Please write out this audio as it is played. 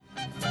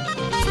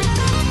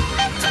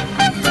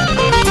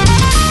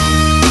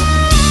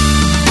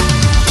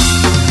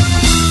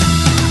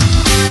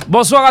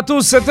Bonsoir à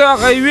tous,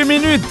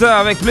 7h08.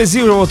 Avec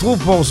plaisir, je vous retrouve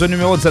pour ce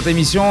numéro de cette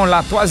émission,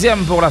 la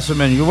 3e pour la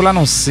semaine. Je voulais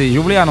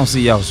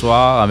annoncer hier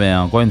soir, mais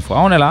encore une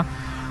fois, on est là.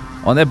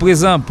 On est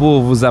présent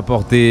pour vous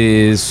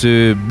apporter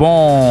ce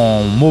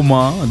bon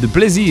moment de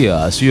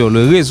plaisir sur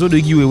le réseau de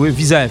Wewe,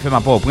 Visa FM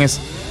à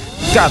Port-au-Prince,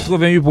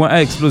 88.1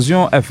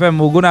 Explosion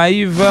FM au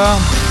Gonaïve,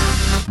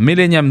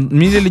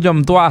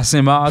 Millennium 3 à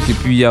Saint-Marc, et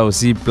puis il y a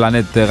aussi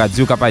Planète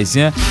Radio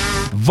Cap-Haïtien,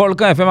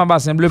 Volcan FM à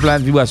Bassin Bleu,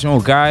 Planète Vibration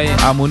au Caille,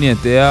 Harmonie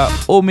Inter,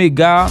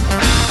 Omega,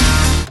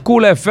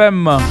 Cool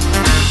FM.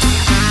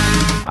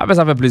 Ah ben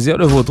ça fait plaisir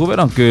de vous retrouver,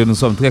 donc nous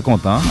sommes très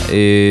contents.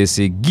 Et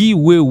c'est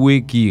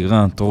Wewe qui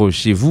rentre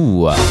chez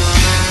vous.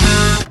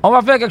 On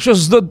va faire quelque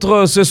chose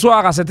d'autre ce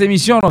soir à cette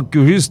émission, donc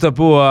juste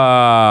pour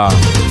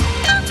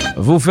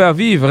vous faire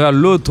vivre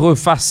l'autre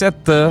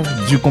facette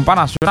du compas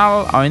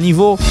national à un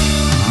niveau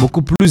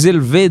beaucoup plus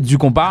élevé du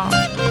compas.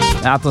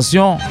 Et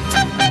attention,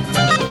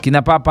 qui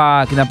n'a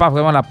pas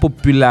vraiment la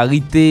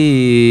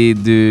popularité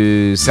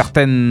de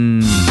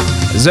certaines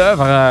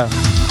œuvres.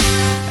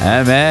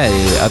 Mais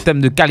en termes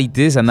de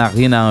qualité, ça n'a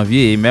rien à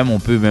envier et même on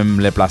peut même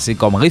les placer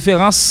comme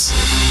référence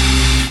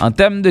en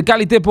termes de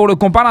qualité pour le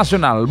compas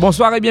national.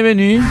 Bonsoir et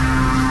bienvenue.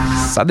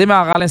 Ça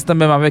démarre à l'instant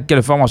même avec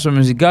quelle formation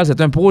musicale.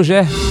 C'est un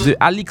projet de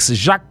Alix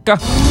Jacques.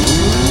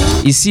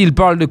 Ici, il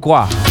parle de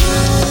quoi?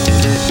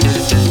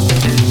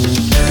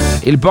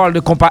 Il parle de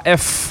compas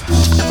F.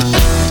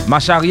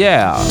 Marche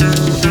arrière.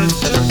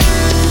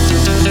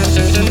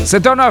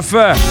 C'est un 9.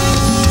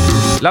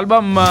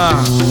 L'album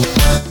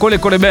Kole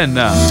Ben,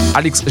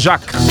 Alix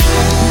Jacques.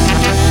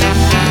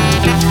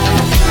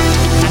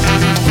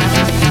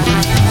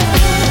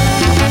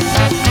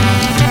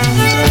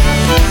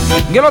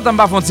 Gelot en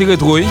bas font tirer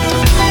trop.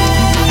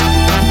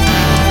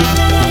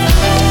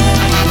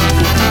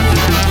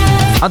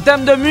 En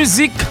termes de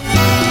musique,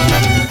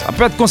 ça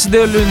peut être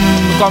considéré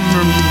comme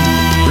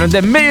l'un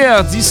des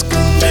meilleurs disques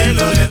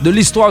de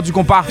l'histoire du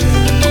compas.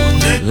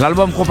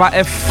 L'album compas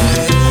F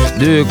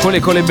de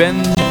Kole Ben,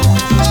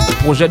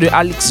 projet de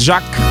Alix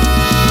Jacques.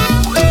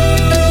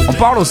 On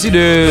parle aussi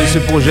de ce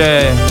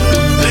projet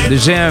de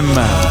GM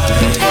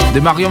de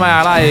Mario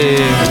Mayala et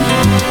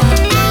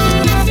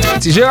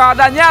petit Gérard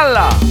Daniel.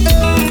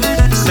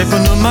 C'est pour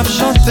nous m'a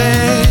chanter,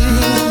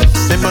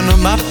 c'est pour nous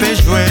m'a fait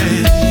jouer,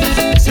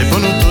 c'est pour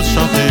nous tous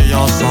chanter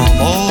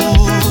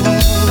ensemble.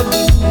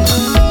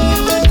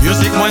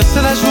 Musique moi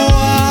c'est la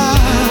joie,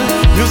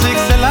 musique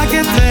c'est la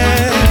gaieté,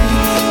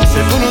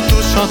 c'est pour nous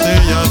tous chanter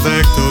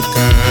avec tout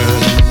cœur.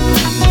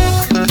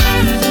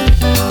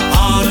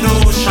 En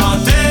nous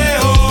chanter,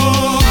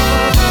 oh,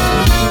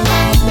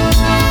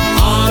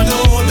 en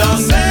nous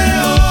danser,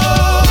 oh.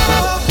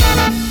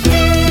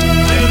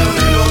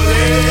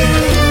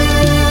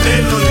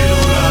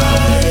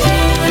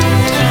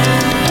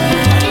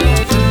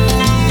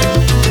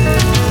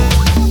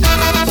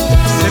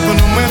 C'est pour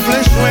nous me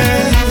jouer,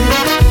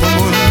 pour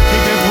nous qui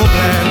fait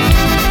problème.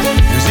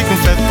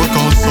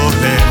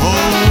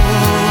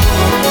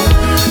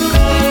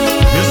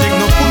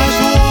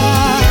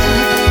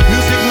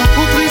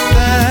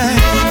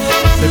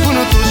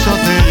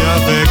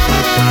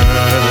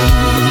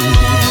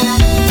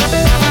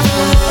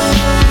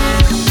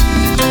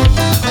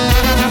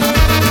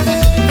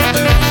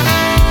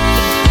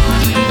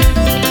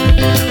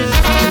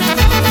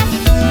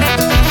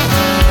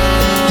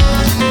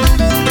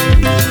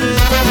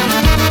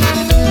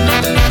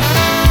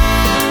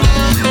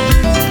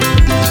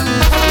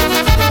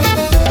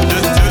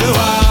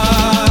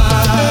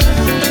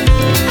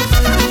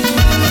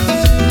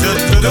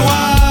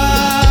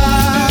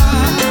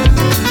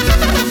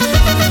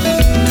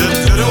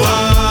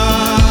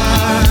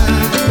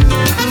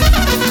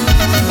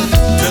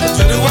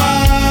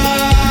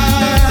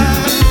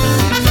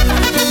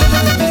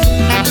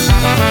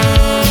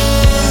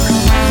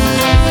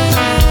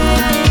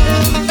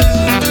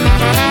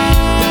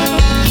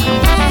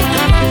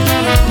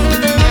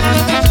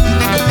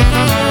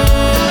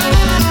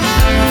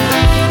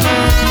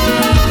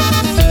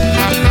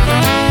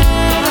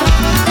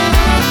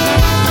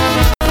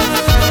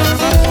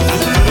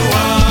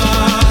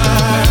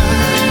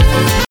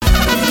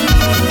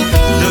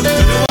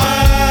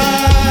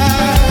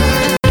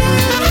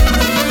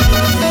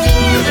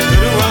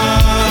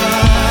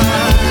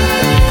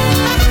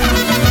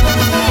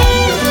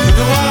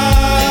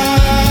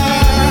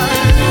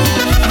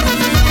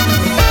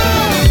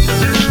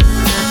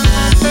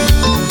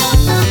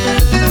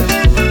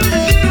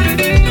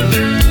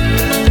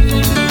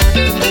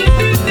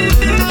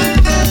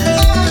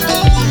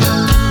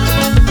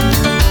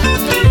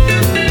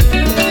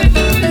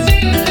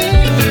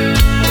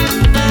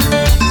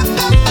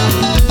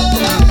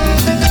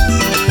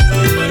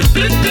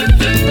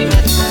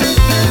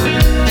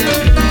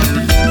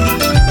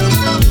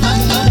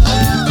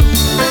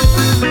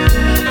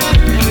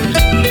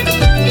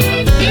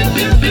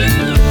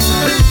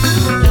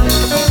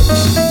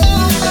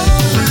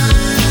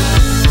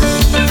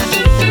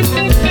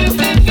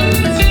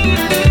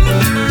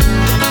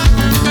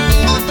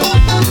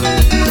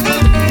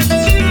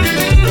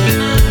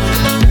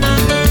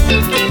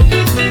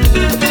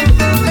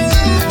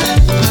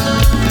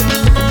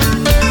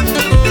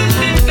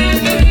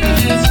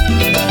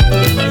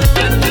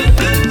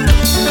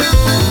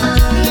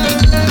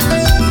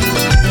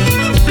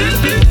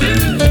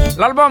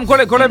 L'album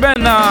Kole Ben,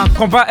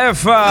 compas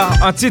F,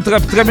 un titre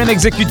très bien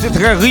exécuté,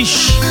 très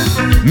riche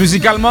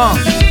musicalement.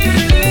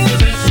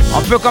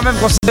 On peut quand même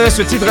considérer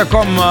ce titre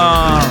comme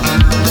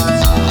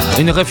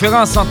une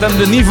référence en termes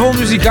de niveau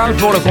musical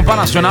pour le compas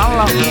national.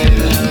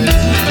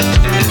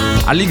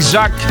 Alix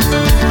Jacques,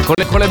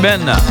 Kole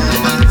Ben,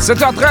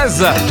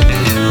 7h13,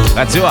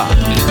 Radio A.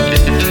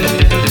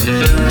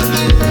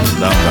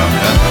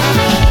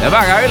 Et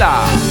bah, regardez là.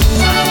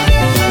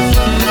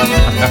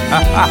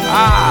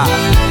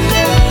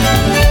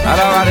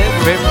 Alors, allez,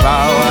 fais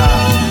pas.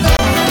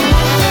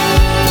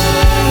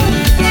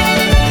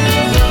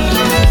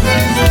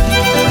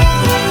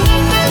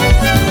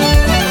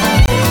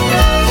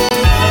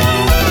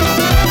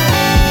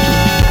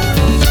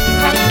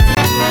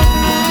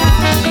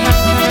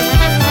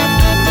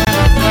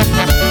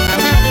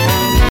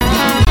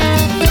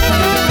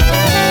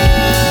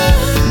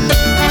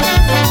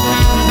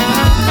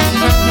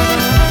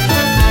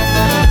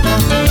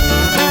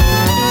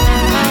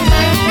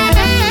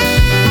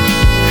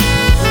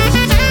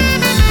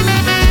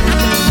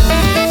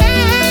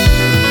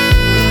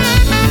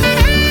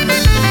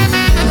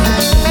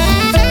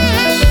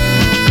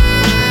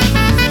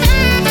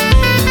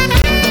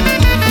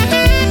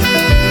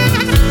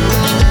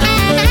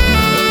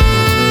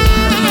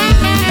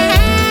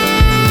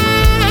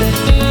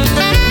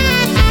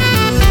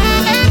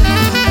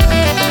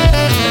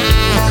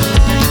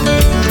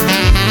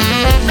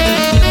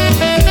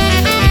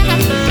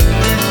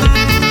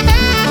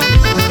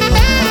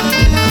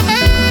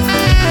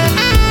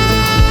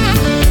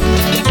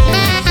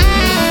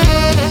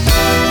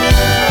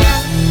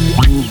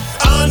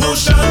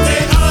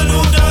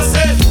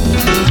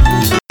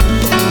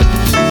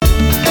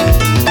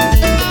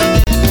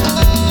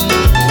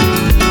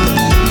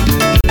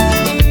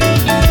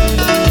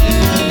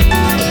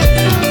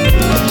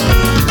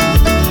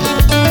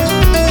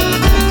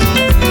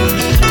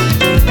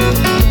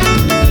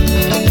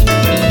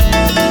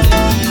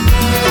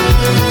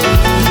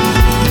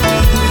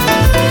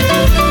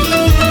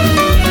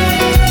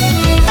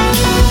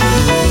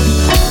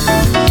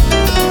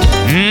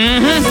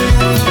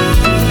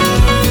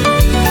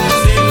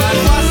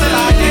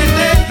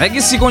 Mais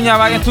si on y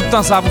a tout le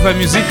temps ça pour faire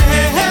musique,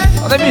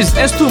 des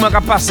instruments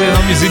qui passent dans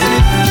la musique.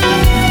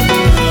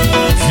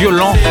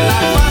 Violon,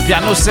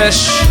 piano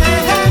sèche.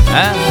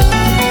 Hein?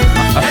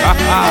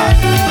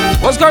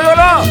 Oscar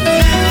Violon,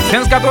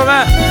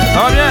 1580, ça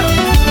va bien?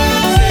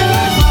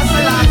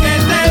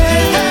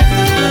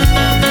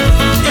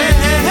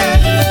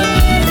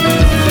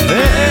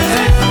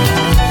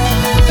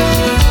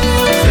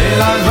 C'est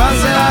la joie,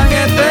 c'est la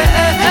gaieté.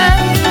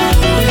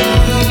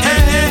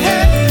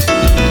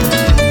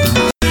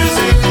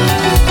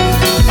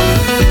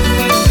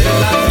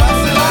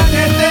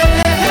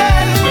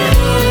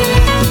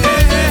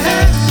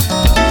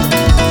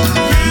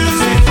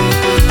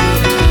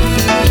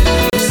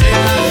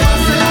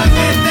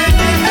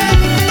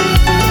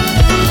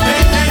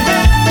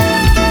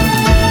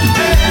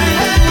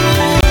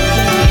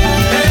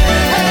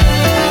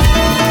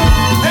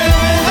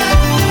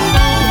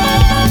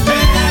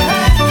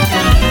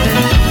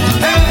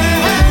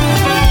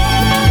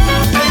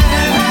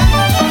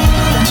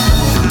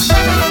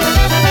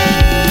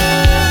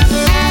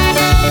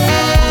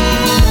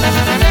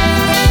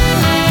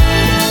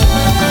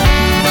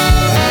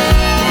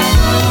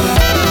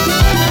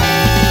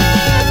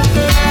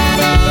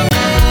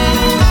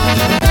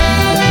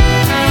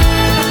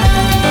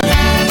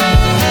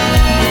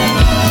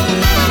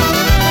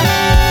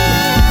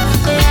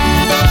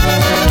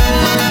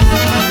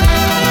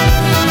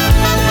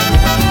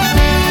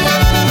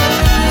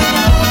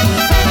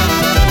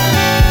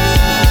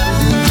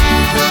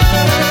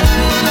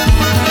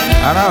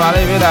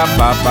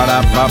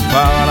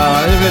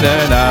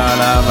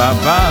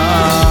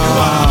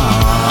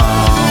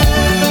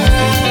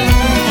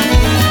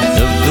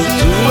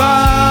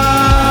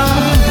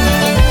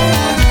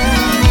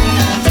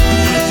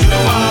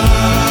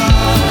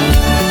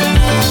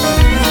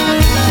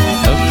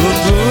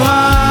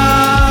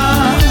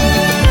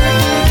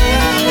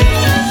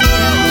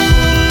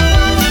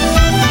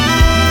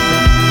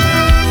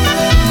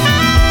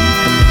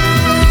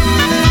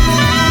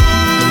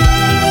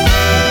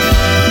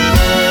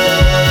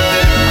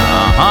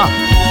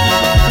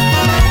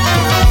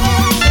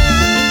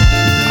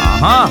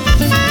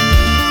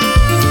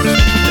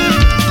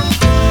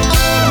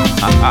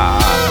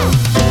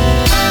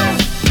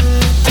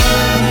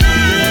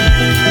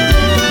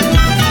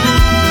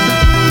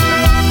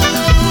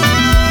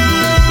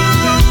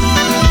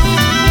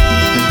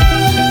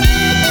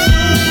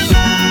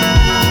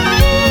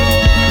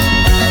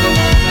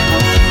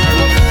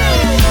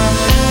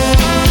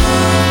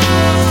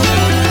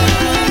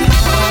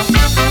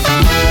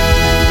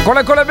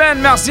 Kole Ben,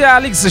 merci à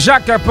Alix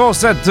Jacques pour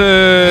cette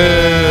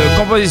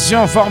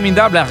composition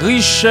formidable,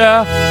 riche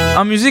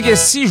en musique. Et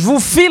si je vous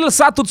file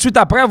ça tout de suite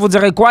après, vous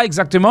direz quoi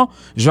exactement?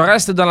 Je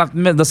reste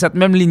dans cette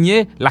même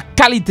lignée, la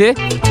qualité,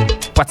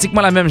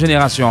 pratiquement la même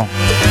génération.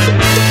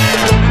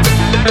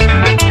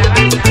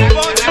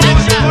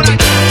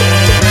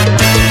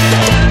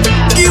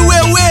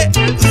 Wewe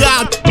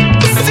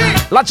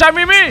La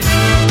Chamimi,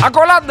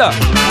 accolade.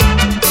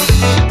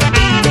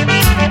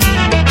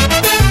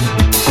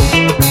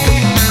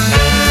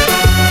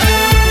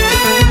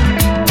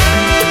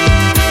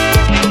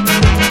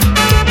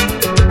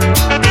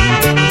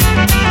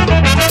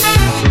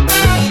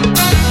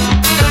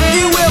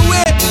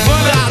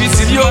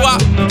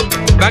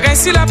 Bagay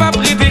si la pas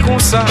privé comme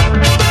ça.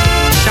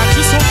 Chaque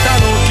jour son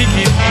talon qui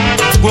quitte.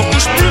 Pour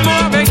couche plus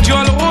mort avec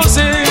Diol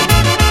rosé.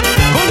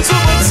 Bon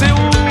c'est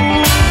où?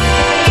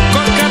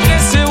 Comme cadre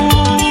c'est où?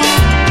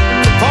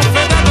 On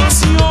fait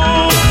attention.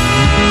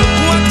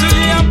 Pour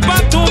atelier à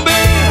pas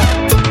tomber.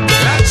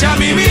 La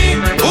Chamimi,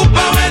 ou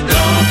pas mettre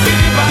l'eau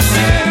fini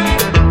passer.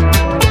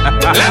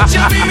 La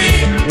Chamimi,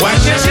 ouais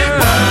chercher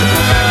pas.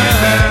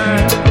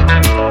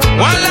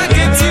 Voilà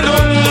que tu l'as.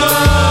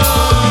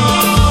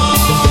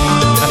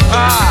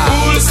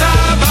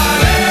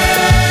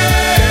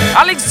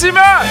 Alex Simon,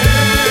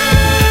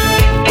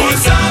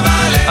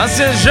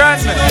 ancien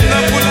jeune,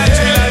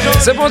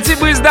 c'est mon petit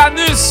brise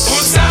d'anus.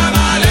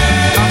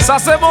 Ça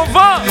c'est mon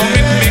vent.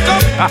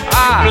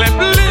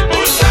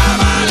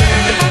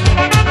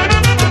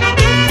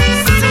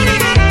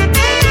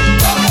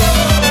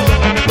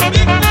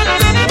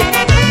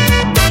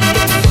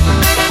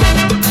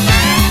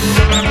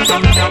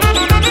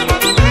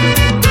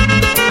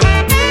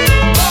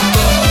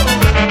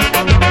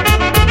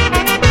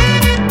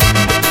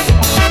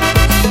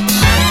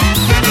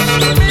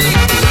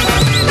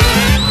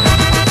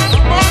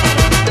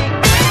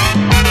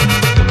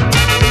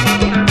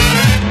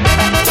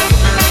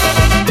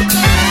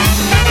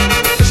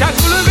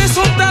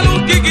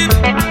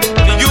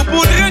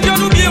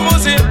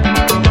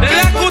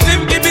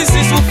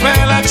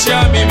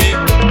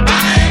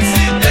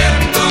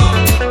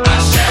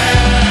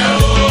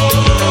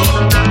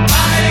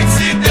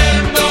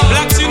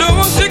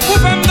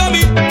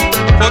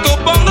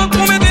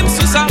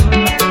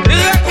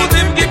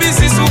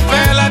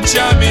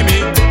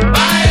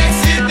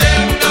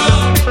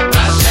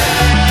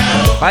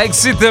 Pas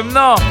excitant,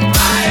 non.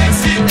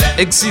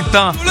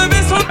 Excitant.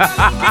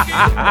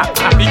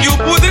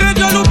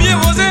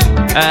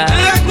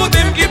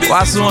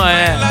 Poisson,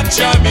 hein.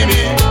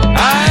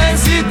 Pas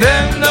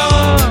excitant, non.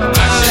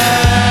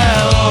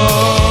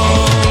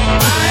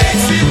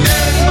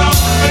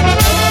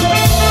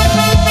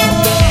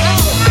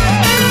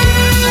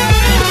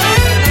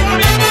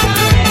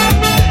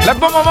 Le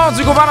bon moment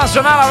du gouvernement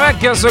national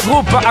avec ce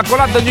groupe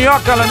Accolade de New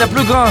York, l'un des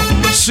plus grands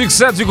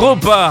succès du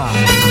groupe.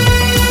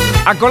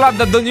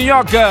 Accolade de New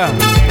York.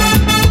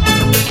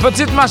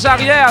 Petite marche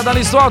arrière dans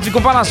l'histoire du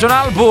compas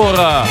national pour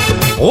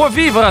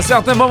revivre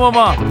certains bons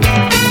moments.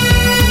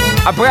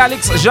 Après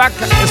Alex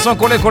Jacques et son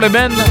collègue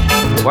Ben,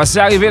 voici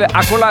arrivé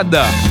Accolade.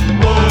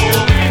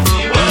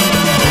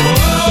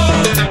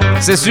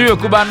 C'est sûr,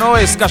 Cubano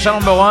et Skacha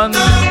number 1.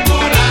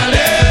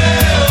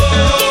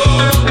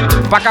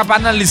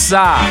 Pakapana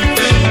Lissa.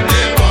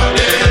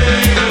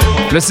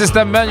 Le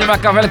système Ben,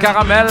 Machiavel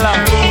Caramel,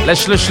 les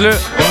Schle,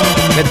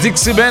 les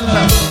Dixie Ben,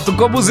 tout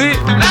comme vous dites.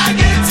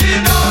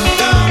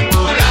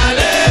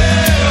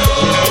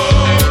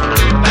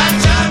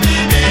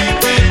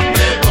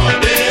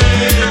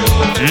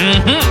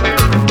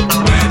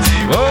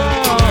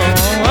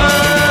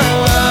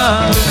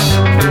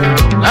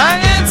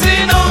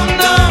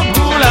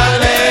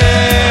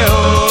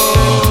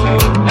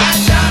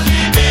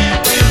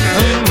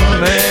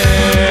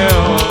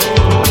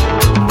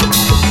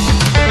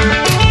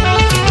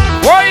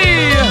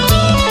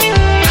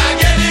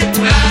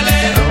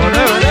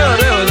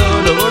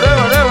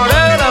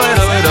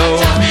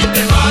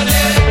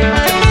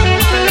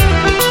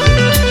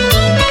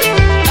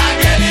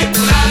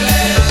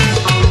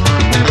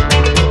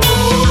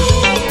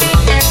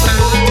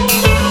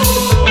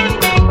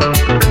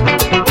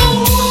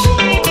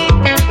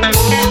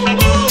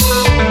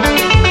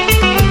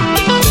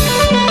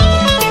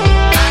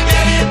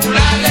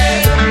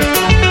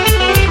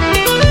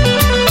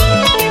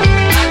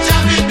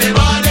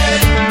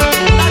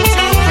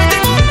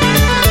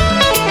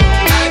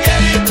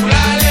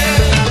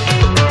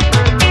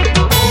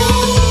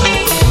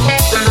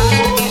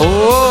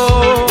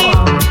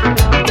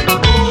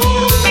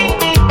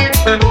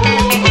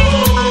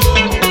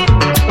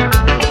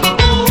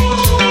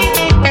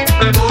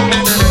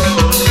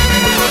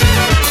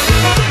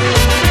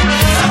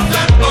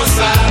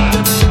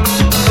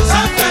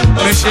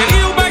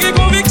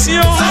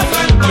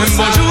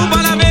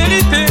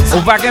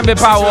 Pas qu'un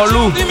pas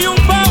Walou.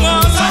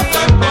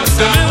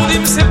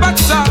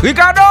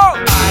 Ricardo,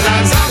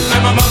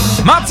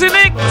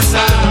 Martinique,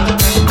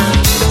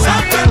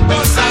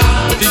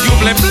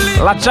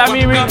 la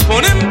Chamimi,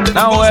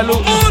 non Walou.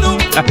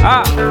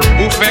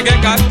 Ou fait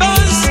 14,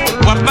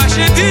 ou pas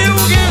marcher ou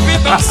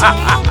vite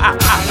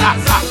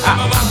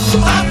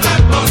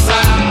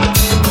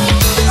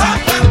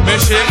mes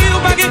chéris, ou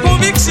pas de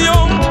conviction,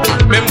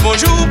 même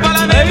bonjour pas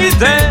la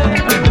vérité.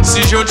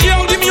 Si je dis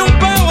on dit million de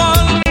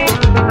paroles.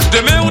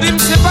 Demain on dit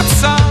c'est pas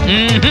ça. Ça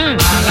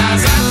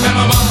fait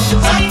maman,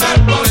 ça fait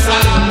comme ça.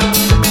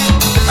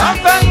 Ça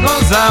fait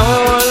comme ça,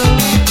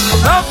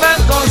 ça fait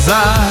comme ça.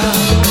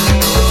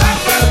 Ça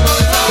fait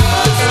comme ça,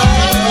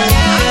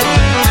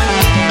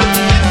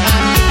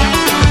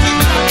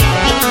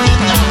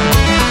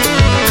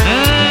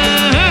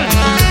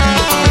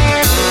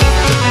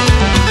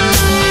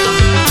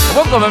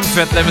 quand même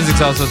fait la musique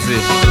ça va sortir.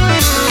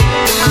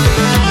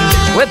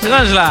 Ouais,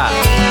 étrange là.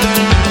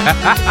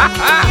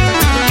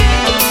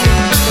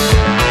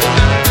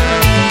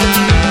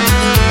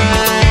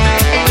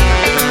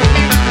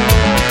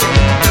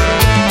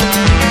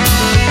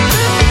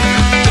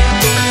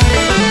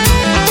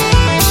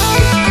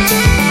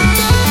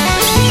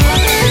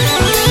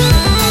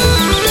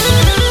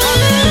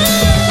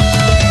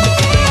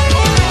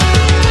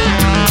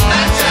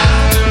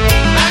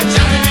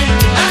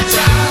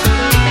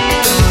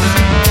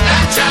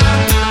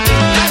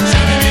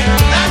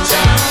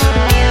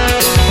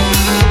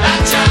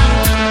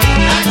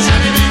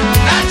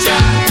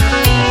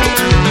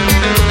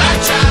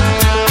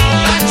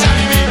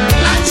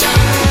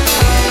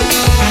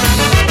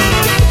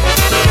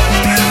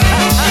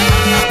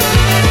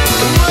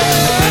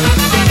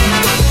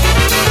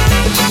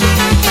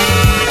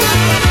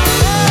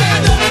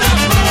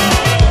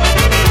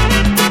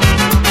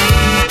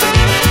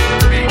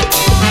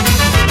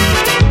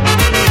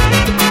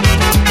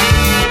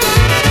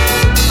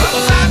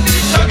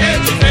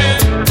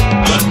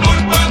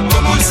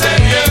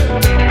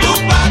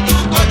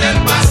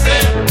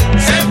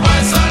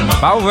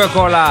 Pas ouvert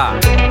encore là.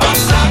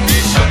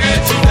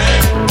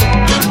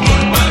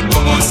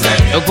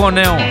 Donc on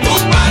est on.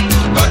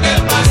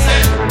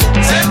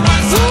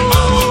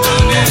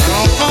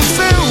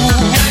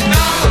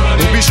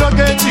 Depuis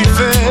choqué tu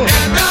fais.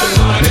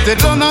 Mettez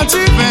ton tu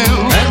fais.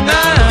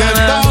 Get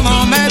down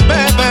on it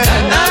baby.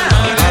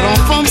 Alors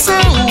femme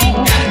c'est où?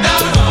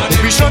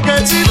 Depuis choqué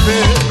tu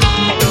fais.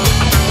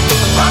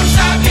 Comme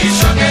ça qui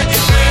choqué tu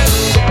fais.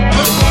 Tout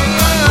le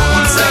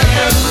monde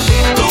sérieux.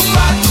 Tout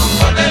pas tout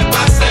côté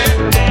passé.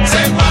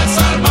 C'est pas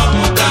seulement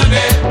pour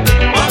donner.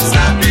 Comme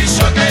ça qui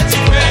choqué tu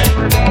fais.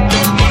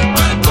 Tout le monde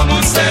prend comme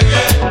un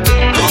sérieux.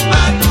 Tout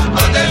pas tout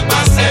côté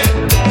passé.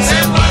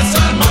 C'est pas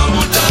seulement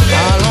pour donner.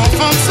 Alors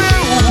femme c'est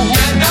où?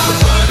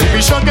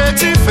 Depuis choqué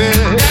tu fais.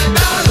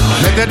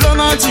 Mettez de l'eau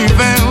dans tu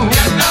vin.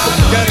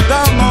 Get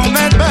down on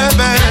it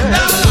baby.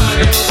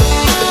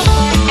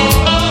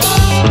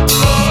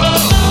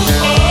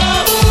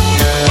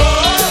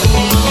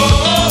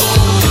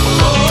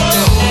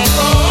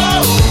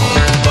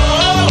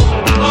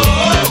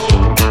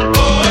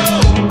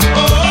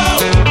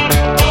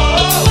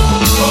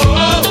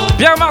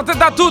 Pierre-Martin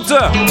t'as toutes.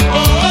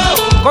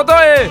 Quand on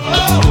est.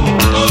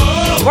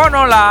 Bon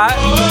non là.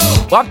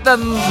 Wapten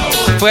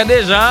frère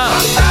des gens.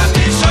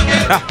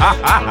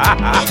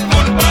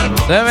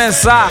 J'aime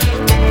ça.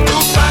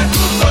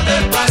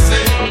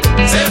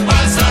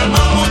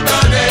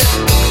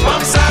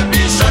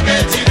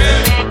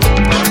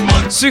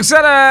 Succès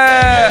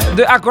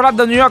de Accolade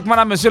de New York,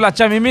 madame, monsieur La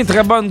Chamimi.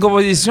 Très bonne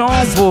composition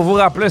pour vous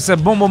rappeler ces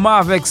bons moments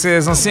avec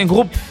ces anciens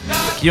groupes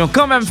qui ont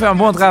quand même fait un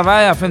bon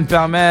travail afin de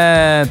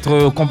permettre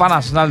au compas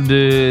national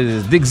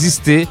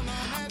d'exister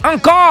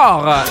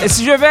encore. Et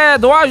si je vais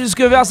droit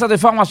jusque vers cette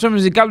formation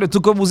musicale de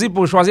Tuko Bouzi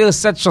pour choisir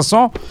cette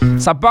chanson,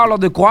 ça parle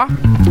de quoi?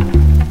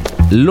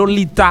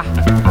 Lolita.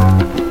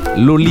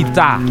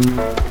 Lolita.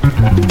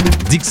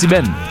 Dixie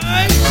Ben.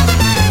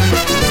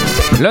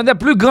 L'un des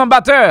plus grands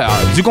batteurs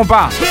du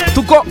compas,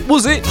 Tuko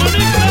Bouzi.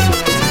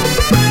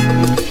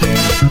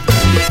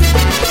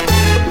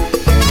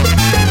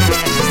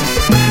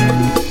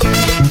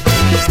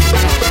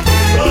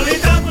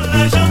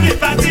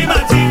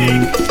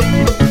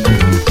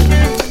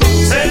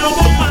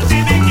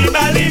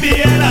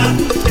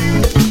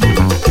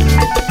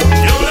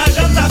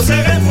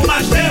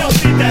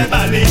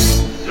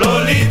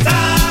 Lolita,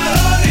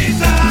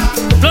 Lolita,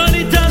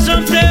 Lolita,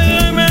 j'aime te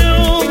aimer.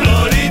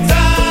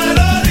 Lolita,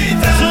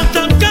 Lolita, je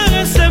t'en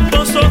caresse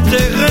pour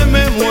sauter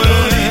aimer moi.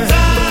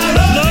 Lolita,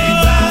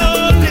 Lolita,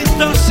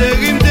 Lolita,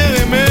 chérie me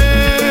aimer.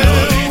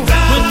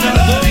 Lolita,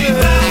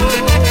 Lolita,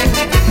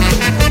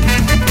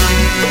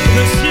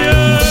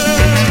 monsieur,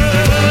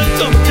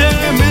 comme te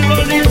aimer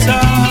Lolita,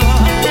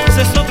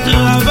 c'est son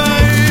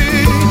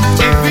travail.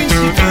 Et puis si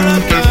tu la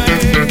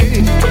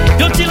caille,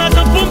 yo tire la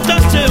jambe pour me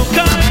tasser au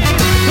caille.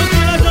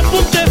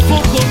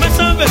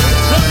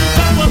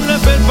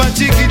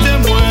 Qui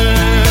t'aime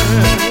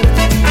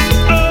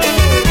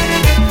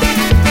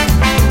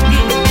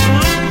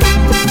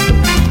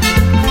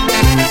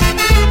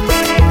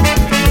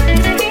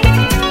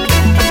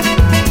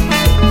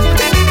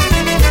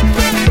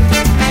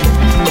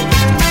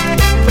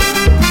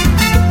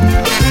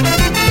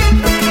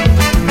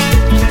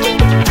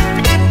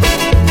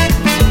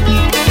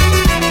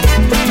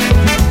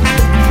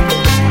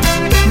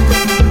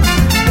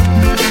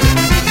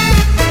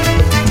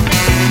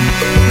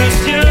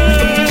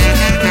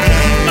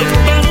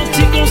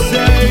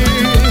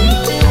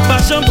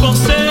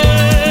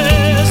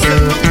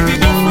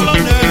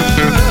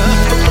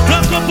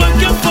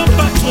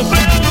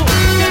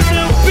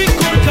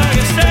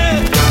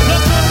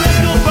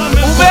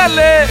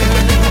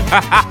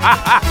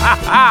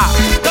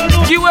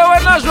Qui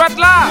Wewe nan jouette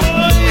là?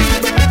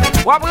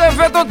 Ou après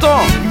fait tonton?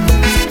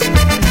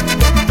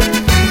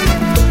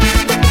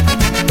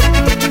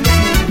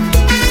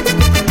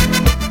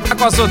 À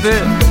quoi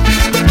sauter?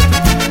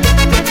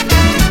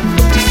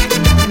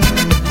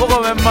 Pour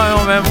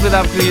bon, même que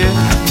t'as crié.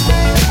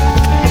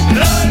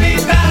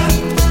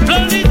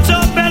 Lolita,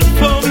 belle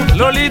forme.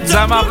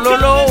 Lolita, ma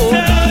Lolo.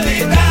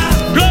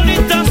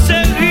 Lolita,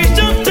 chérie,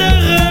 je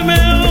t'aime.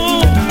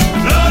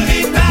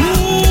 Lolita,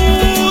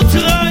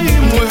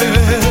 trahi-moi.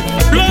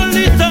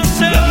 Lolita,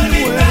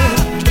 chérie,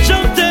 je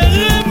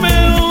t'aime.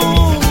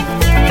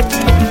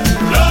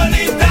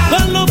 Lolita,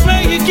 dans le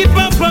pays qui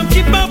papa,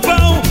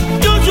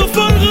 toujours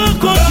faut le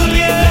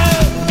rencontrer.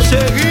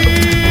 Chérie.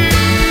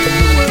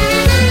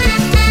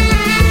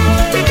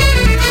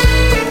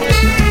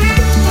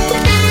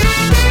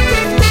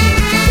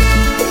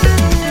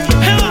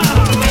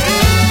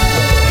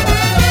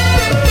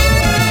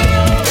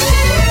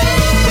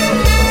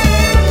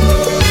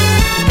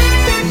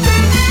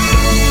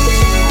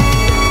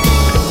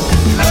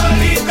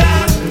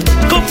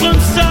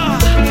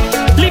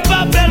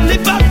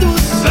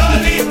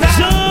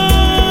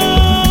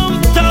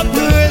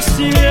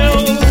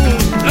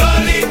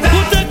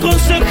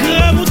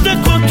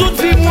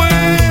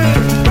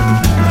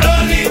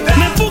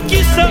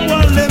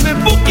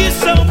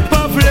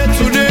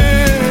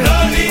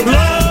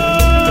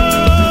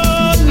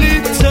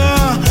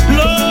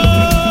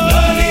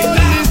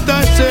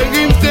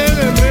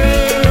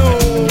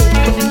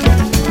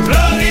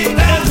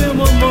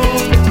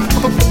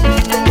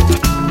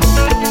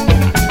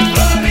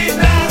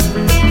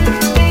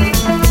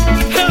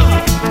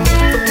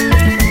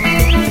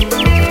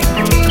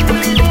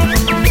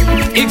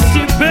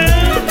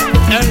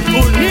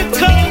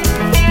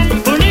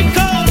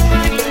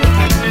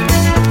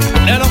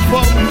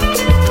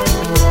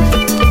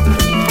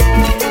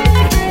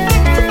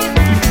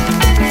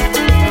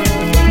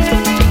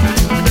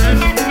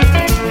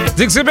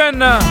 Dixie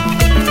Ben,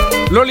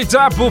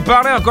 Lolita, pour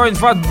parler encore une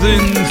fois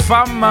d'une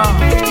femme.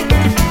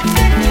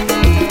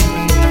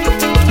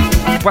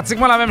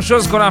 Pratiquement la même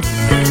chose qu'on a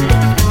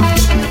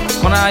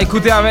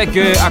écouté avec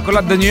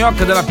Accolade de New York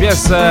de la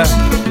pièce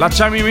La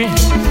Chamimi.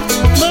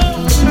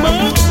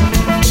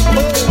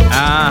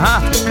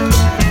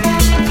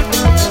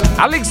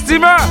 Alex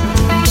Timmer.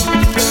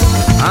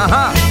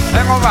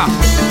 Et on va.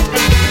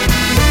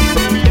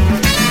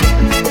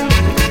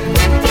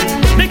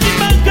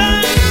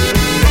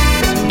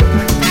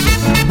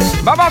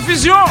 Baba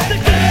Fusion.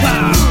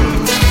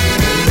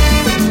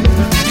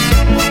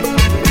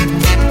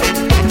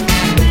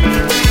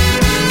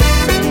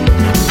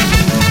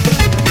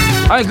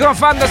 Un grand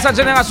fan de cette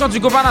génération du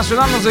combat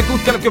national nous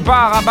écoute quelque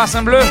part à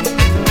Bassin Bleu.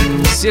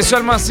 Si et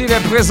seulement s'il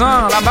est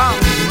présent là-bas.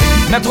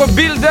 Maître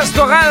Bill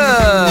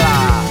Destorel.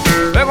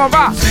 Le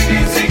combat.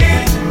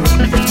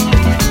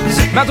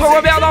 Maître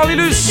Robert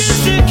d'Orvilus.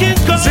 Ziggy,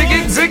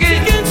 Ziggy. Ziggy,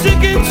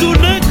 Ziggy, go.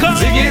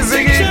 Ziggy,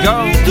 Ziggy.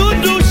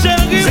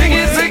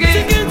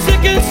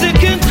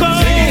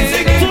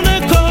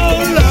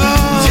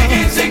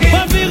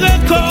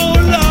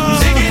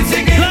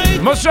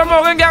 Monsieur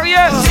Morin Guerrier.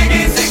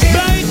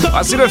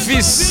 Voici le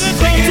fils.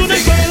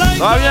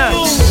 Ça va bien.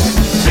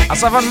 À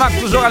Savane Mac,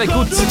 toujours à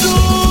l'écoute.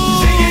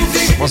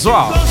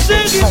 Bonsoir.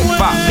 On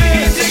part.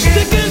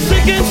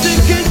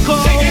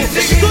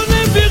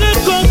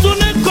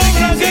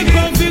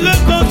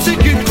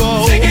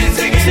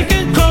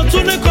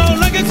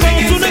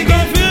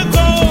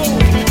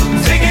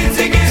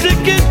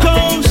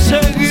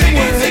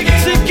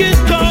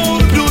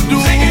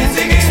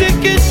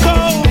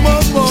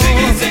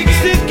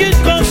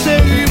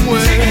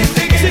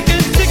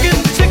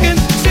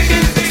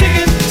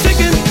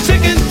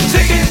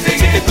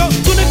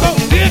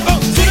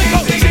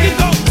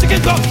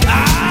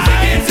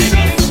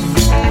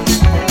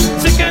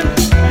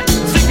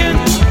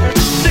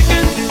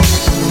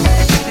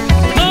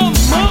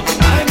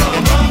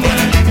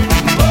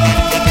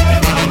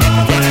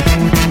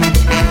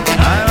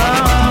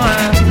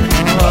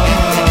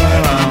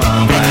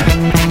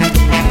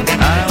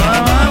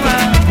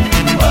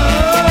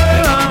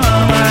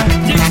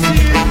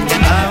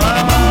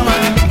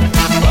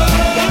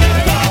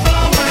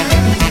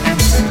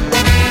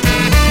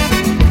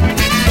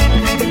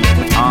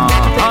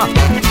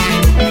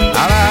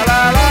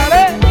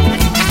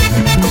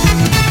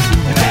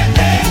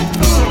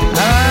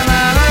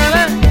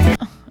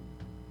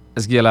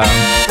 Est-ce qu'il y a là?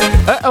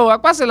 Oh, à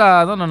quoi c'est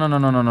là? Non. On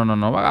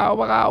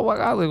va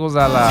regarder comme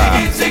ça là.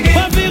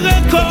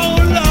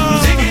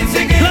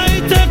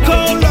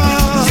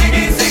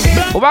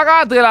 On va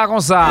regarder là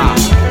comme ça.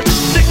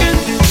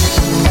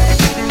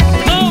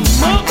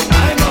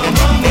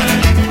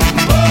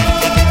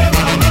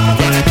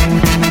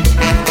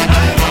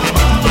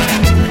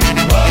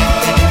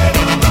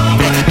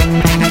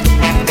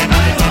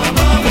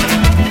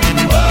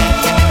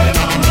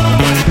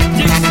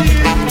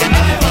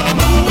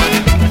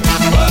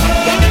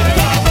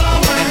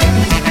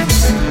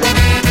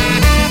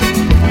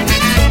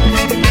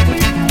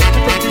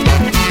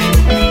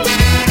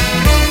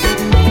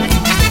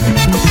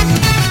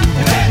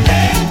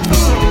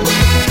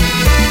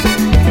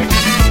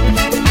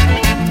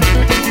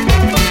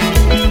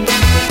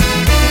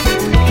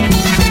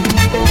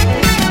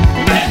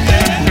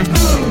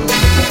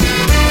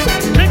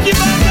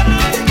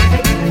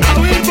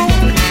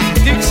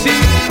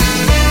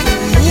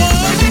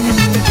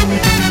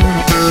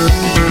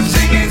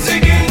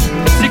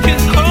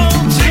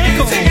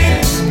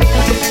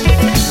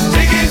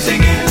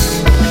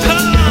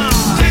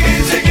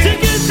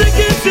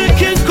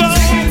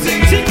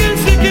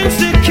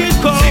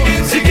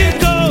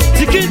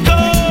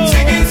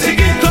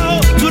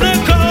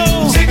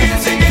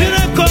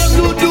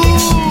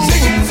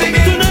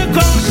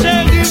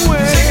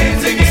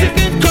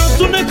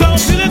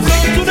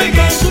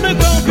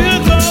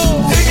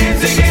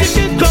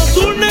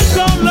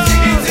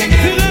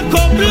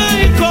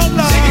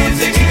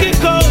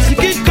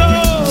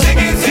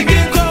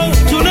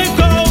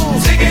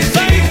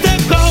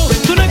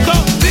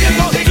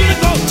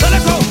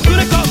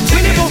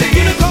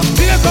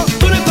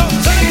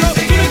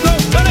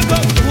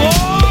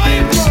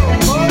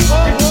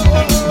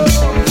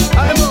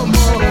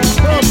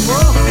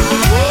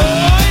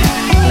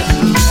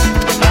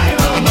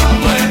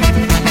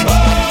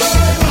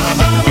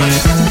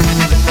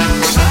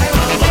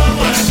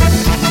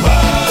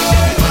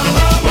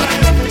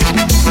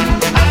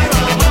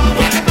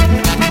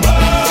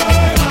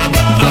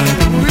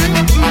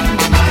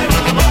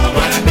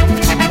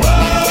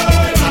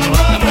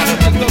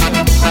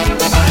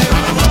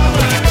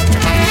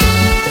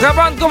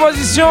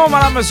 génération,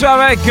 madame, monsieur,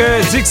 avec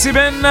Dixie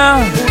Ben.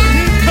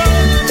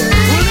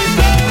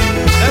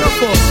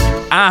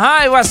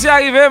 Et voici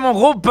arrivé mon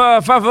groupe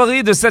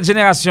favori de cette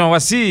génération.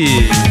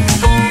 Voici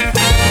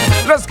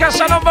le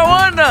Skacha number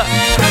one.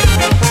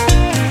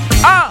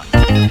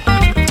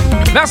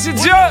 Merci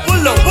Dieu.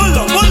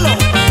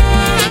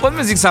 Bonne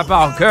musique, ça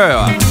part en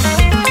cœur.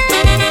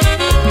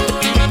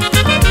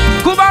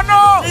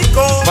 Cubano.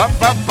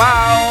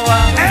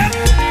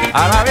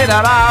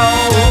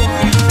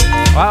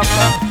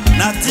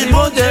 Nati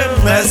mon Dieu,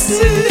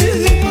 merci.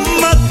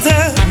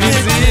 Matin,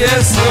 midi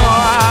et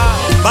soir.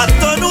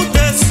 Bateau-nous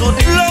des sous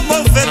le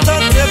mauvais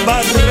temps de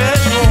battre.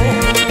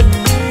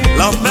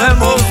 L'homme est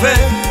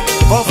mauvais,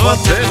 pour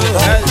voter.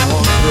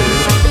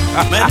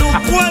 Mais nous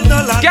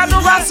prenons la Qu'elle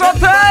nous va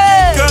sauter.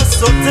 Que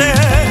sauter.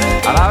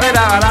 À la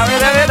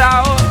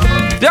veda.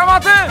 Bien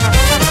monté.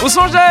 Où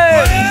songez?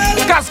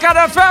 Cascade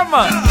FM.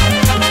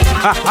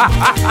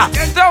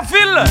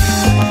 Théophile.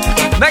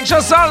 Nec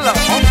Chossol.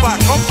 Compa.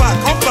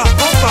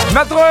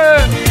 Maître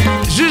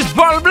Juge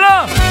Paul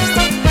Blanc.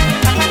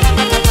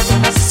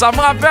 Ça me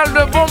rappelle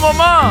de bons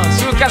moments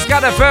sur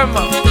Cascade FM.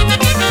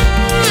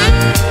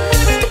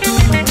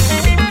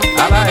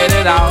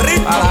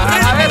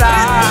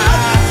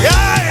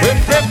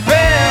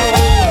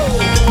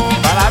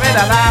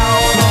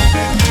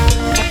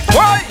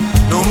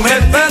 Nous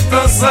mettons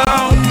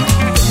ensemble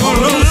pour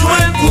nous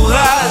joindre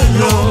courage,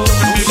 nous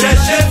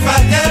chercher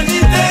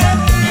fraternité,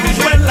 nous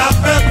joindre la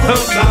paix pour le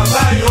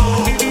travail.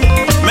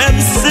 Même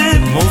si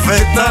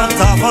mauvais temps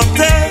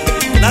inventé,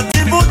 n'a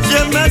dit bon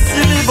Dieu merci,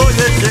 niveau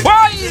de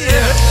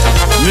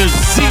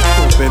musique,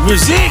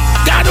 musique,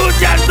 cadeau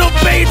de nos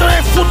pays dans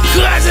les foot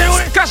crasés,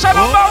 ouais. Cacha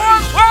number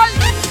one,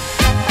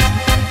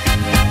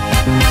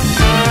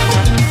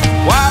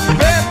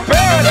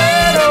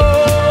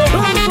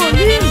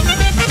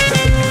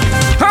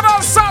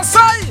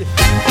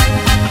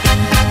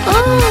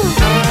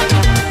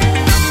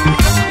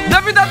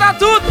 Depuis d'être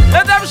toutes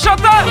et d'être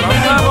chanteur.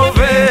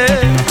 Mauvais,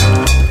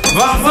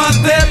 va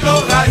vanter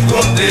l'orage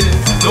côté,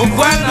 nous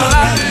voyons dans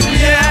la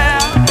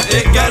lumière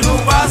et qu'elle nous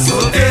va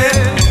sauter.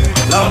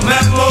 L'homme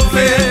est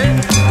mauvais,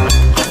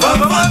 va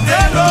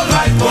vanter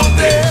l'orage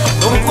côté,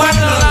 nous voyons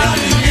dans la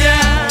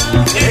lumière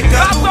et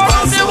qu'elle nous va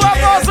sauter.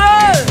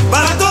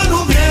 Bateau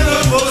nous bien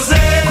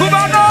reposer,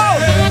 Cubano.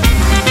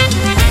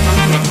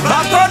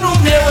 bateau nous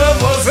bien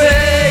reposer,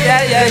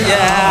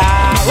 yeah.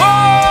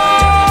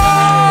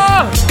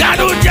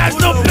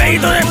 Nos pays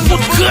dans les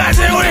foot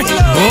crasés, ouais.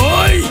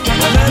 Oui.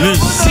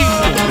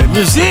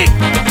 Musique.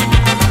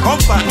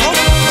 Compa.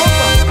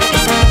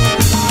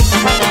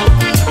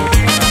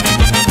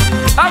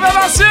 Avec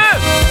monsieur.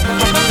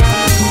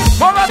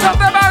 Bon, va t'en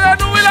démarrer,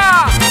 nous, là.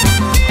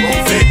 On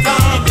fait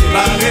tant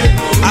démarrer.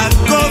 À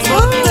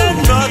cause de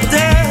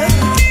noter.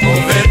 On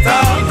fait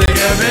tant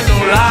démarrer,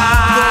 nous, là.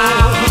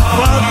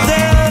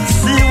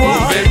 On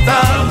fait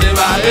tant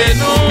démarrer,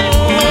 nous.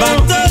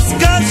 Bateau se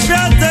cache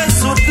des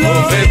sous de l'eau.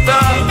 On fait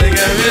tant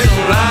démarrer,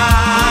 nous, là.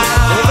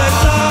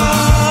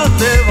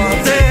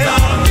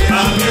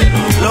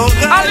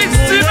 Alex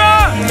Tina.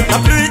 La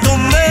pluie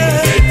tombée.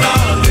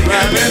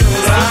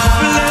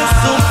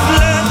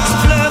 Soufflez,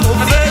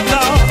 mauvais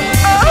temps.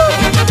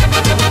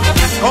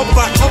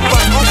 Compa.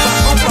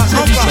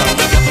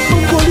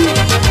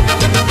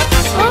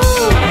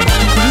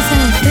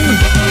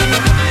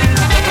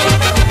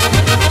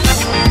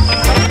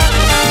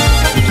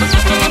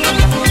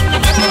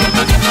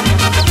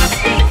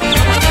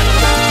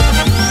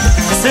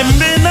 C'est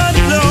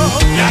ménado.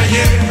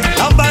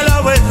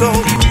 Ambalaweto.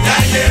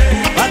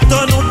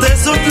 Bateau nous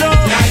désoutlons.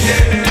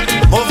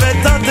 Mauvais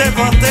temps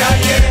déventé.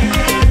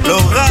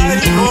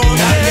 L'orage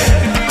grondé.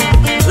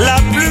 La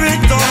pluie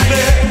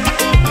tombée.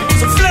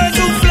 Soufflez,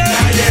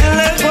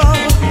 les vents.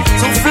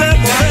 Soufflez,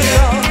 mauvais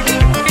temps.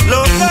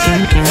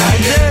 L'orage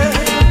grondé.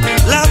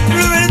 La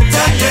pluie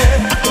tombée.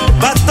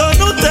 Bateau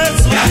nous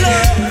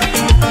désoutlons.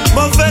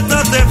 Mauvais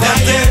temps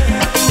déventé.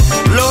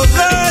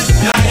 L'orage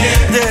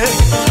grondé.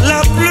 La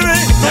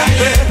pluie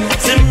tombée.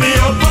 C'est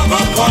mieux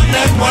pour qu'on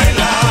est moins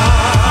là.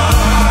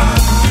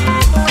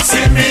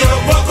 C'est mieux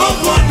pour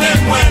qu'on est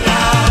moins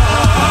là.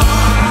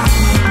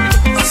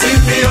 C'est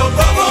mieux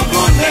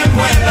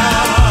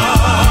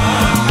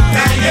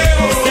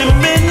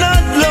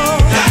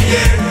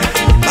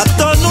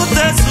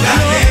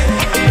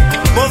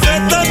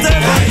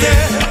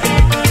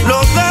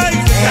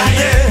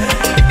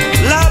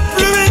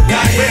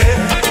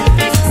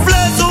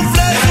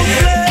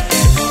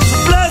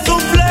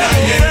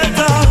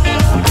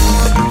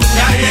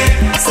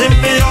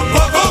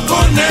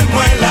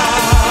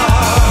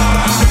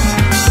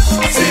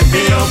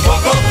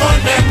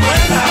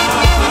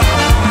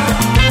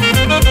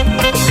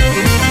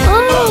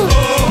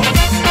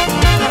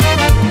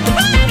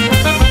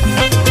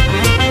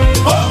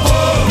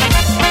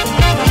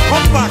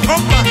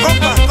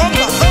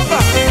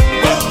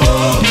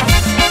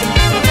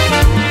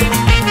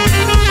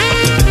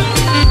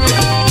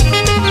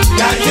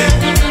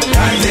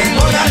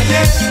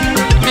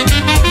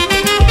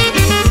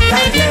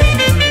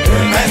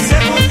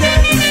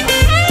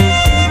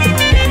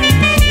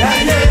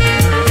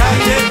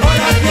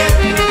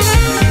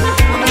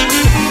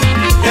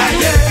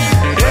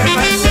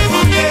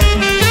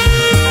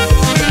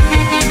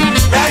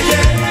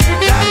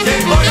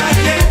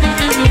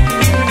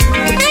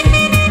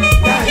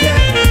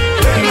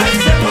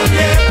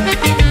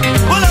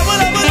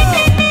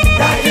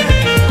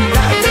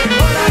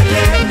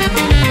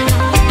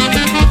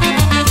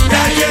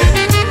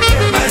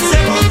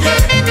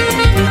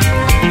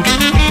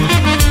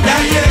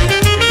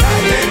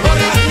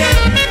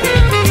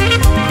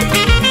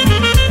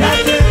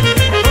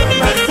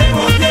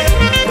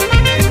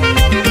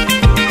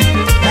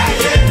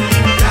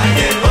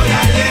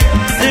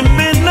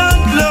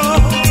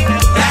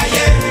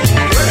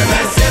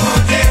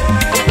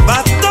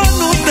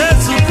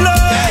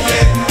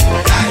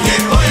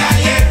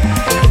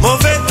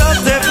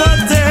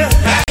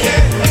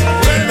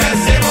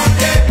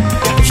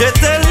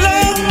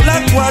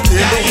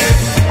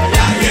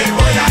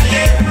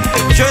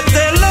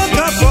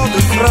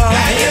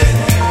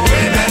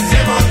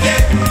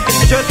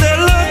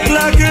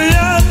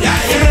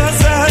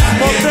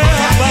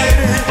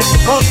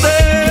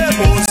Montez,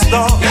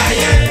 Boston,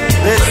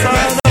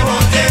 descendons.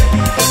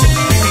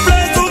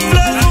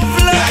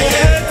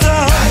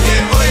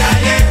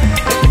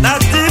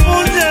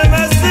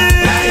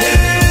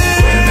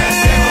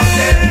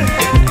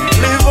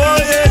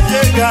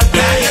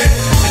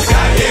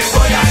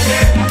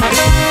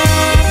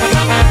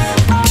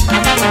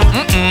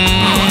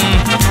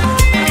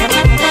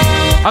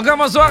 Encore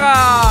bonsoir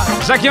à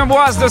Jackie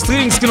Amboise de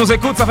Strings qui nous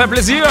écoute, ça fait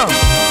plaisir.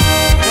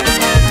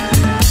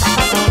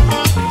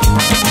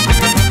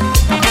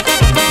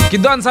 Qui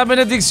donne sa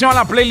bénédiction à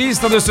la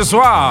playlist de ce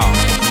soir.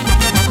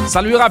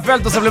 Ça lui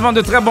rappelle tout simplement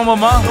de très bons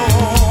moments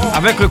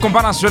avec le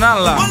compas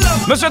national.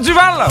 Monsieur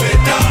Duval.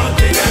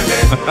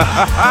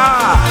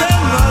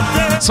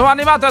 Son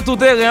animateur tout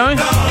terrain.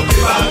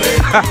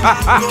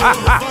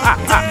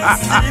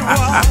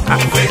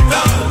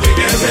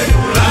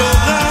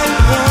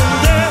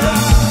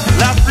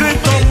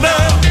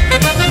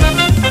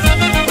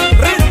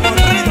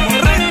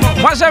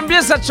 Moi j'aime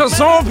bien cette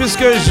chanson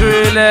puisque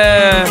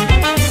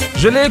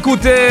je l'ai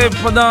écoutée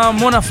pendant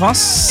mon enfance.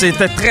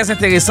 C'était très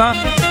intéressant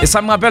et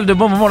ça me rappelle de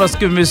bons moments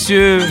lorsque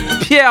monsieur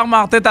Pierre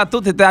Martin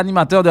Tatout était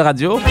animateur de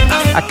radio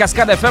à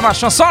Cascade FM à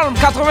Chanson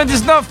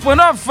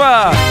 99.9.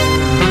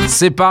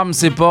 C'est Pam,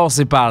 c'est Port,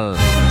 c'est Pal.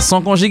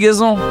 Sans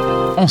conjugaison,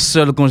 en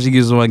seule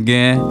conjugaison à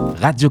gain,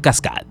 Radio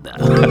Cascade.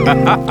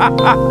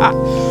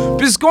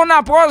 Puisqu'on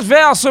approche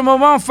vers ce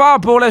moment phare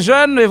pour les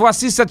jeunes, et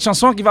voici cette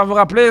chanson qui va vous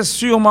rappeler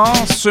sûrement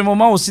ce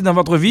moment aussi dans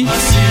votre vie.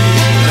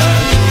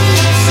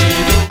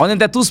 On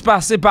était tous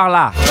passés par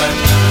là.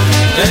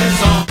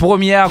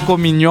 Première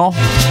communion.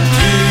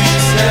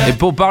 Et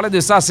pour parler de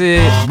ça,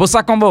 c'est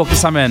Bossa Combo qui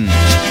s'amène.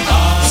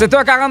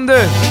 7h42,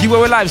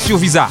 Wewe live sur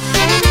Visa.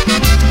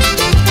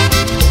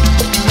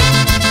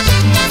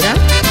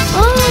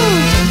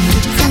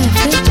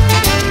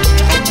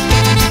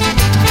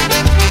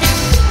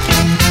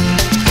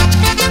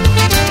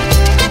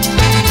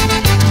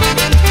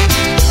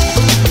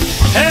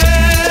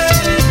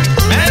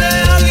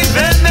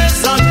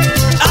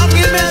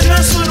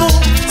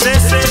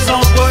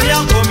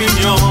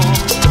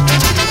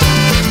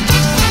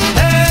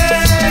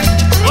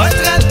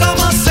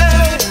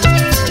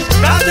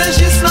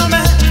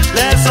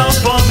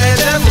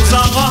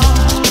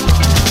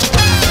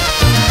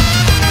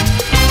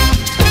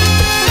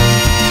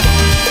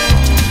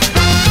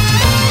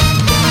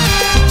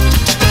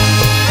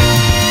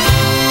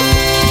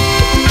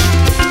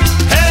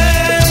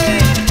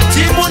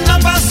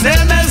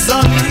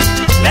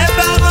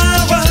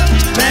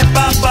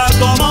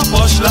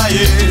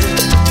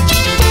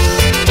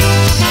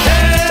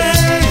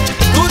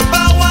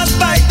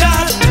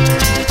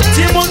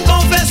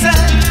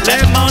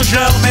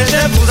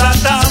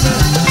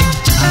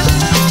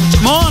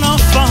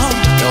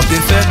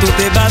 Tout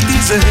est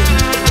baptisé,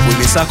 oui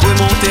les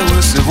sacrements te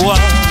recevoir.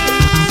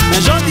 Mais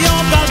aujourd'hui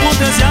on parle mon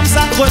deuxième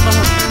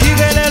sacrement, qui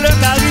est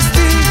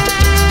l'Eucharistie.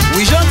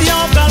 Oui aujourd'hui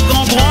on parle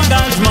grand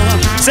engagement,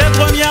 c'est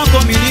première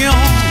communion.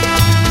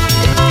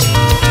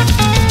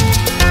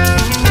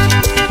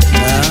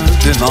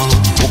 Maintenant,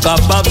 on est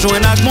capable de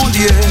joindre avec mon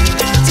Dieu,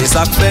 c'est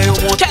ça que fait au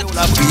monter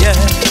la prière.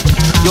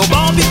 Y'a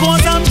pas envie qu'on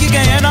âme qui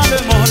gagne dans le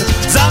monde,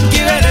 âme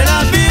qui relève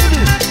la Bible.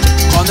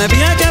 On est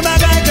bien qu'un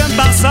bagaille comme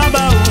passe à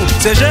baou.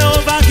 C'est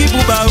Jéhovah qui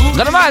vous baou.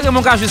 Regardez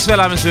mon cas juste fait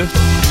là, monsieur.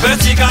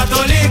 Petit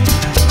catholique,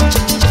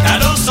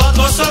 cadeau sans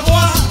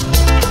recevoir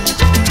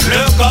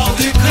le corps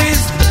du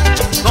Christ.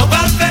 Non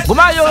pas fait.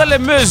 Comment il y aurait les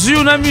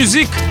mesures dans la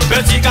musique?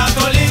 Petit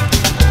catholique,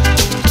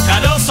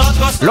 cadeau sans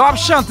recevoir. L'on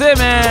chanter,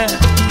 mais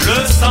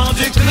le sang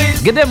du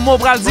Christ. Il y a des mots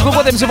pour le dire.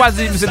 Pourquoi monsieur pas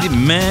dit? Monsieur dit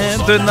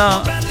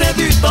maintenant.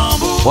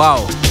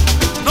 Waouh.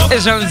 Et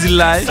j'en dis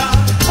là.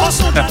 On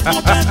son de la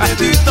trompette et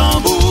du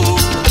tambour.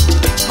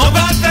 On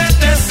va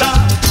fêter ça.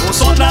 Au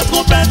son de la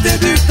trompette et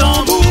du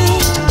tambour.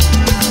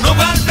 On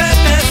va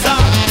fêter ça.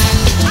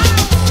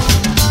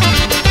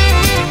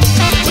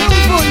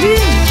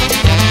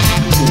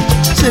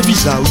 C'est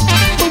bizarre.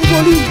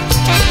 Volume.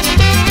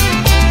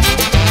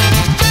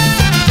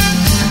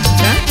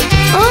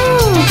 Oh,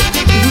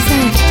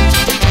 bizarre.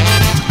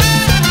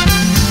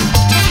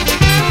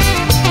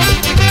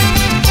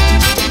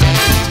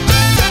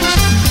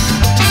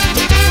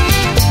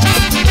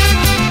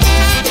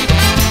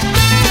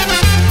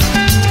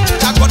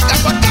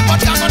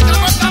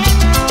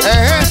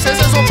 C'est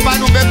saison pas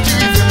nous-mêmes qui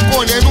vivent.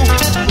 Connaissez-nous. Vous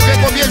savez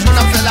combien de jours on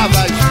a fait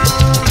lavage?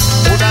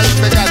 On a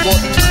fait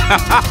cagotte.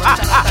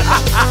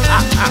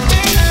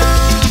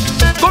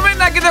 Combien de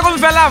gens qui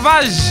fait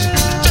lavage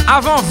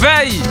avant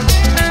veille,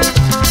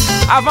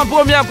 avant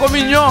première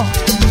communion?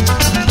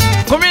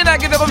 Combien de gens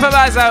qui fait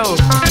lavage ça?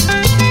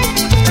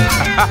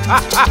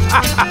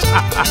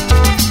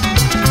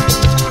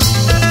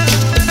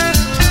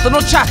 C'est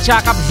nos tcha-tcha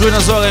qui a joué dans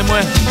les oreilles, moi.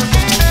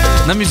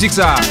 Dans la musique,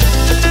 ça.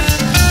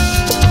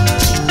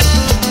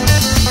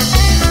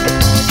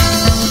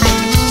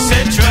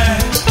 C'est tuer.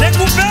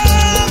 Découpé.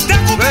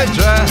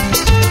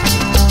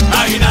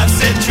 Marina,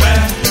 c'est tuer.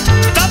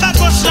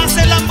 Tabacocha,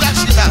 c'est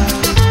l'ambrachita.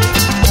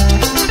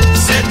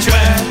 C'est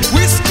tuer.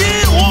 Whisky,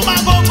 rhum,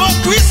 agogo,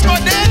 twist,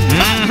 modène.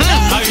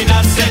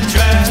 Marina, c'est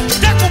tuer.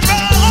 Découpé.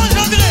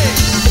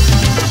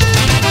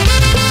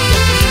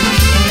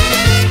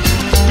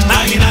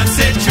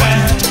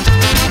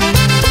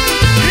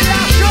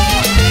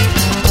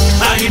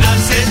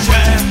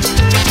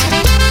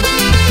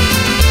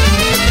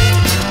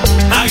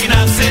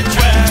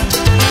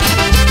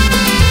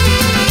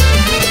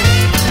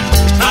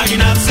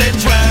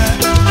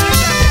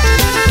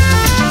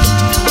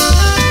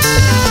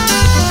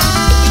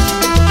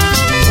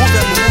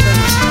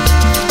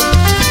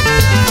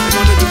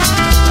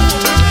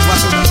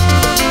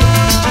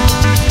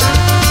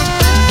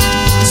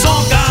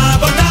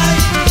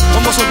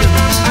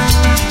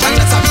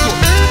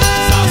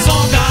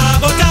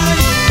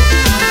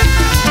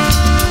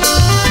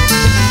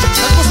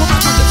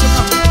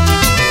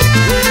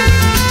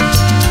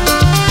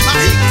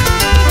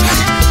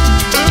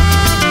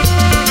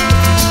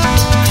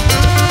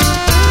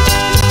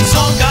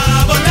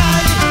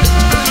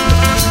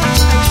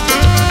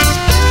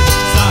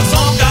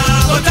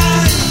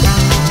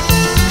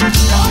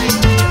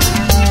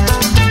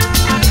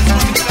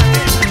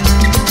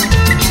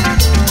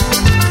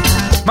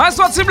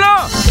 Petit Blanc.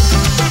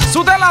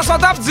 Sous tel la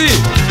sotap dit.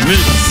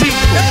 Musique.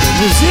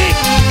 Musique.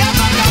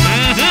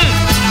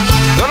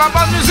 De la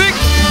bonne musique.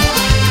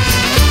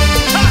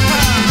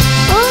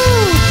 Oh,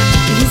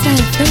 Lisa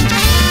FM.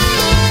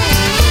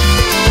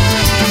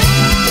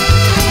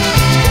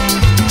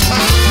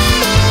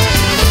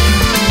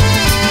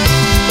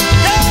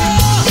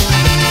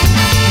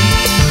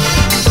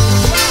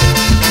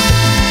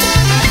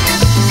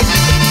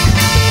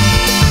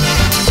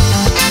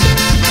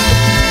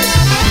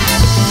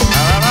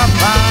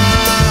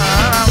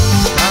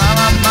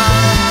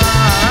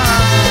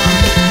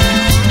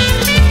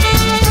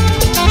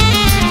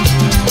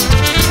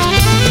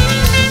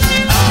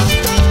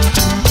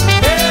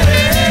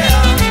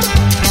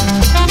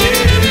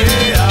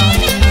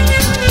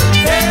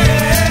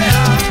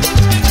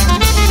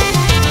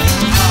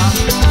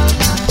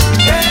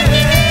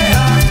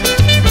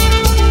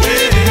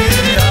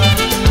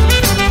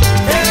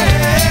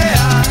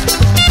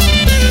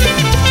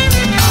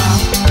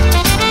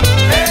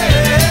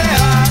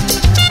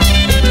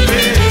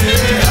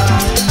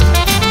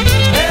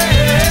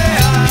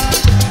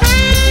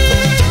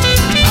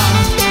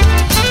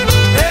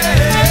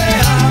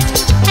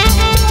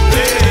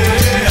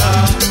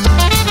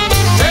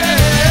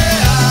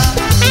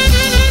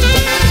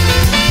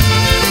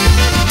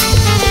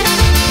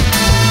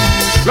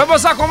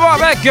 Ça qu'on va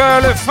avec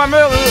le fameux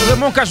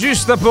Raymond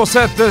Cajuste pour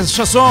cette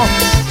chanson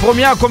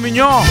Première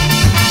Communion.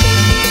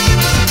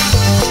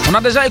 On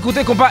a déjà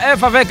écouté Compa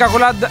F avec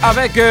Accolade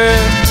avec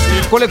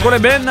Kole Kole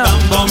Ben,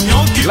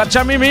 La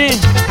Chamimi,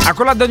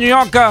 Accolade de New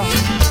York,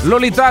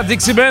 Lolita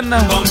Dixie Ben,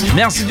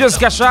 Merci Dieu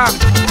Skacha.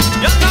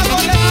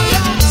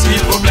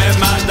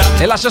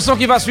 Et la chanson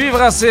qui va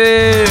suivre,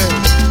 c'est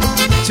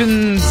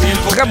une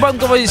très bonne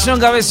composition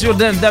gravée sur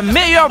d'un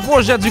meilleur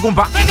projet du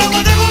compas.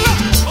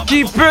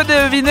 Qui peut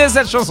deviner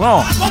cette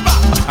chanson? Combat.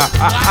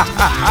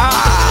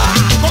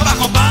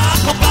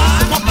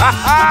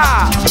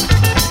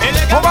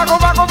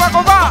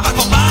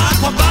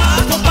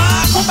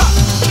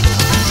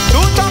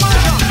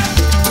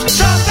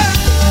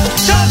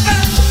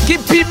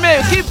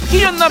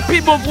 Qui a un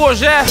plus bon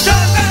projet?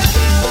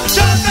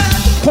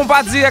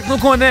 Combat direct nous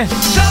connaît.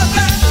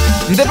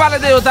 On te parle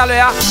de tout à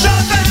l'heure.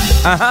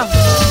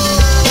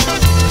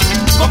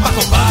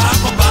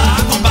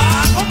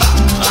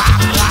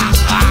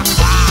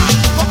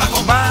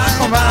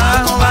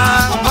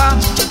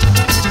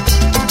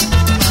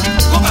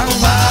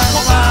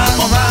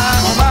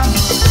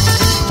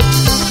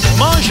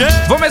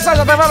 Vos messages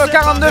à travers le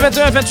 42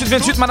 21 28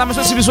 28. Madame,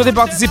 monsieur, si vous souhaitez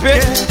participer,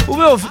 vous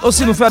pouvez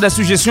aussi nous faire des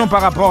suggestions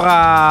par rapport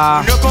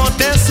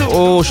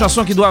aux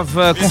chansons qui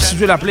doivent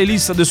constituer la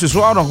playlist de ce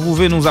soir. Donc vous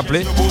pouvez nous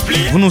appeler,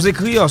 vous nous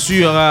écrire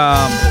sur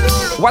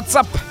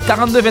WhatsApp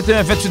 42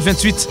 21 28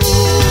 28.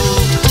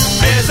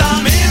 Mes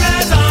amis,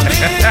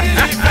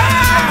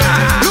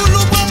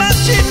 loulou pour ma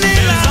chini.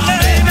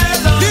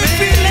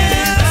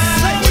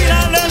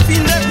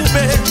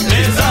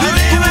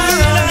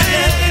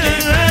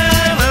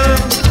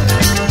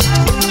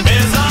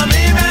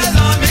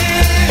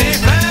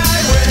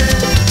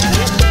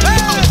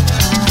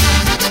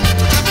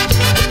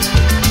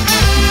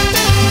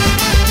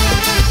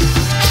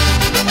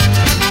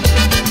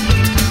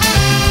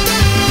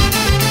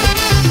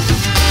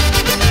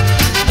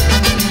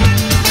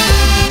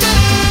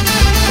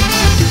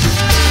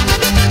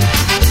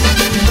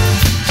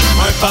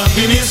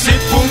 Finissez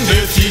pour me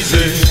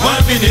détiser, moi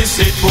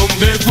finissez pour me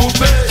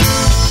découper.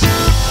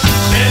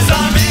 Mes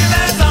amis,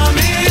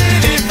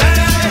 les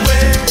frères,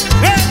 ouais.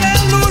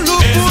 Loulou pour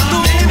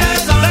nous.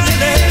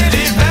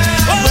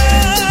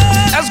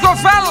 Est-ce qu'on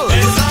fait?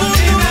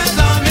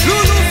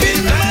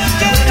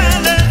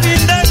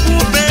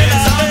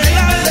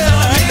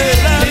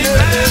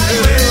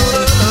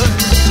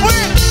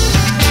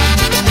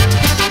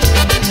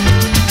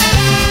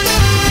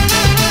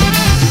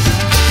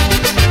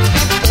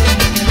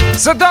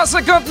 C'est dans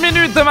 50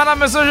 minutes, madame,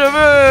 monsieur, je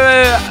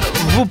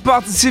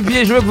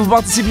veux que vous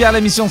participiez à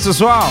l'émission de ce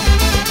soir.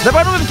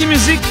 D'après nous, qui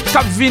musique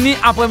cap fini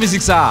après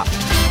musique ça.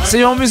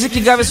 C'est une musique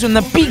qui grave sur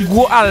un plus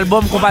gros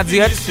album qu'on va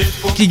direct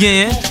qui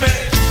gagne.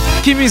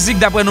 Qui musique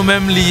d'après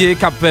nous-mêmes liée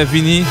cap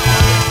fini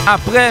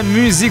après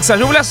musique ça.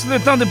 Je vous laisse le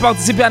temps de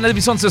participer à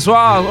l'émission de ce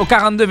soir au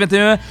 42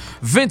 21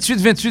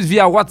 28 28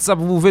 via WhatsApp.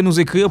 Vous pouvez nous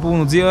écrire pour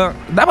nous dire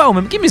d'après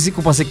vous-même qui musique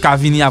vous pensez qu'a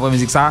fini après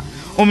musique ça.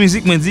 En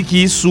musique me dit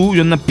qui est sous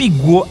un plus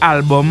gros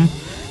album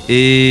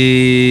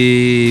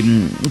et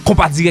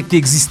compas direct qui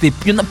existait.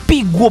 Puis un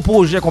plus gros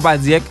projet compas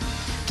direct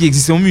qui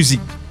existait en musique.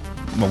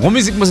 Bon, en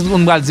musique moi c'est tout le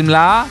monde va le dire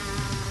là.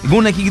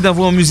 Gon qui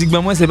t'envoie en musique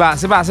ben moi c'est pas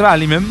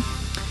lui même.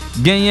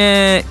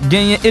 Gagné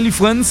Eli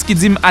France qui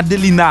dit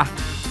Adelina.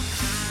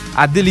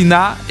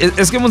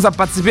 Est-ce que vous avez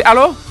participé?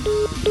 Allô?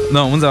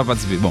 Non, vous n'avez pas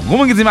participé. Bon,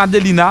 comment qui dit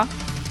Adelina?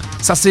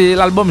 Ça c'est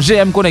l'album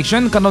GM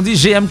Connection. Quand on dit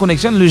GM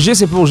Connection, le G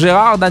c'est pour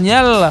Gérard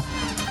Daniel,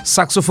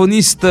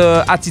 saxophoniste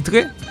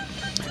attitré.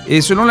 Et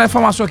selon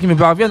l'information qui me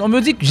parvient, on me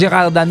dit que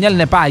Gérard Daniel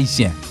n'est pas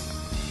haïtien.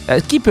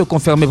 Qui peut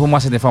confirmer pour moi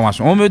cette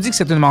information? On me dit que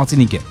c'est un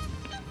Martiniquais.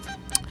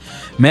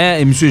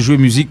 Mais monsieur jouer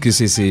musique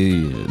c'est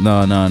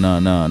non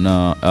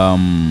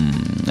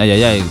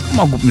aïe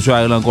comment groupe monsieur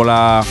Ariel encore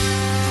là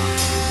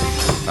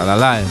ah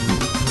là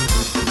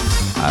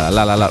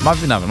m'a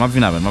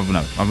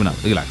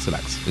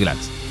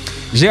relax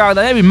Gérard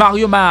Daniel et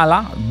Mario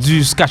Mahala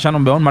du Skacha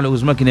Number 1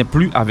 malheureusement qui n'est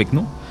plus avec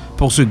nous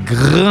pour ce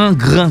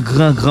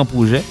grand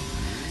projet.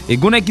 Et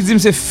Gounet qui dit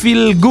c'est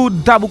Feel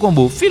Good Tabou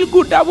Combo. Feel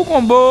Good Tabou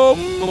Combo.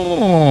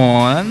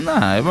 Non,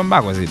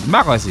 pas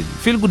quoi c'est.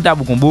 Feel Good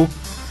Tabou Combo.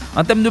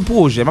 En termes de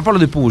projet, on parle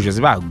de projet,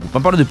 c'est pas groupe. On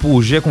parle de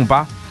projet qu'on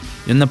pas.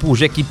 Il y a un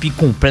projet qui est plus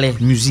complet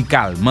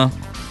musicalement,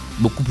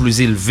 beaucoup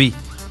plus élevé.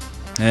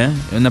 Hein?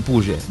 Il y a un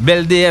projet.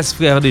 Belle DS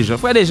frère des gens.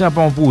 Frère des gens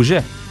pas un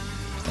projet.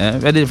 Hein?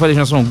 Frère des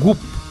gens sont un groupe.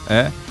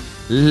 Hein?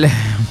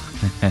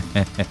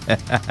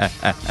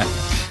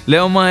 Les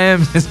hommes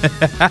aiment.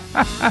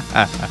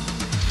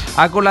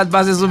 Accolade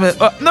basée sur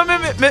oh, non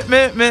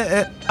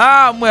mais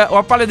ah moi on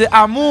va parler de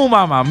amour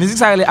maman. Musique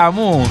ça c'est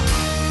amour.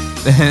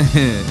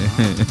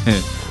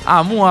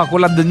 Amour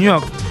accolade de New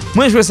York.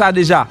 Moi je veux ça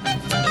déjà.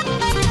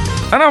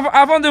 Alors,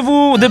 avant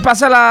de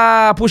passer à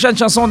la prochaine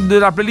chanson de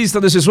la playlist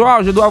de ce soir,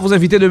 je dois vous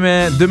inviter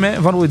demain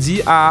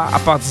vendredi à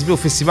participer au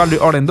festival de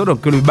Orlando,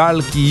 donc le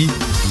bal qui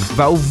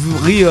va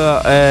ouvrir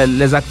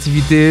les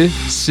activités.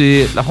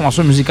 C'est la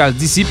formation musicale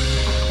Disciple.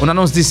 On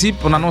annonce Disciple,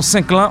 on annonce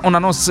Saint-Clan, on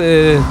annonce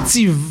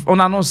Tiv, on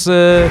annonce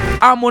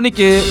Harmonique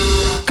et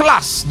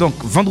Classe. Donc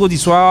vendredi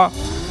soir,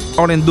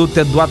 Orlando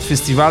Tête Droite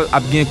Festival a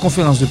bien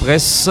conférence de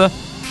presse,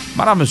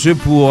 madame, monsieur,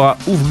 pour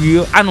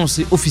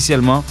annoncer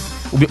officiellement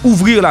ou bien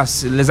ouvrir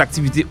les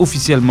activités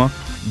officiellement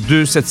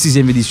de cette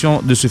 6e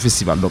édition de ce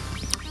festival. Donc,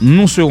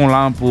 nous serons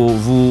là pour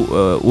vous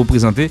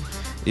représenter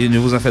et ne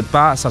vous en faites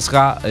pas, ça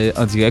sera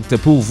en direct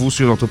pour vous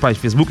sur notre page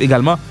Facebook,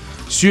 également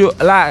sur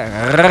la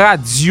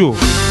radio.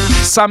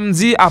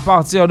 Samedi, à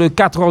partir de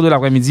 4h de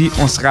l'après-midi,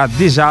 on sera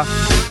déjà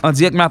en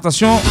direct. Mais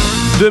attention,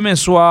 demain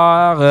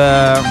soir,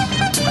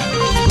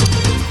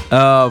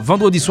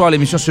 vendredi soir,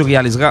 l'émission se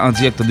réalisera en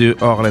direct de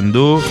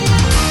Orlando,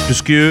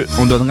 puisque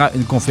on donnera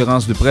une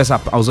conférence de presse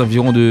aux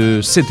environs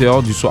de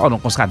 7h du soir. Donc,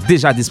 on sera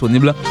déjà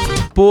disponible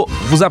pour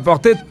vous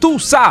apporter tout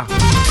ça.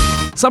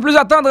 Sans plus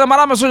attendre,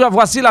 madame, monsieur,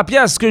 voici la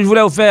pièce que je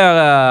voulais vous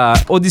faire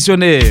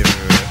auditionner.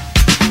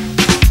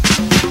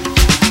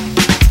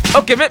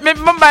 Ok, mais même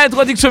ma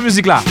introduction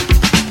musique là.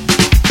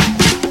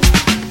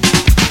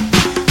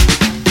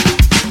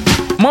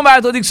 Mon ma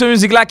introduction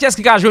musique là, qu'est-ce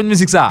qui a joué une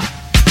musique ça?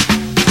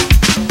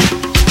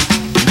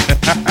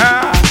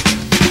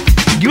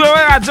 Wewe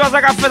radio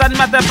ça qu'a fait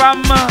animateur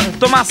femme,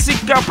 Thomas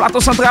Sick, plateau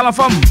central en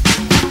forme.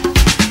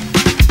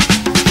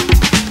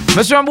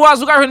 Monsieur Ambroise,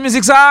 vous avez une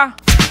musique ça?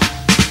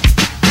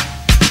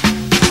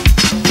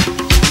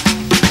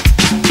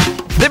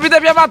 Député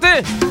bien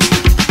maté.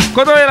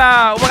 Quand on est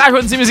là, vous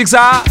avez une musique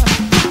ça?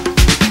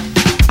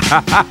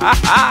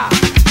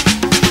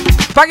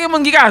 Pas que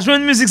monde qui a joué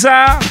une musique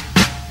ça?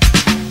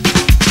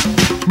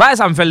 Bah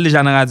ça me fait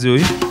déjà dans la radio.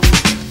 Oui?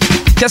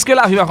 Qu'est-ce que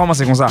la vie va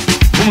commencer comme ça?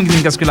 Vous me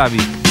dites qu'est-ce que la vie?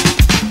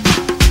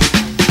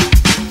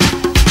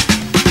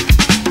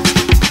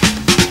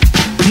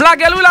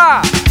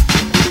 Mlageloula!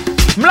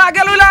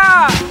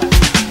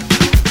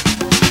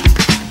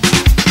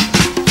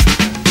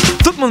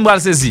 Tout le monde va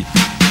le saisir.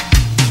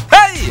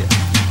 Hey!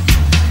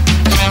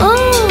 Oh!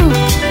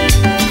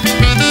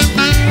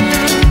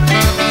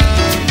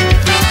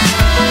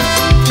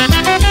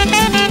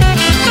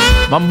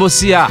 Mambo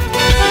Sia,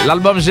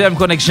 l'album GM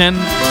Connection.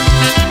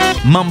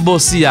 Mambo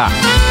Sia.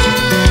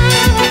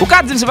 Ou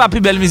ka dire c'est pas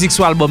plus belle musique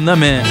sur l'album non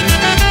mais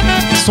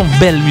son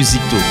belle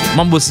musique tout.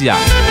 Mambo Sia.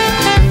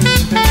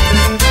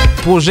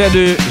 Projet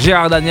de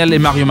Gérard Daniel et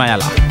Mario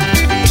Mayala.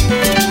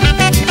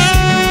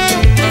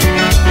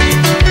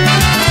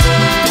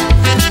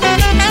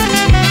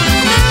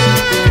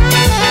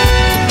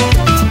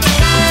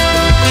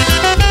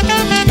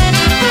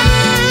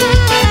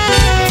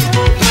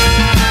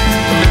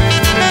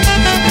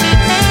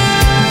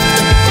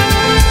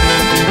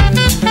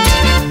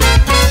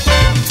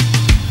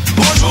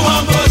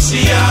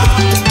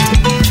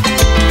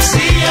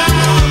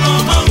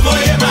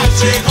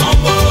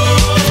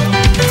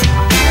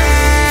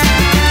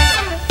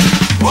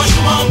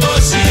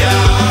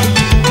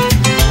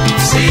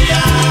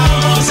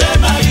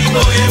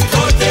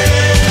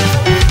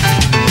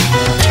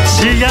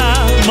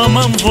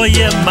 Maman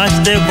voyait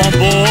m'acheter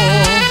bonbon.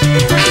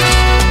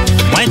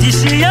 Moi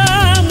d'ici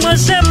moi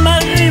c'est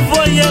Marie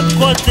voyait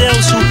côté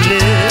au soufflé.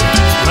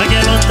 Moi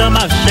j'ai longtemps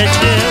m'a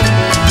cherché.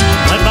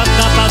 Moi pas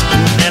capable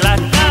tourner la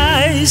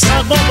caille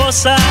sans bonbon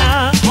ça.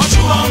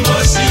 Bonjour Mambo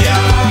Sia.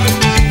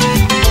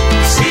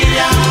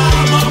 Sia,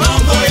 maman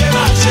voyait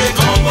m'acheter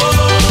bonbon.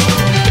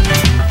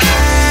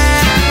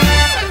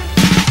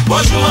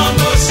 Bonjour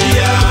Mambo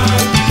Sia.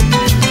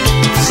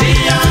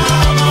 Sia,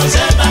 moi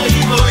c'est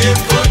Marie voyait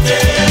côté.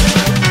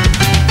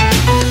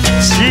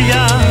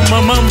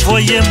 Maman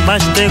voyait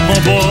m'acheter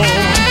bonbon.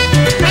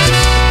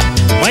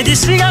 Moi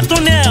d'ici à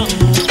tonnerre,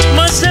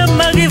 moi c'est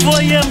Marie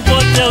voyait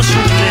m'porter au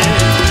soufflé.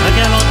 Moi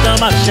longtemps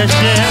m'a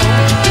cherché.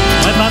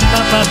 Moi pas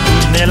capable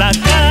tourner la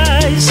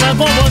caille sans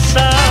bonbon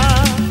ça.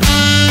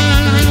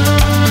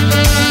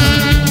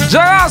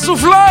 Gérard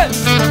soufflé.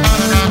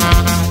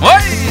 Oui.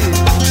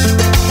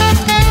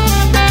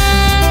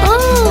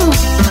 Oh,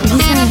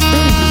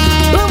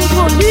 bon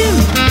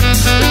volume.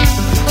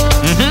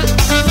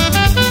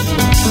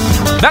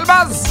 Belle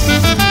base.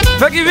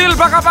 Fekiville,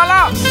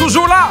 Pacapala,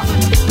 toujours là.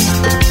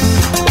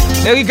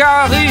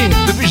 Erika Harry,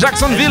 depuis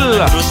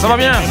Jacksonville, ça va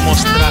bien.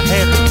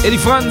 Eddie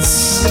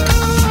France.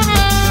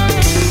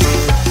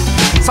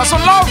 Ça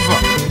sonne love.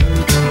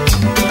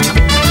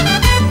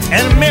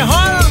 El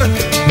mejor.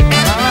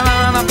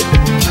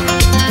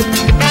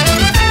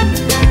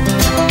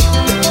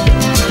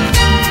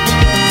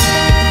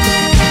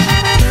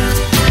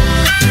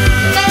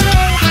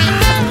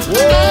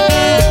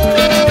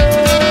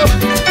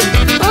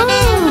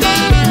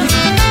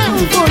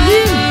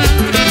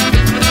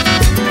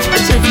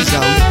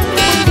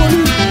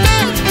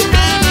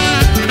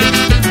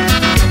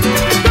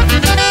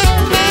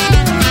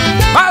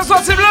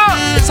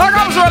 Ça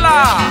comme je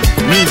là.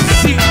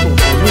 Musique.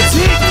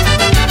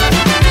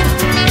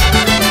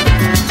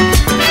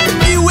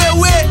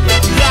 Wewe,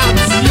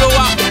 radio.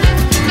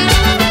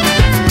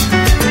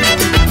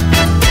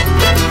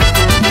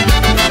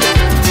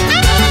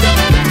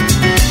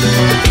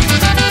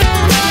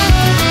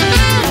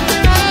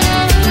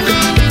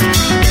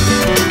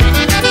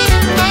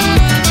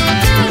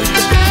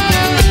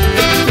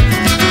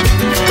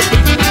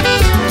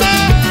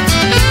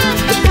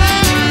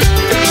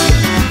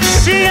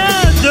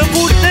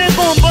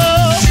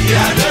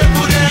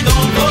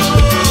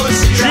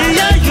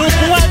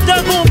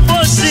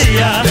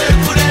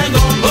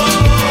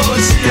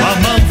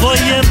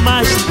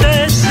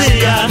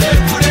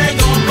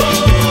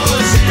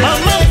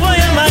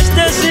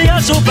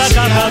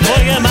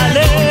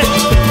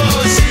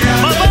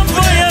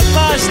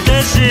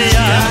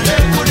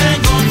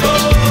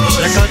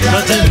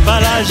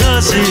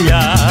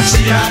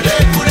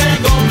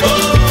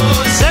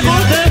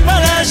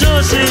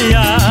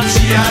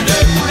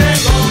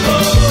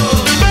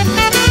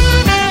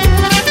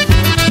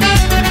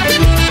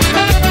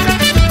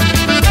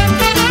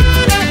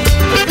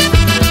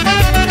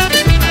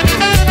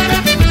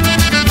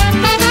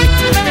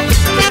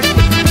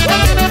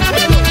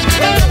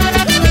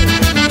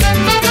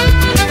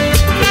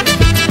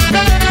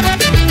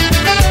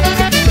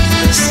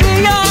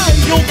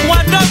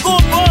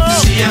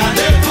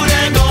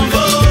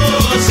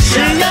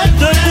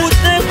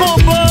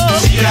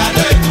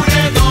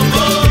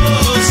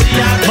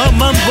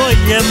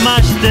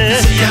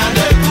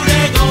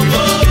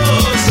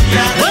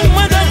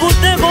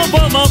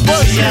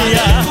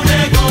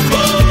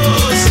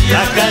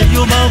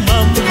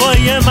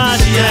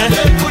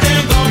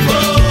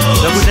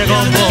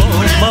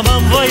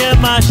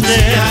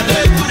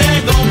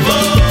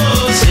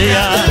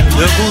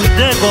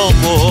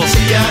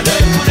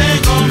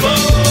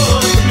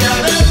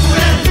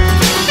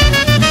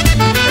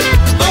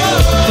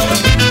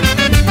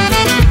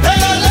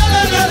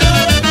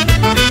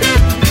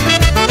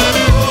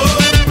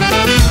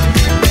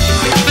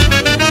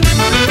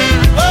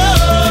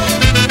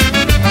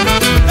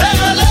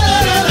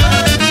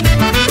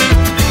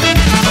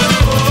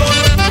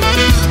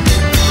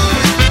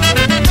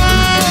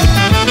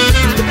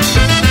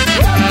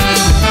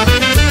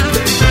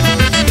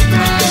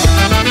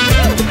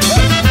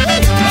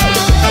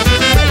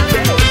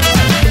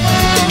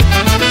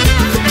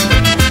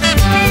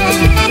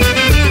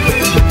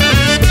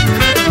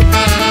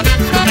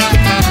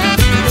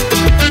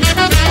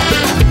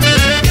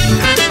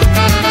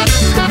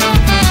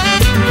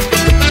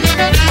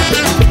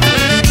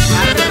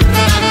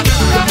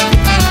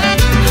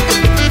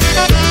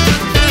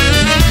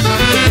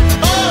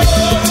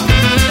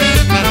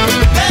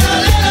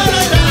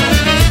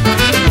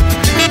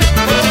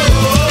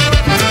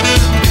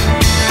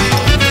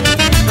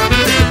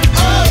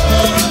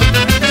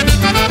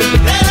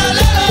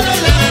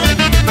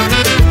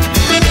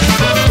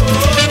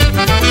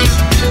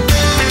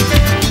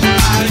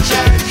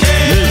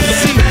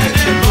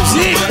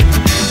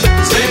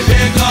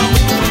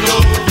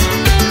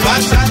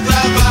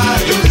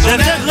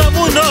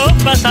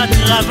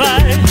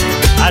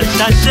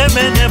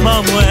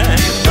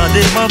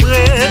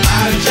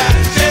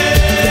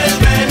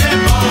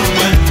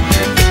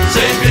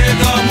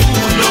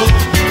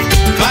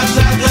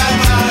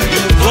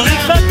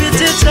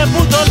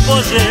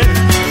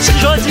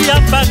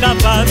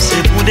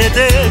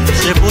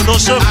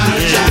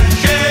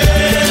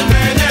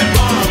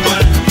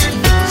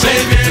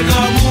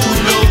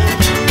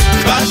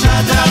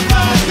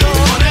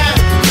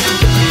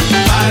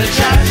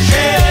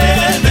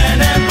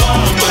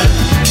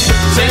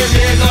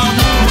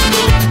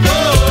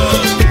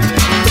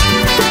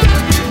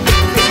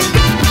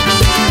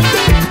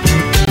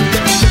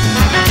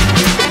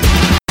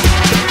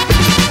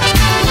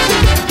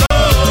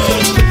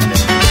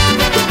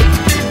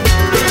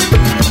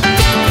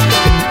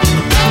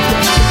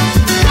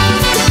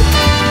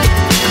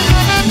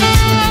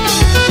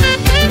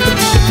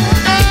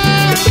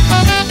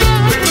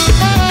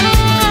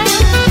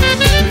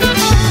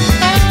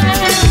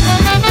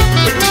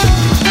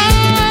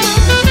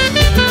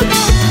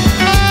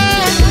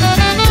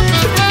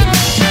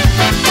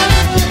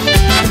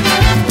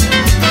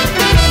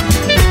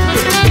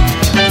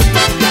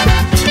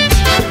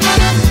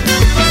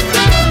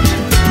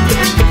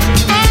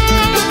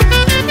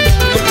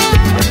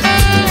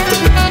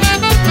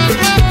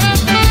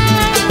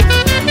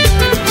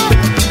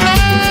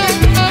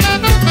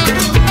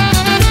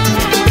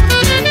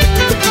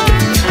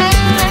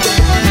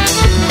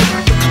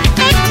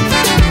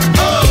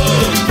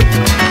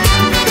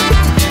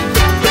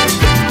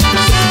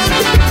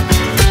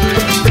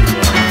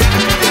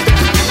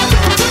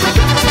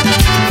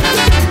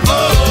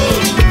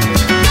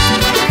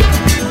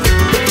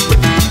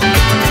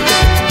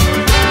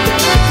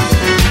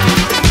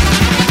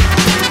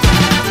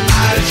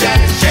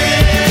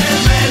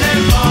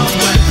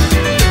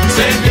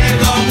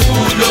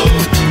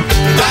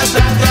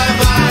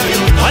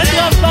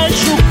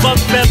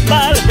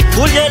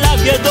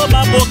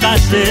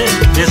 passer,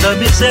 les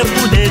amis c'est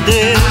pour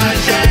d'aider. À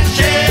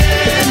chercher,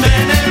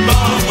 mener le bon,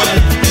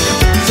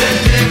 c'est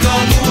des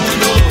comme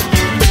nous,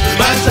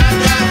 pas ça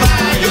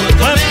travail.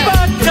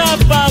 Pas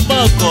capable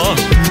encore,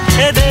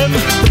 aidem,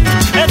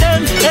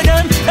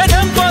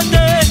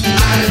 côté.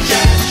 À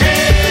chercher,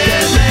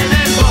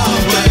 mener le bon,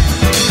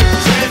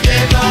 c'est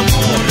des comme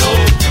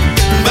nous,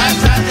 pas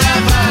ça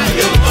travail.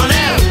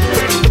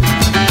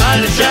 À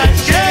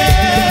chercher,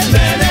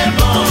 mener le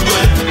bon,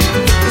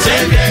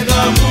 c'est des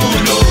comme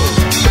nous,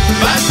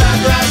 pas ça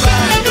travail.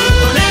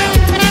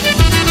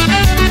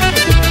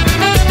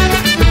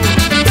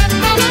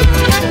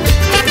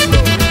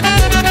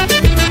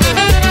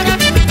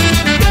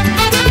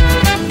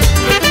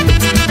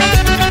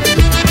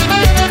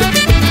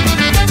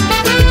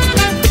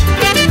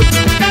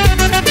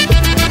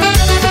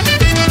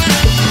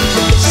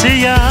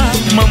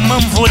 maman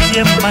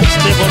voyait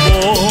m'acheter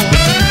bobo.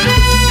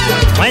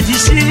 Moi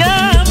d'ici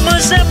là, moi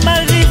c'est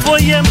Marie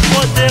voyait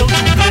m'porter.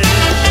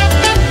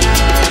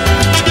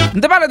 On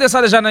parle de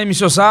ça déjà dans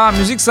l'émission ça,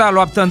 musique ça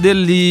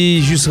l'obtendel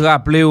li juste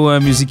rappeler ou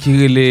musique qui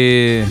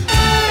relait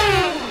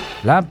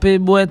la paix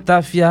boîte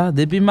à fia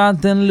depuis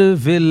matin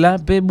levé la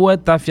paix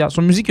boîte à fia.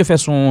 Son musique fait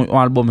son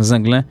album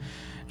Zinglin.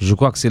 Je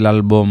crois que c'est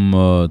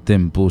l'album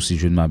Tempo si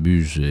je ne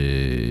m'abuse.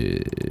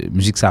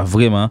 Musique ça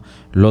vraiment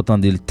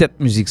l'entendez le tête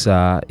musique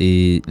ça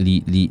et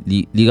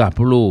li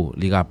rappelo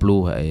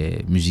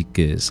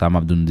musique ça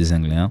m'a donné des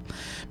anglais.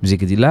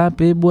 Musique qui dit la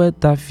paix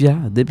boîte à fia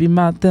depuis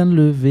matin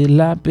levé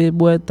la paix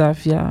boîte à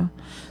fia.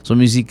 Son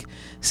musique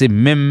c'est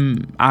même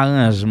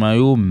arrangement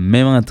yo,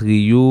 même entrée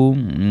yo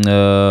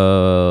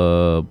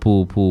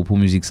pour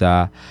musique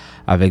ça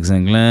avec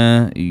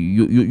Zinglin,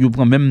 yo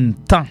prend même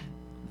temps.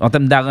 En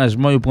termes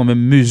d'arrangement, il prend même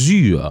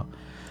mesure.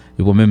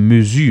 Il prend même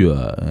mesure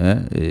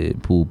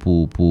pour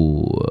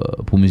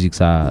musique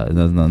ça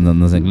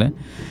dans anglais.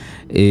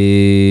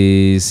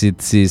 Et c'est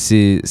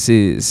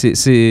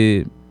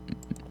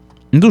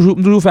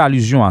toujours fait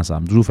allusion à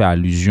ça. Toujours fait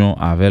allusion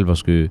à elle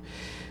parce que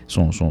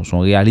son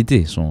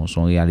réalité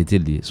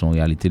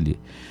liée.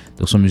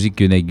 Donc son musique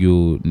que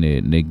nègyo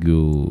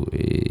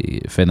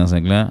fait dans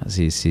anglais,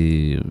 c'est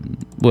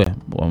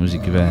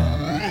musique qui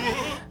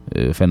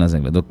fait dans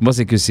anglais. Donc moi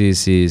c'est que c'est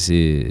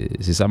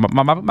ça. M'a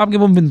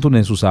pour me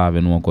tourner sur ça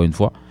avec nous encore une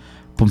fois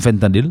pour me faire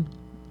entendre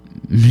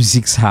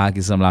musique ça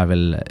qui semble avec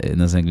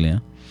dans anglais.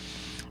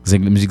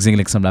 Musique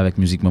anglais qui semble avec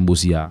musique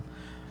Mambosia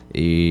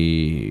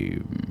et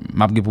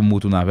m'a pour me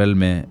tourner avec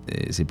mais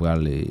c'est pour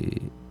aller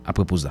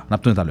après pause là. N'a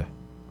tout à l'heure.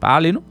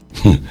 Parlez nous.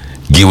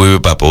 Wewe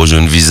papa au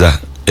jeune visa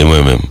et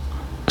moi-même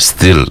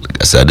still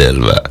Sadel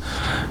va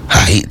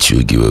haït tu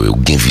Wewe ou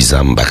gain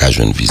visa m'baka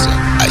jeune visa.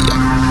 Aïe.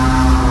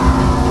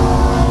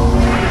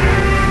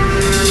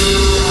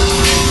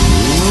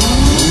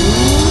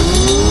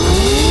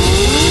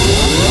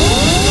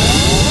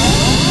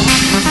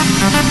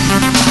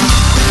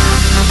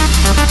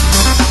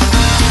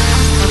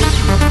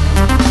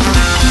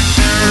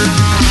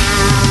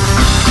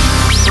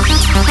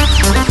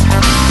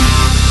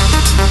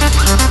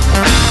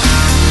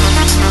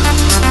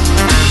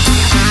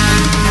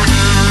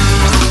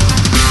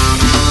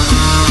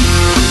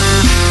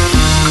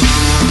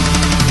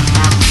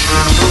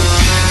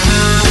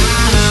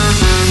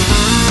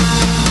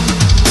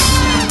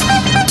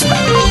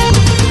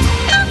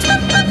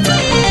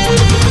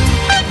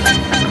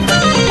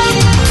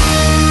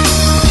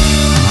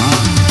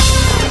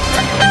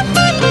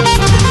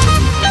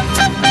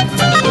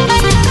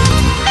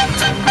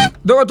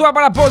 De retour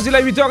après la pause, il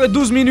est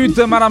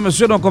 8h12, madame,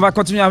 monsieur. Donc, on va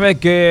continuer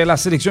avec la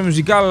sélection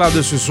musicale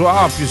de ce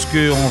soir,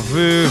 puisqu'on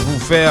veut vous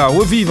faire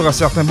revivre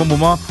certains bons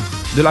moments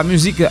de la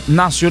musique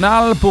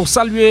nationale. Pour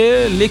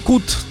saluer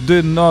l'écoute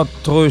de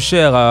notre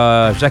cher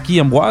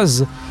Jackie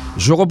Ambroise,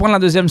 je reprends la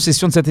deuxième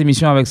session de cette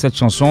émission avec cette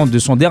chanson de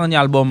son dernier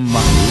album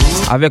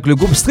avec le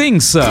groupe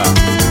Strings.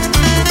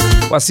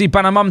 Voici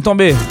Panama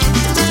m'tombé,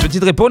 le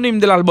titre éponyme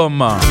de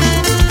l'album.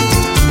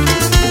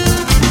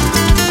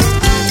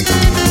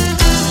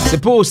 C'est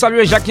pour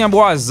saluer Jackie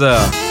Ambroise,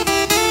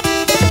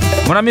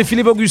 mon ami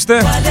Philippe Augustin,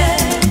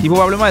 qui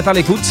probablement est à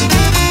l'écoute.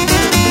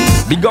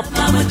 Big up.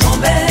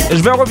 Et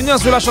je vais revenir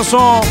sur la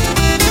chanson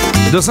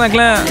de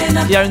Zinglin.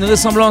 Il y a une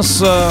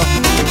ressemblance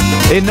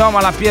énorme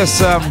à la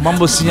pièce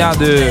Mambo Signa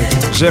de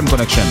GM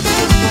Connection.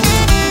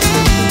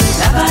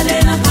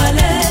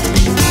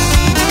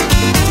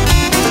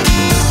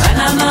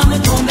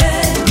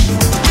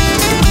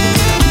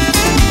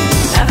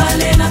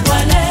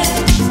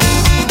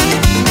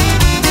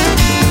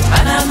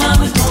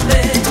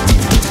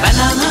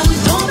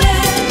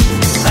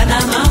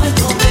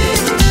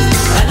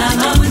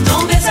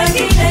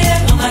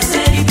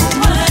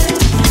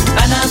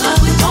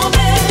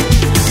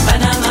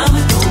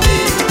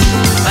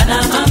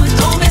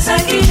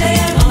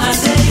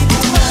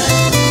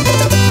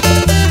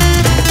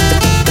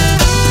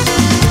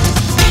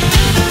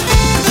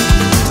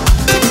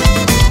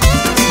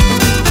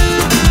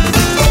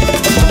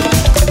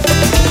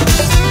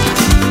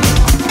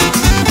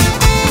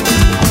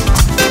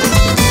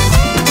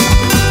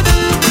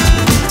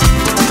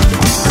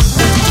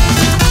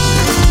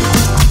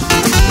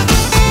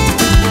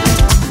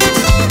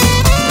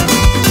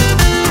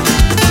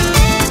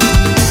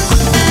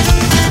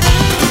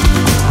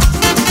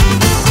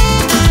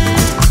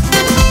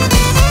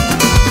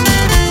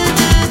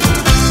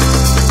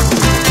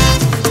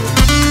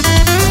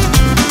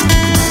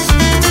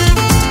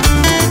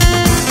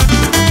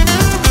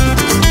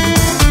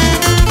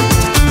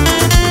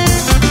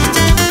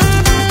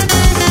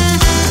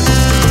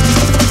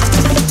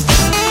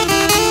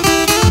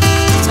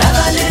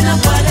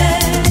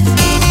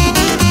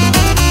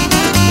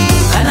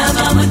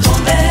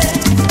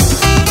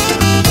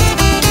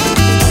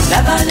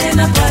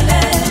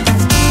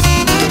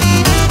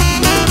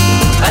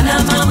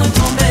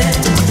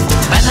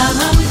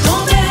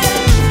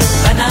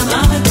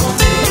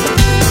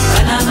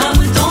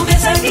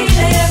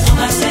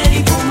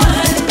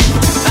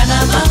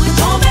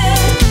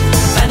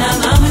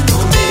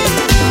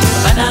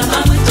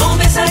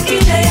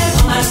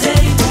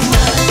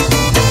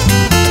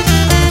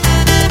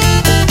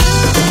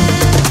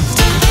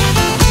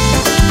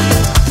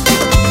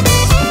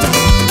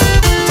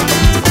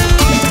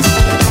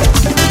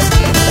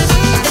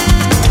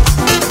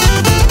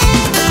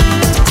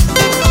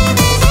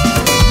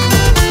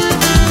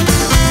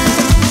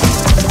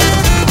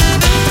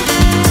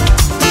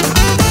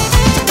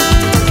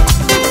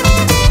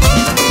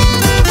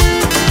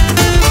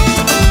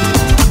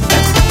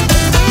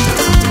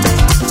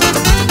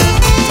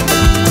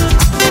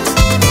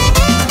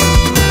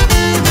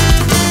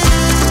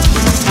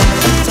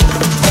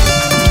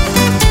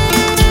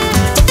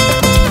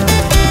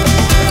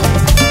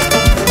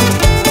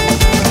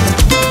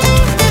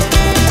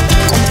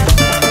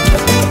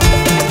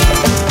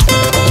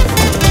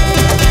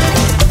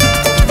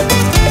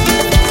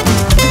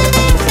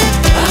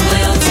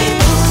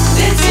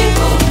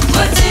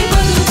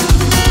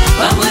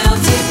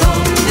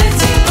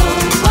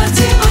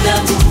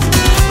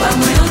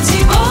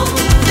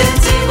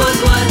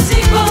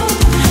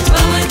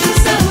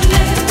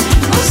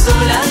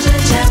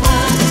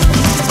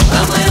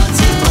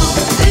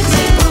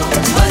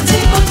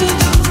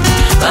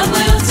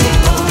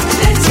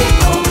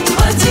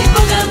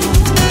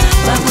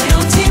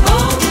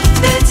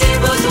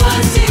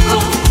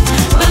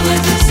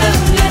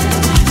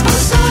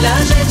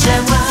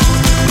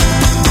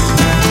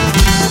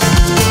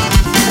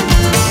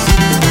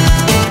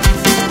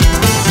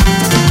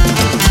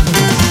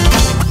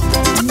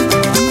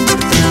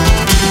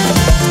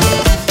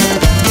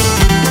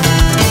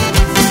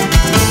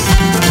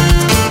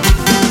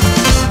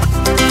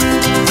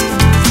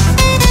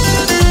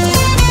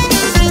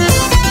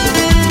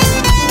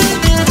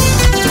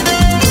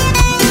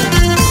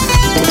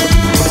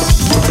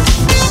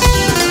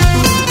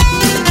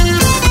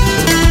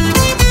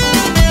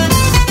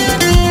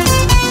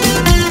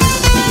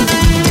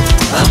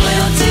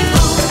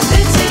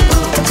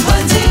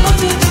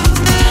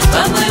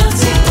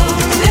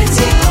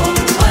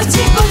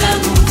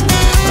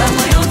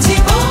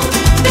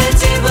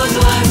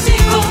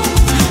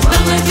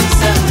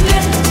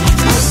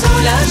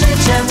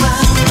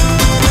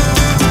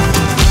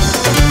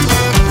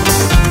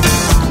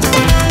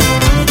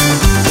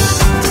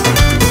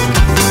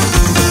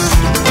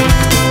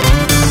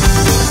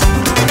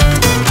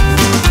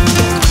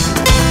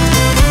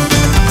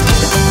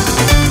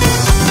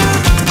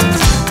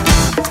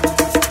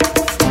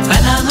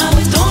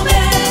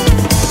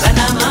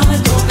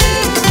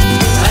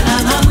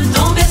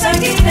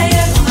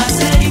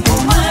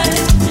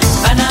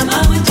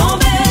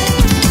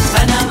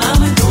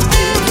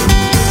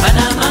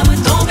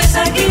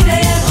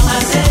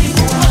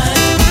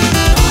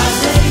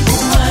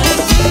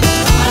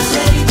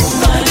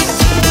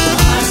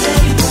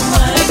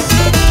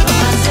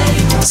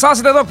 Ça,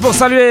 c'était donc pour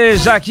saluer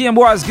Jackie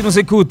Amboise qui nous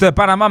écoute.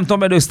 Panama me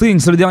tombait de Strings,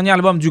 c'est le dernier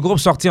album du groupe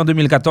sorti en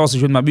 2014, si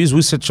je ne m'abuse.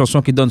 Oui, cette chanson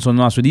qui donne son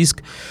nom à ce disque.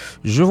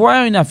 Je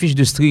vois une affiche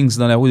de Strings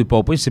dans la rue de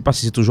Port-au-Prince. Je ne sais pas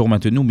si c'est toujours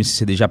maintenu ou mais si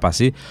c'est déjà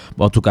passé.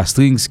 Bon, en tout cas,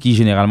 Strings qui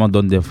généralement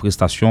donne des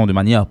prestations de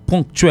manière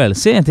ponctuelle.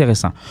 C'est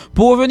intéressant.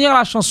 Pour revenir à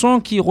la chanson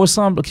qui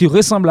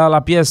ressemble à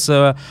la pièce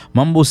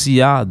Mambo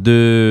Sia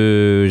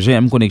de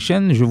GM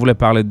Connection, je voulais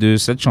parler de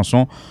cette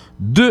chanson.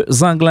 Deux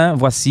Anglais,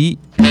 voici.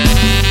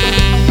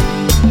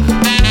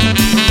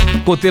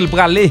 Côté le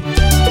bralé.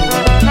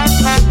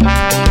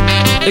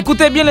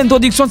 Écoutez bien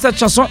l'introduction de cette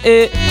chanson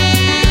et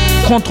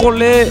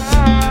contrôlez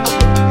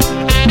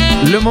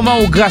le moment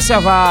où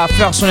Gracia va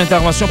faire son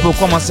intervention pour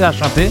commencer à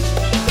chanter.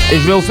 Et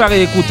je vais vous faire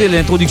écouter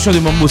l'introduction de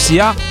Mambo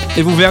Sia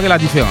et vous verrez la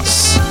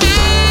différence.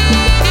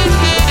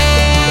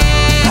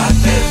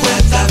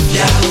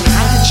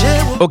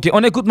 Ok,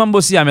 on écoute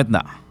Mambo Sia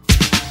maintenant.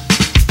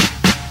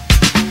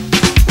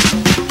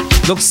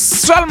 Donc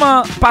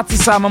seulement partie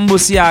ça Mambo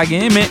Sia a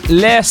gagné, mais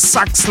les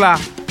sax là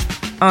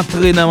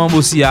entré dans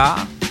Mambo Sia,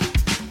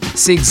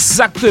 c'est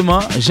exactement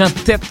j'ai en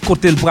tête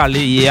côté le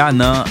pralé hier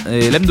non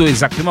l'aime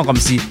exactement comme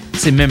si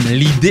c'est même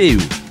l'idée.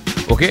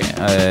 OK,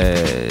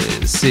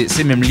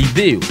 c'est même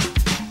l'idée.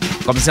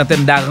 Comme si en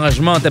termes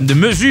d'arrangement, en termes de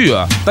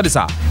mesure. Attendez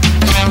ça.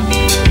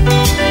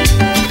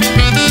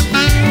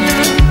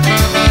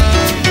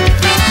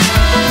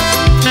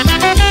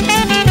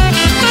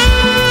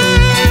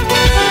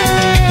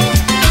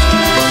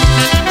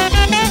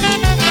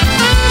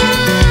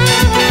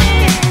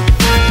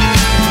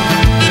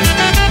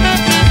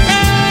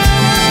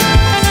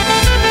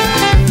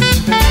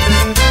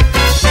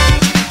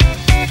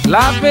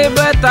 La bébé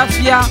ta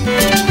fia.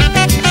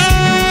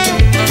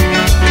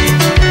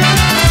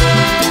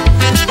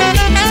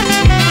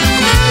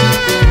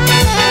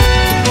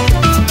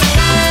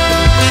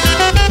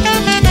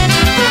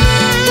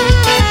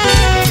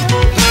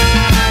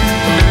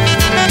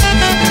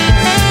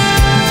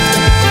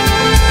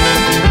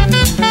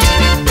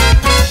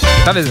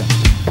 Attendez ça.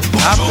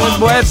 La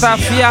bébé ta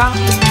fia.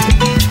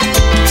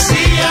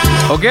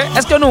 Ok,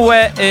 est-ce que nous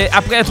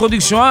après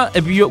introduction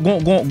et puis on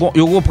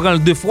reprend le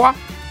deux fois?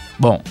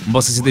 Bon,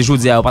 si c'était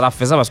jeudi, on va pas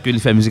faire ça parce qu'il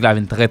fait musique là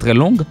très très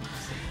longue.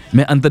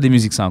 Mais en termes de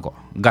musique, ça encore.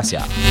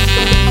 Gracias.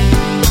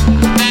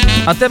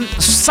 En termes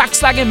de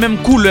sax là, il y a même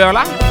couleur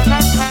là.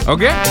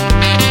 Ok?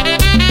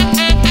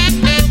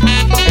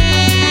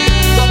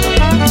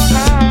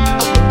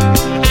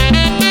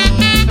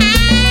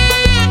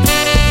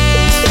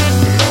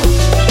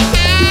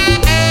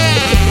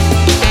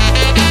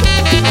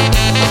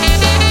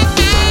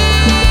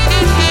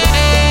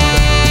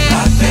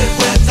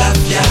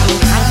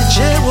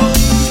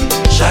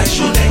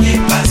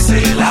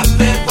 La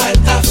paix pour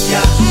ta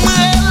fia.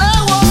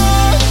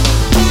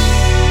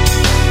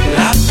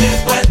 La paix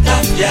pour ta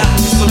fia.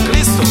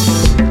 Cristo.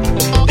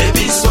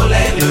 Baby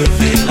soleil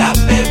levé. La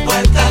paix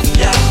pour ta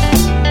fia.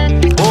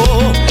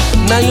 Oh,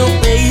 dans un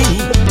pays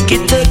qui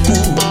te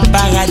court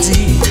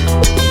paradis.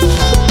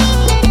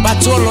 Pas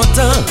trop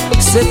longtemps,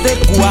 c'était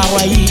quoi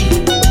Hawaï.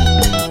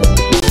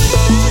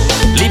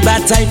 Les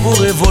batailles pour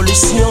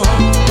révolution.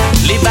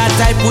 Les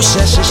batailles pour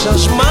chercher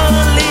changement.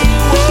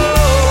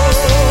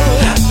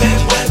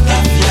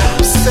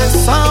 C'est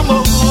sans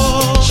mots.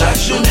 Chaque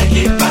journée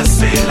qui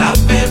passe, la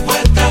paix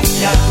pour ta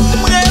fia.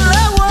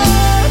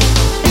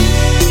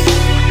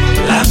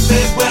 La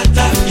paix pour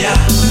ta fia.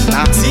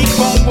 Nati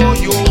Combo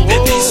yo.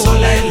 Baby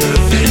soleil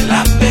levé,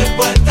 la paix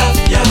pour ta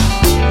fia.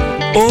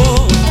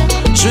 Oh,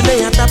 je n'ai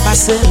rien à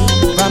passer,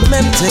 pas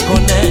même te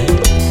connaître.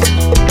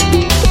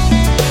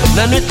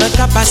 La nuit t'as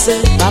qu'à passer,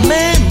 pas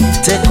même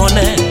te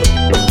connaître.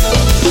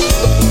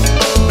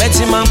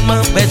 Petit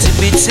maman, petit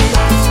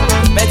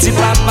petit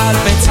papa,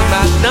 petit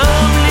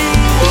madame li.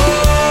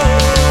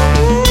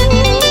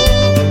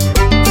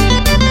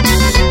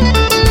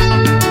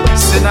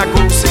 C'est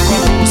Nago, c'est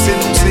Congo, c'est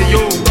nous, c'est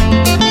yo.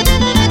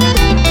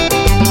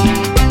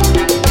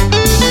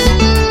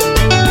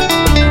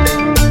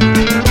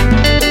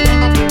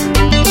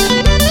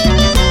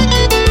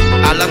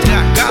 À la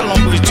traque,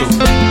 l'ombrito.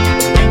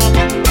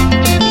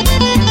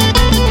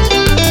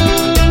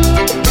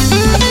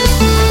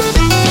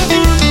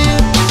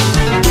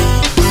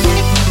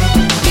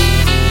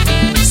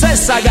 C'est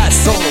ça,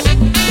 garçon.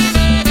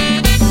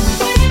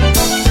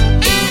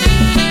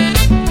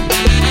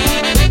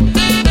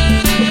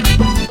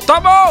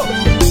 Tobo!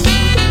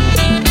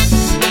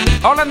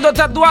 Orlando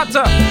tête droite.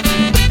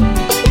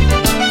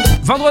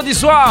 Vendredi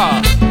soir.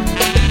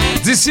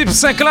 Disciple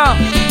 5 ans.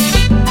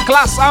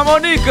 Classe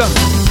harmonique.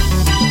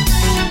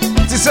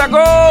 Tissago.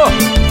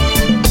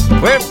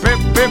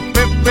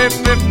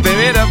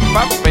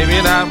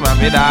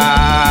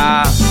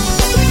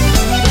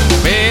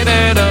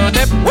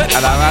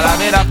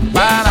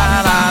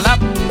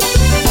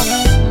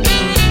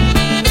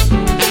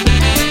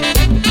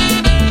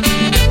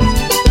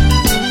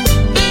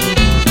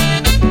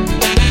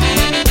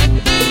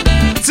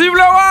 Steve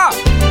Leroy.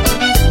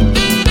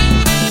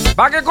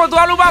 Pas de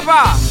contrôle ou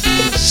papa.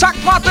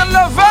 Chaque matin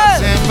levé.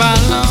 C'est pas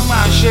l'en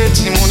marché,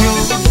 Timonio.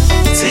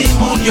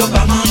 Timonio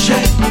pas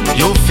manger.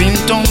 Yo fin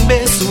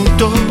tomber sous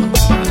dos,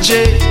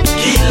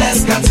 Qui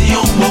laisse gâter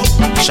un mot.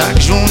 chaque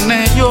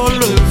journée yo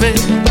levé,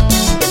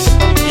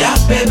 Y'a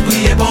fait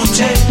prier bon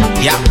Dieu.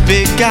 y'a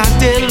fait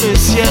garder le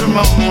ciel,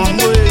 maman,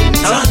 ouais.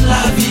 Dans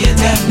la vie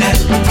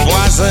éternelle.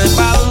 Voisin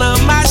parle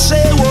dans marché,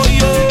 oh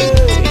yo.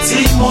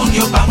 Si mon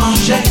yo pas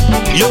manger.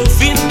 Yo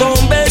fin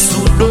tomber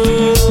sous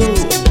l'eau.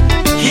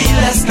 Qui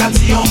laisse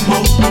gâter un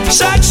mot.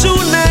 Chaque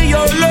journée yo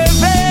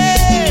levé,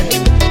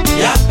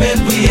 Y'a fait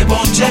prier bon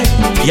Dieu.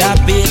 y'a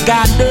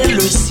regardé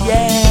le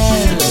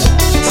ciel.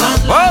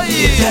 Dans la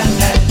vie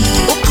éternelle.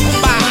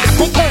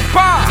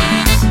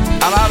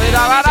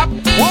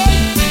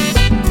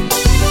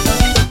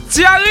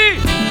 Thierry,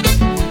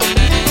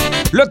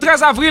 le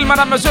 13 avril,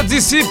 madame, monsieur,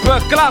 disciple,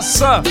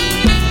 classe,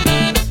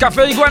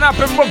 Café Iguana,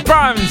 Pembroke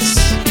Primes.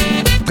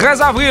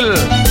 13 avril,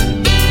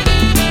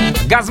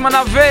 Gazman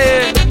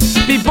avait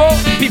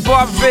Pipo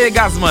avait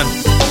Gazman.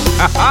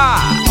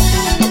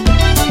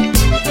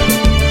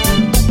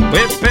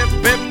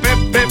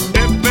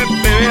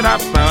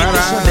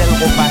 Chandelle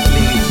qu'on pas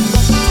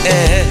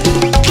clairer.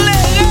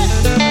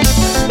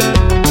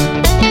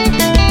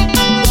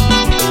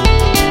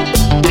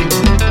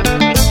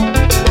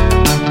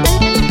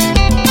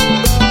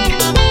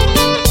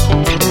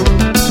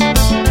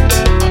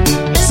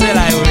 C'est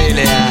là où il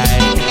est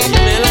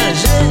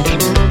mélangé.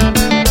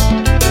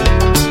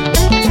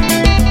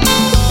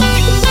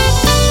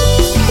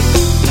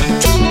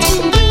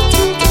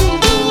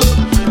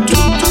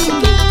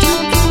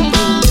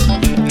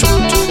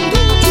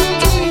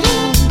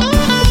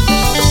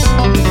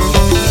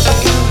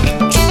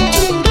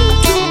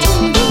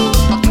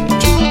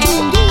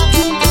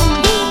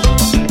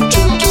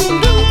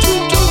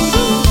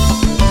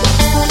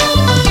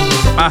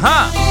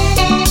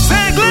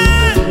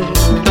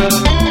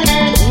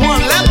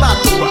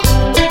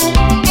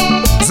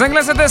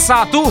 Zengle c'était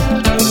ça tout.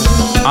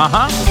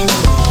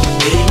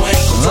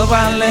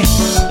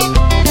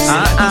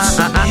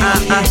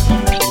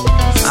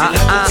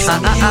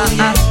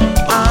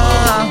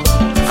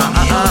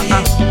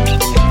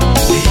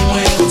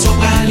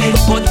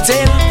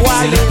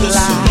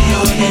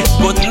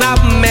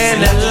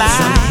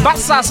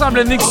 Barça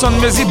semble Nixon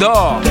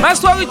Mesidor.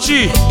 Maestro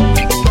Richie.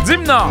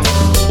 Dis-moi non.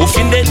 Au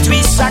fin de tout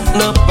ça que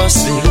n'a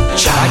pensé,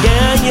 pas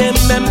gagné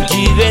même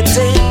qui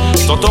rétait.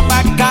 Tonton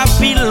pas qu'à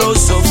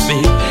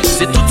philosopher,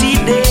 c'est toute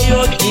idée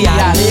qui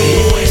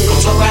allait.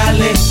 Quand on va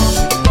aller,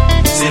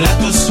 c'est là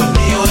tout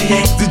soumis au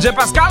yé. DJ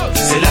Pascal.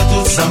 C'est là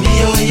tout sami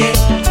au yé.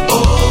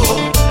 Oh,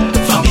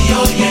 famille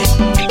au yé.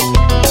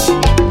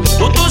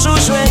 Nous toujours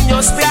jouer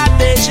une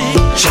stratégie.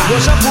 Chaque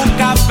jour pour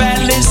qu'à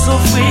faire les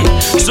souffrir.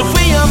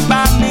 Souffrir en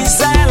bas,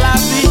 misère la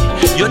vie.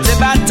 Yo te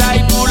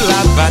bataille pour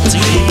la patrie.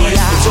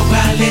 Quand on va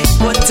aller,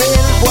 côté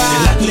le bois,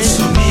 c'est là tout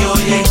soumis au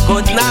yé.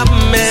 côté la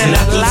C'est là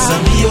mer, tout là.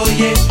 sami au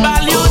yé.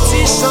 Balio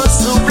ti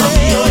chance soufflé.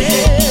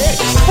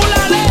 Pour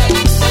l'aller.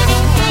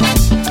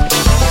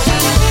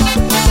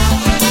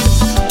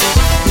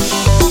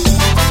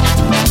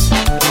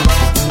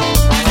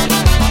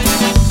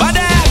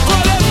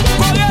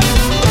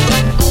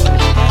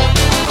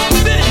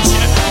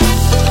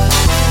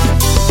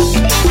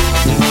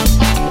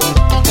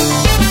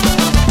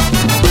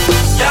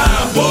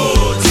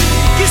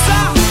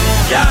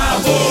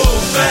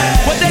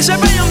 J'ai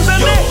pas yon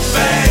donné.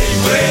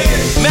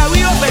 Mais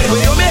oui, on fait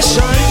yo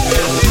méchant.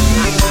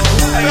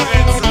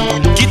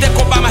 Qui te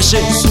combat marché.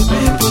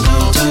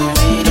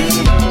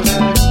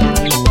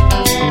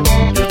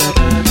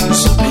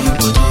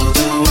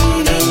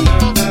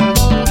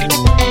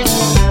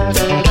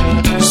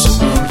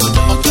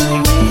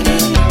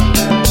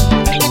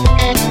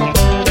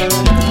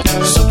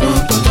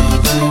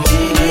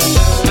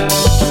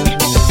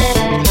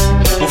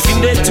 Au fin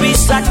de tout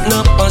ça que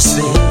n'a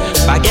pensé,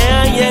 pas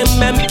gagné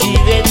même qui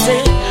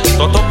était.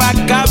 Tonton pas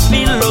qu'à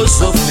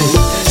philosopher,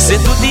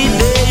 c'est toute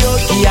idée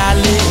qui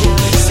allait.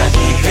 Ça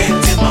qui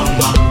rete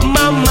maman.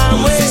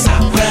 Maman, ouais. C'est ça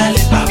pour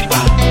aller papa.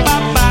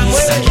 Papa,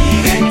 ouais. Ça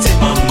qui rete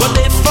maman.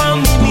 Côté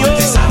famille,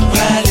 C'est ça pour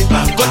aller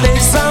papa. côté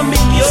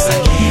amis, Ça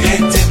qui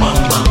rete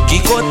maman. qui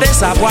côté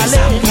ça pour Ça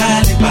aller, pour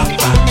aller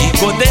papa. qui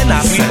côté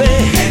n'a Ça qui privé.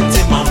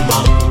 rete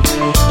maman.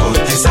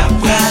 Côté ça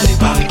pour aller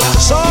papa.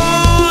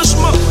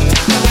 Changement.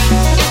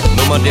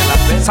 Nous demandons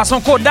la paix. Ça son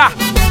Koda.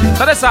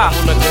 Attendez ça.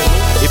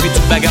 Et puis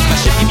tout bagarre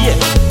marche plus bien.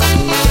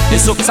 Et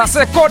ça, Ça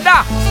c'est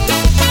Koda.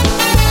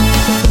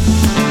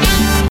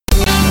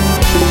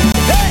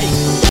 hey!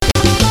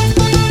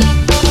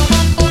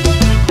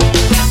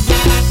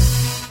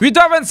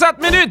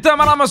 8h27,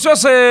 madame, monsieur,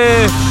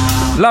 c'est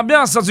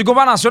l'ambiance du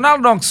combat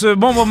national. Donc, ce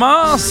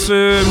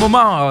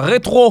moment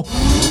rétro,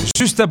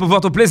 juste pour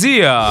votre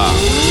plaisir.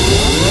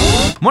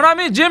 Mon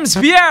ami James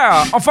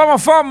Pierre, en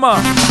forme.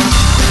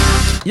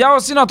 Il y a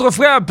aussi notre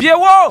frère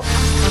Pierrot.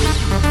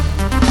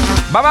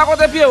 Baba,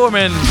 côté Pierrot,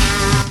 man.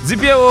 Dis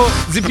Pierrot.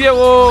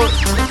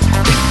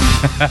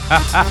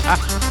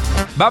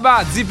 Baba,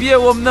 dis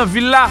Pierrot, m'nan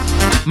villa.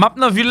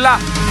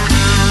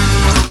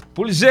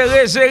 Pour le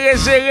gérer.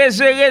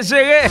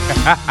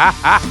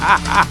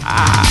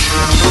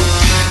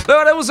 Le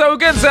rendez-vous ce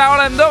week-end, c'est à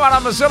Orlando,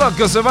 madame, monsieur. Donc,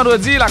 ce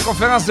vendredi, la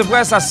conférence de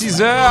presse à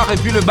 6h. Et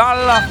puis le bal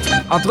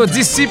entre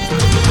disciples,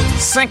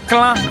 5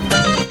 clans,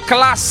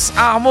 classe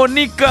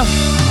harmonique.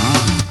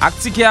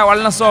 Actique à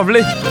Wallan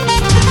Sorvelé.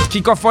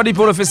 Qui confondit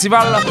pour le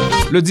festival.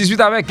 Le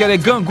 18 avec les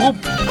grands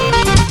groupes.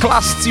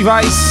 Class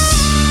Device,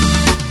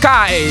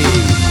 Kai,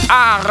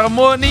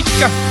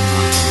 Harmonique.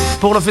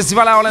 Pour le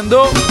festival à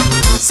Orlando.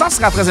 Ça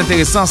sera très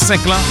intéressant,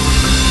 5 clans.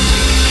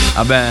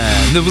 Ah ben,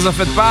 ne vous en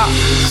faites pas.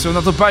 Sur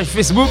notre page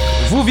Facebook,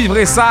 vous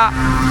vivrez ça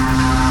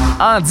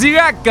en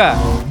direct.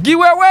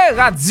 Wewe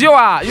Radio,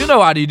 you know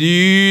what it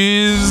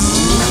is.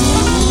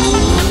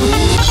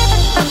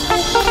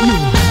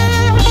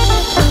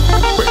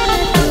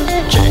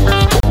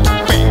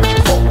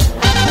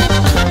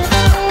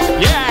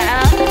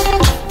 Yeah.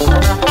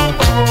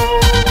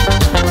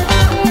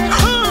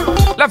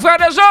 Le frère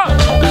de Jean.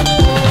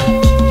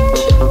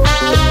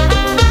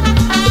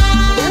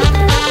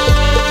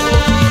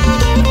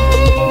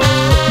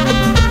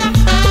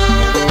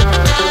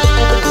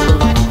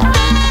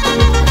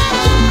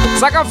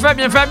 Ça qu'a fait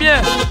bien, fait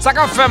bien. Ça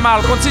qu'a fait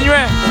mal,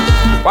 continuez.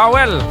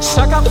 Wawel.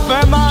 Ça qu'a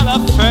fait mal, a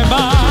fait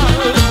mal.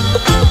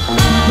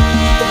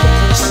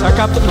 Ça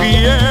qu'a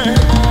prié,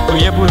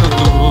 prié pour nous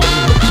tous.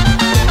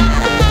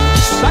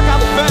 Ça qu'a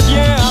fait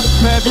bien, a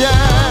fait bien.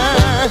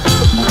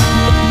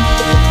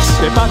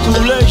 C'est pas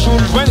tous les jours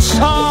que je vois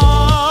ça.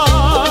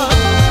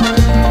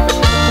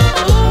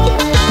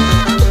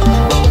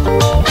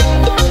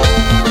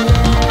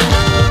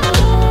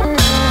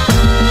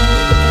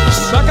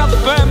 Ça qu'a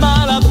fait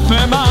mal, a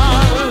fait mal.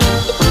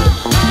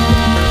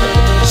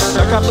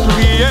 Ça qu'a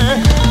prié,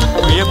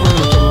 prié pour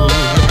nous tous.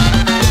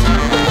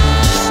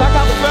 Ça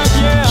qu'a fait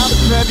bien, a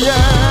fait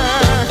bien.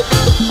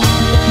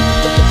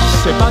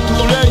 C'est pas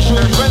tous les jours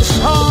que je fais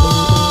ça.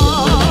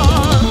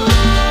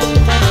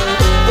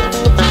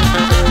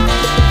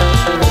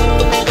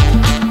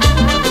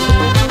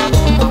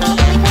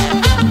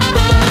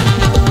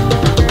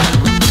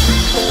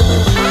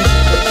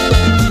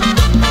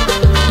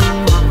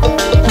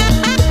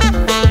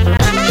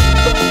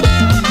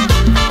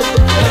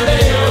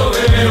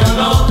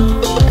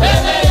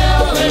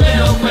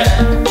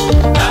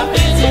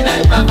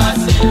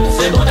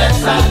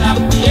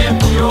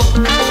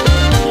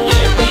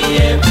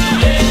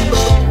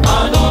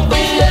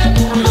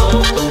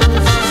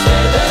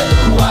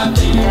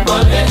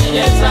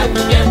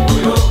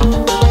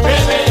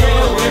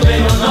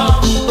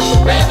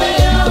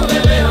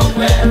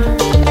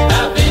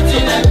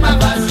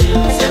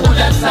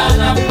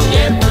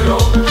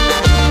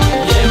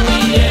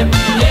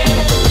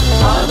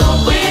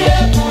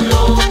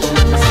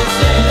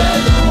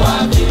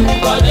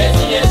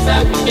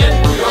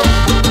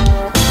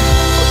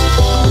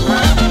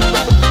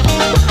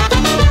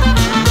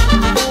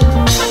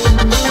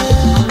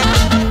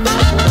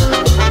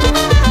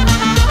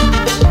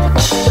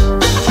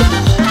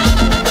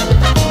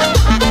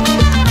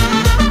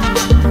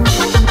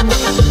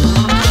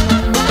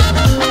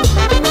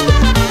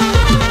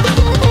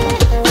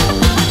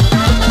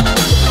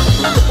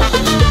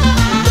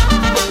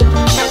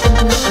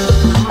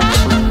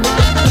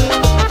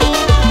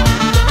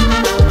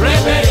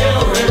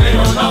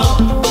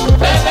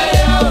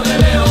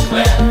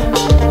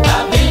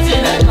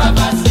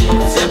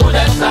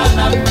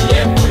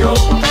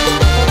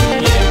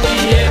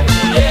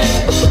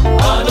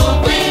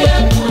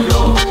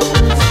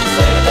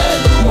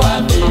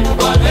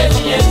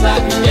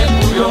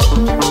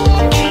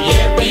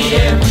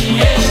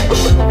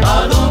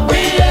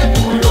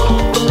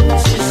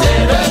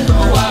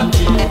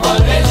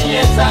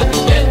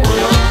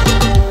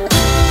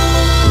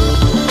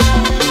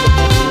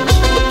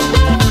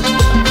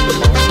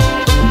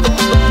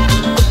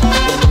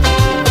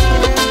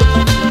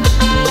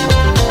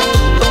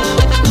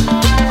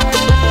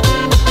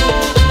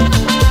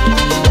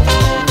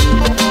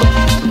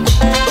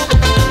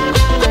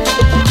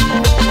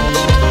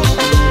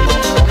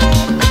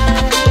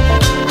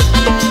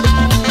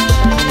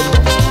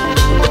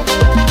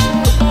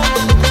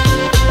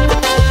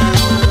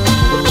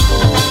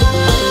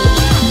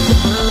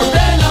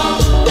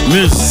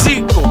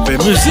 Musique, on fait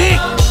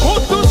musique. Pour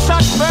tout ça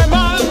que fait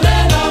mal,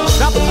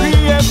 la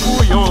prière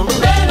bouillon.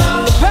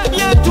 Fais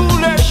bien tous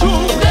les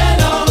jours,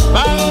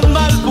 pas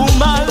mal pour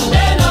mal.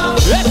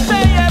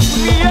 Essayez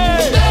prier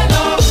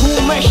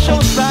pour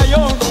méchants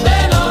saillants.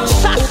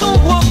 Ça sont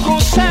vos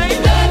conseils,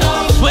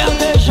 frère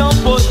des gens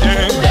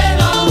potins.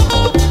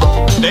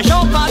 Des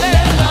gens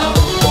malais,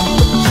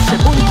 c'est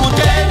pour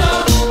écouter.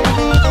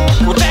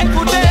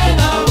 Écoutez,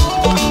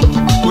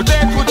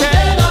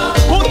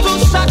 pour tout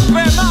ça que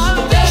fait mal.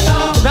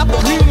 La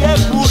prière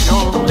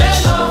bouillon.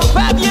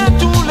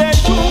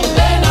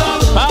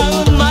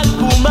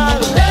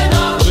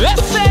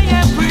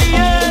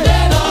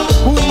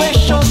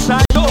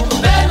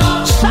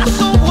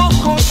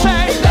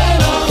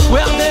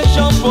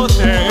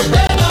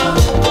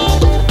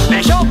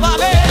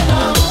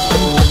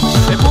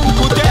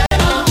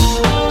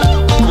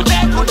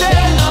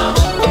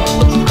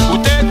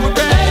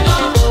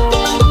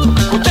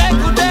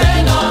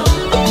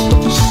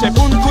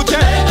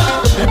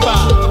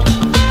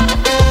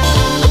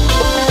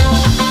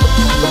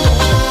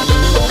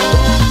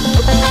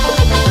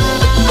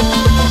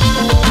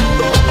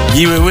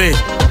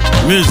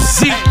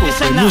 Musique,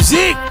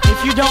 musique.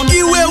 Qui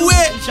Wewe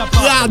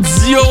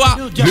radio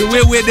le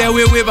Wewe de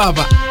Wewe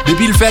papa.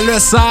 Depuis il fait le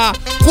ça,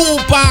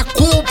 compa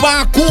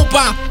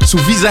sous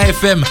Visa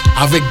FM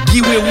avec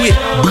Guy Wewe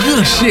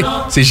branché.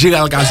 C'est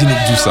Gérald Casino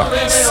tout ça.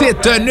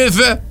 C'est un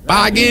neveu,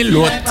 pas gain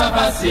l'autre.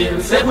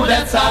 C'est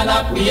peut-être ça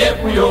la prière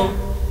pour yo.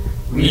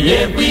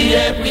 Priez,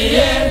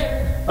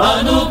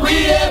 on nous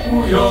prie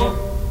pour yo.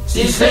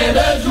 Si c'est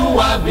le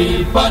jour à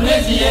vivre,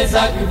 prenez-y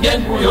ça qui vient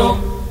pour yo.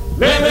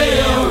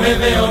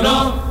 Réveillons,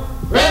 non.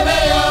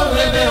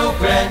 Réveillons,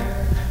 frère.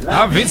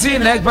 La vie c'est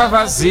n'est pas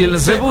facile,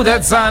 c'est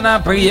peut-être ça n'a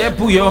prié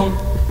pour yo.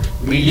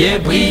 Priez,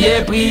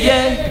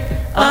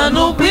 on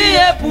nous prie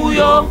pour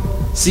yo.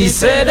 Si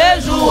c'est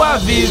des jours à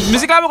vivre.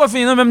 Musique là, on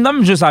finit, même dans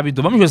je sais pas,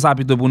 je sais pas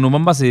pour nous,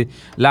 même parce que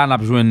là on a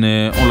besoin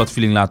on l'autre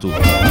feeling là tout.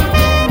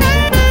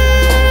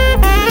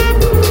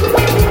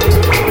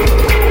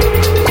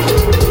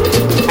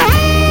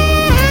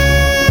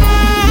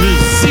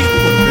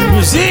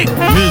 Musique.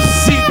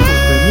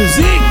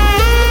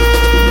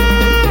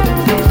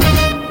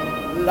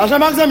 La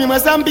jambe examen moi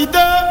ça m'bite.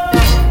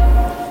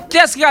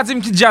 Qu'est-ce qui a dit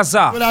qui jazz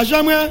ça? La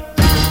jambe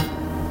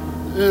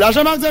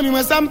examen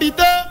moi ça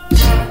m'bite.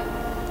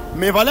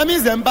 Mais voilà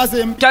mes aime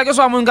passer. Quel que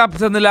soit mon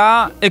capitaine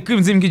là, écrit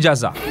me dit qui jazz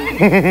ça.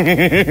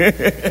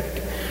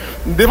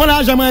 Devant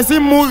la jambe c'est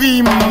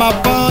mourir ma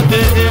pente.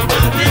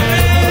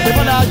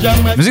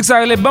 Musique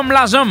ça les bam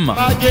la jambe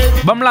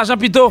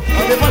plutôt.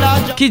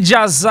 Qui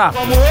jazz ça?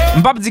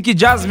 M'pas dire qui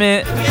jazz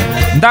mais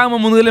dans mon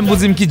monde relève pour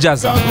dire qui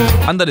jazz ça.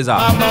 Entendez ça.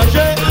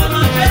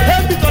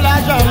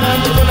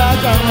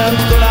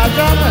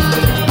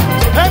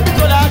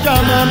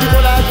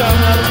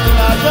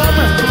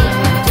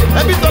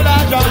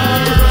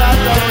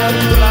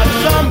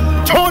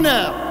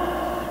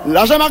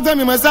 La jambe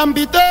examen moi ça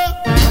m'bite.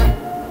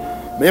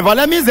 Mais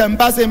voilà mes aime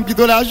passer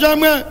plutôt la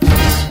jambe.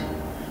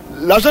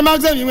 La jambe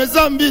examen moi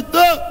ça m'bite.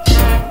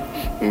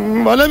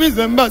 Voilà mes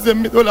aime passer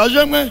plutôt la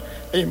jambe.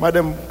 Et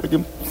madame,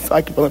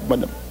 ça qui parle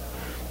madame.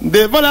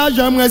 Devant la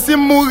jambe c'est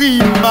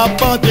mourir m'a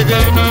pas enterré.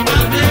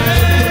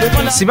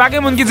 Si pas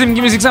quelqu'un qui dit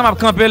que musique ça m'a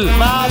campé,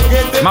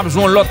 m'a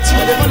joué l'autre.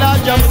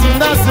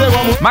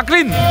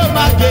 Maclean.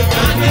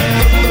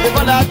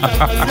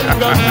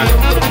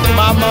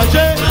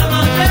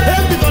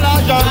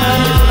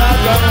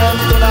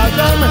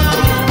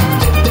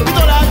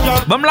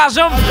 Bam la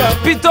jambe,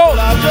 pito.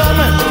 La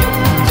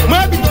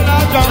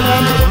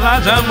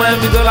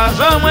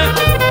jambe.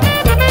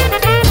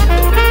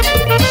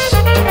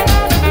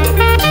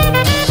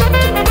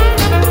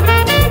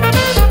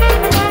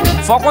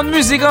 Faut qu'on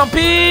musique en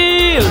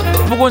pile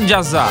pour qu'on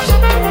jazz ça.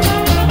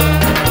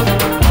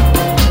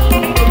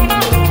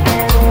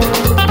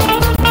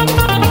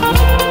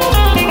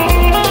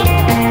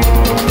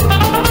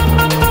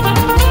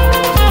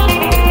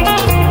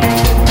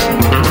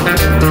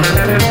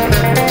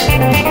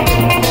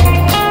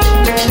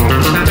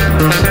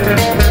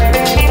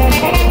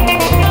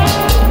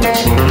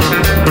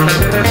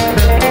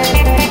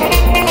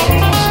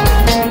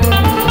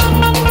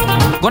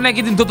 On a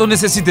qui dit toute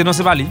nécessité, non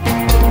c'est pas lui.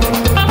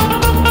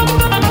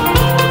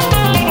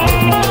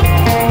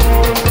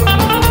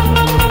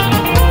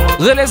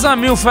 Les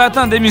amis, on fait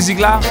attendre des musiques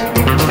là.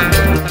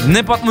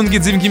 N'importe qui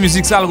dit que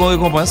musique ça, on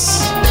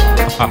récompense.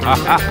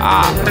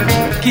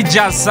 Qui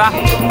jazz ça?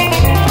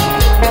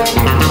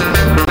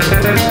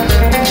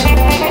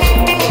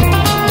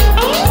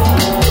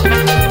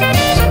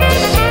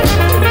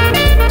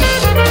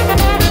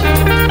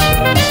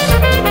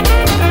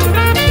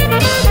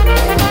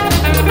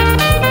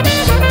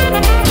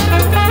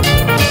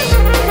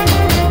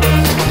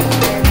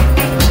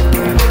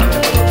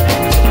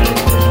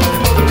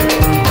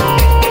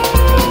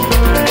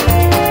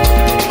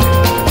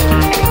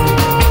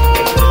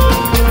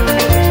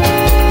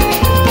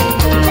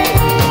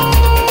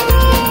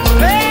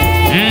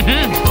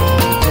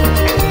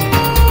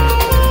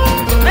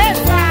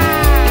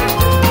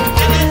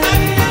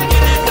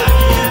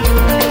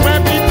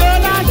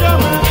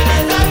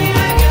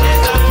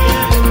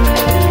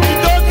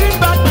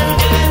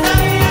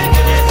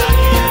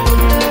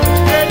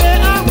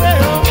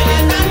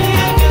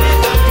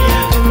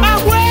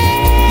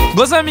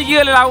 Vos amis qui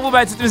est là, vous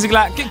avez cette musique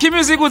là. Qui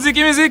musique vous dit?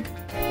 Qui musique?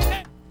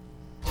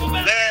 Les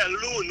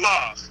loups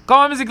noirs.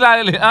 Comment musique là?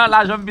 Hein,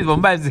 là, j'aime bien. Bon,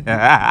 bah,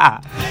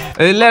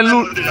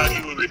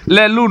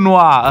 les loups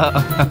noirs.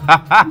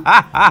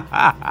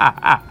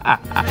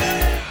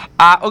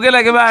 Ah, ok,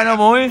 là, que va, non,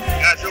 moi.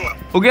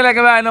 Ok, là,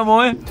 que va, non,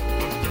 moi.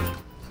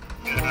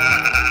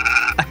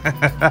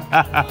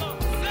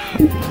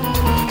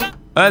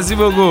 Merci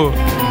beaucoup.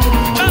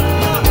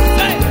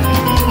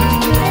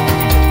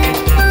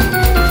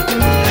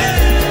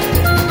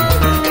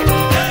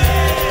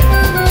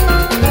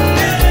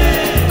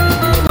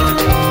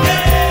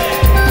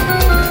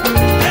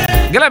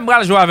 Gala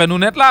m'bral jouer avec nous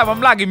net là, va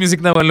blague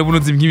musique nan pour nous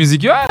dire qui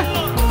musique yo.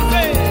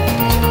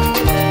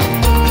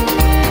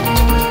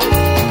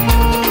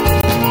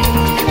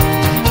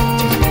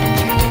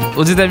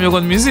 Vous dites mieux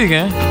contre musique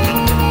hein.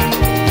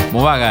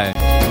 Bon bagaille.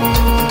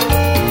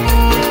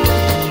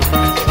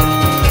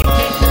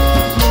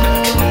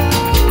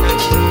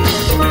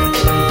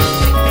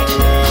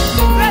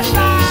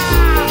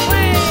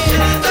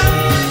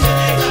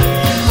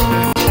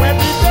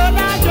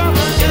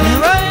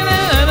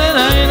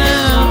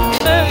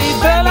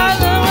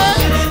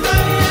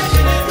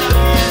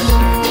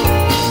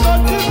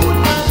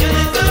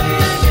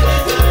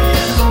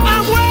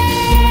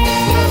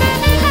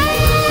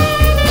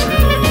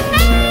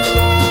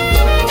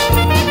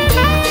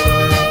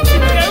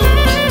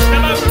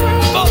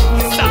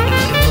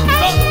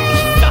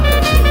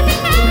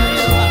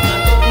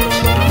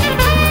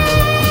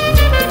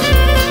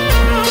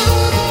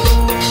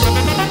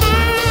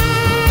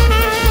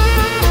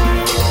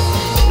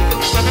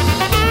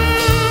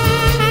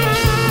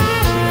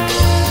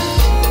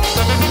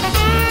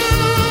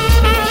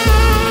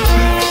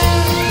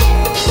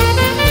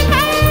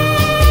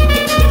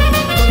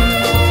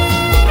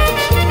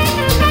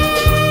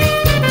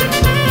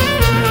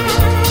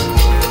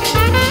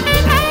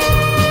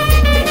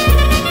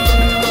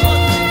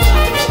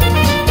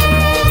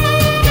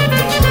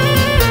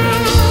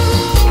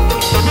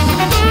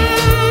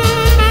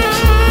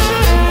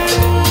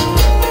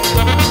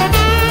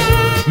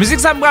 Musique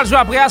ça me jouer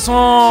après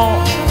son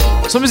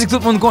musique tout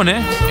le monde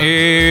connaît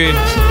et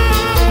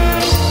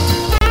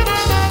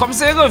comme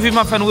c'est revivre,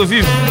 m'a fait nous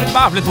revivre.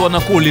 Pas appeler toi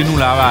dans coller nous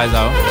là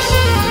ça.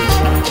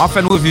 M'a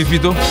fait nous revivre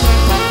plutôt.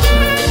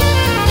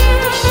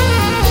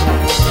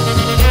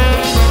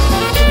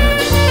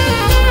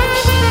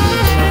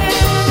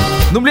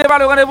 N'oubliez pas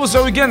le rendez-vous ce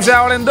week-end, c'est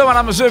à Orlando,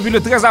 madame, monsieur, puis le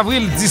 13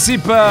 avril,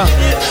 disciple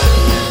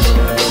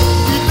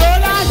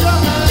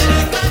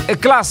et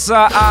classe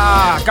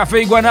à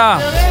Café Iguana.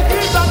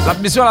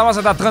 L'admission à l'avance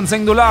est à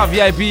 $35,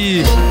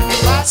 VIP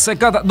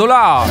 $50.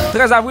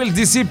 13 avril,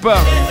 disciple,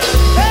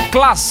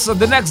 classe,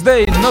 the next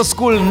day, no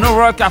school, no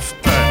work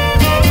after.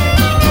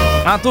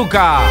 En tout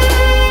cas,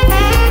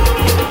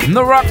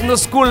 no rock, no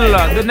school,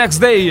 the next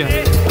day,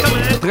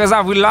 13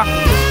 avril là.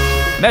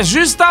 Mais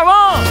juste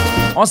avant,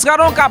 on sera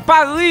donc à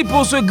Paris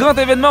pour ce grand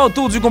événement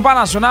autour du compas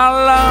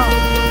national.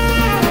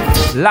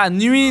 La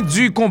nuit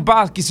du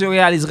compas qui se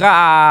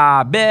réalisera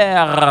à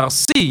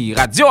Bercy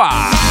Radio.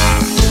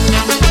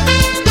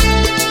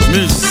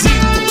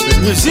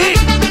 Musique.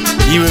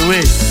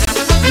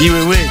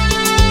 Wewe.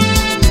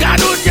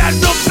 Gado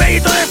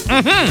pays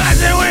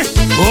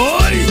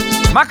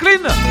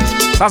McLean,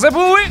 ça c'est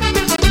pour oui.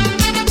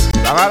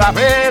 Ça va la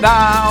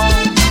pédale.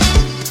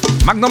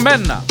 Magnum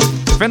Ben,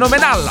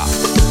 phénoménal.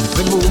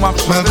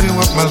 Malgré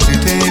wap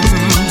maltraité,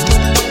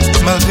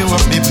 malgré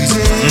wap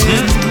méprisé,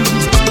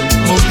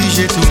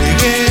 m'obligé tout les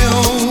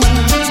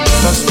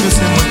parce que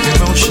c'est moi qui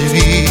m'en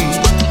chéri,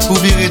 pour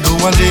virer d'eau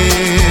aller,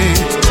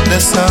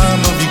 laisse ça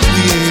m'envie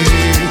crier,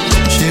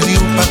 chéri ou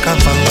pas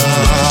capable.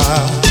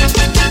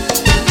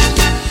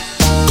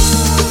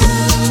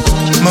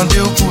 Mandé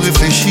pour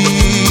réfléchir,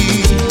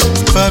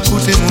 pas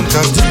écouter mon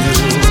capture,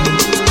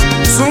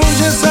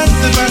 songez ça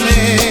de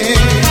l'année,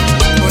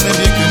 on est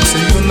bien que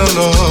c'est une dans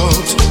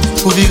l'autre.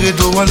 Pour virer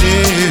d'eau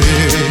aller,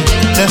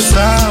 laisse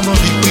ça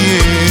m'envie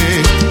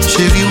crier,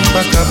 chéri ou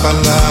pas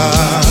capala.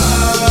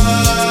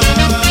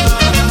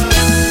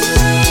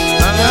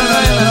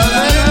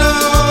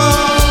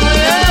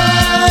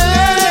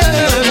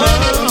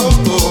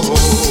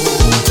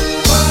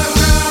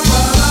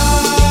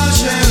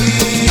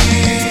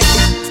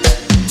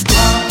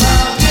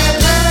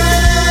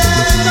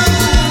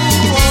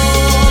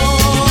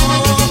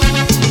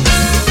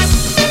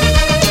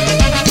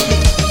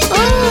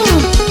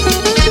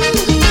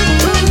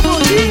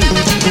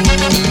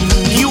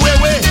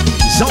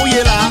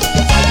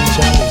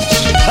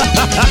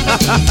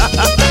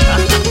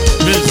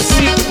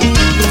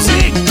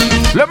 Musique.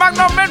 Le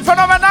Magnum Man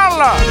phénoménal.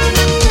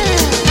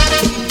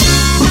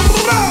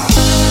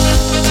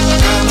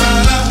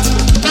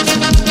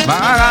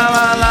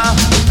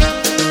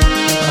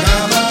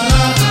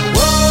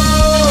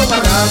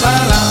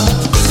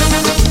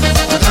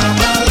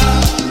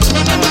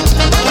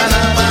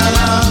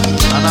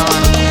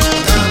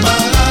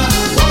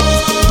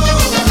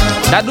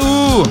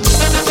 Dadou.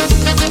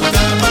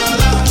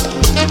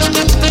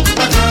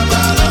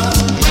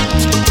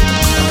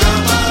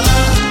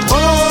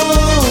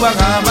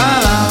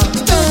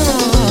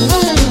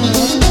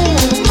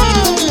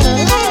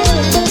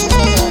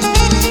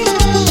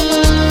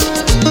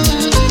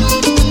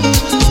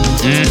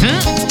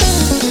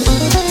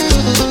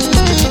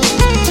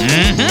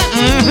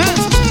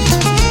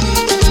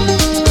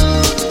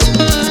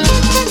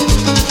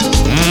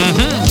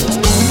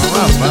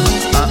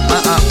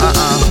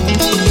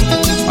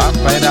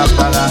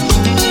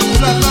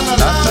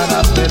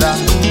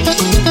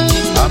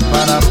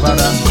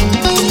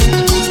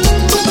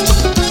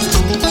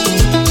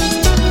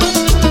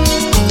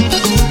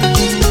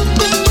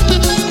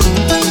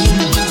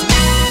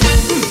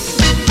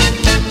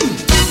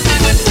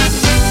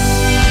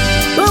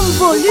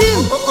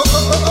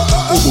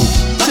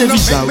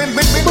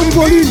 Bon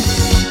volume.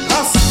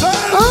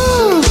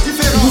 Oh,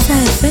 Visa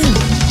FM.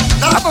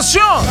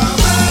 Attention.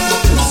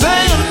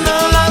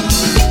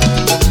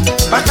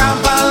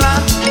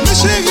 Mais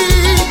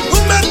chérie,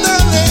 vous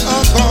m'attendez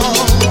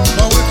encore.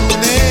 On va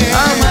retourner.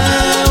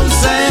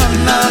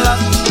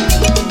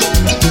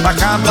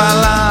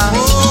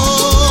 Oh,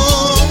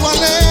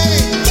 allez,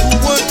 vous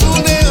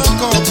retournez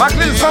encore.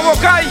 McLean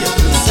Famokai.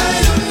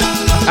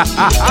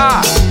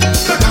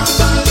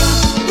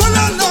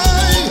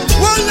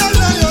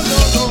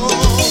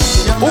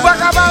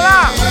 Ubakabala.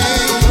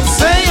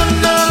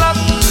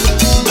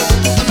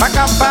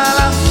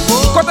 Bakabala.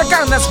 Côté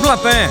Carnes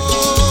Plantin.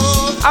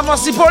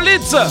 Amos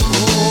Hippolyte.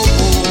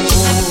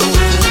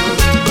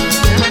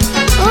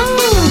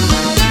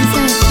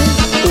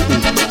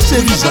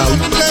 C'est bizarre.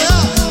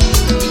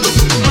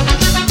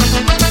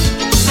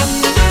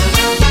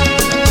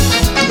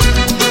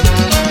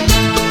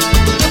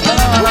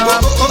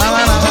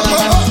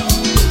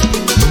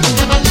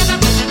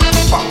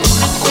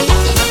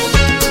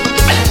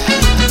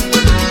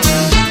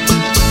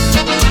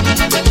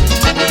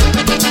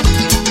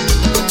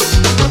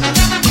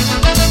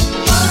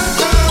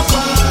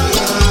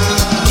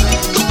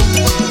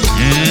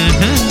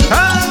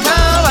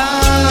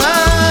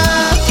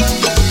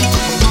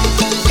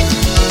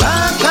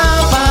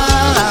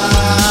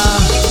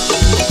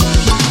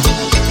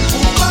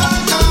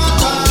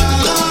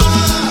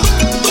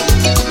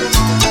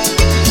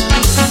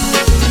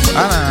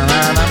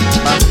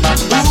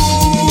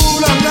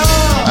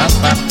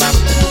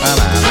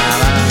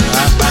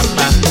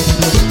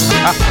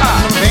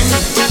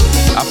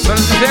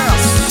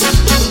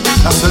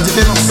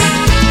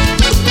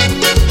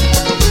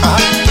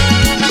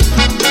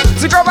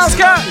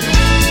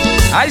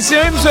 haïtien,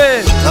 oui,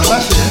 monsieur.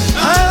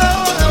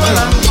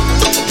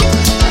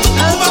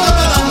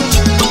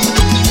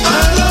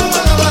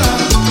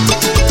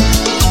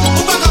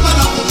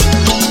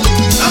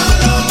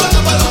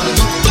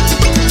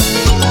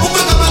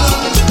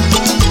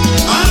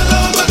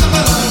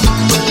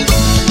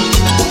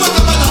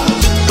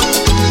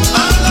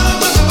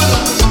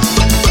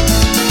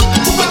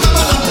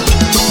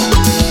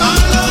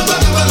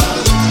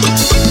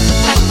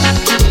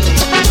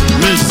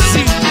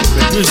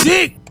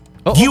 Musique.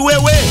 Guy Wewe,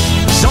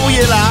 Jean y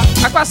est là.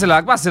 À quoi c'est là?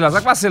 À quoi c'est là?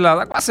 À quoi c'est là?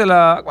 À quoi c'est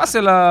là? À quoi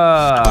c'est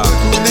là?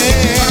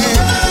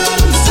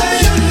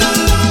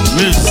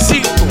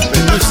 Musique.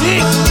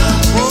 Musique.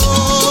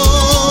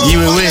 Guy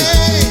Wewe.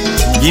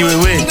 Guy Wewe.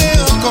 Musique.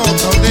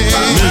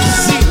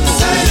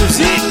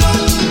 Musique.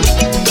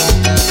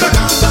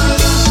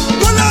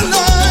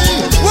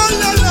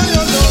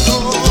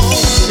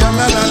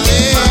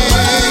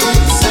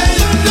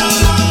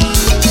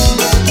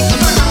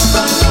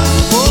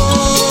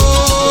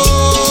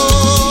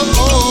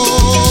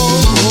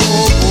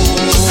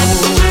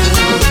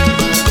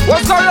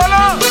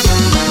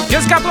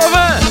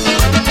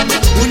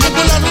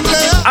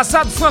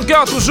 Assad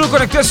Franqueur, toujours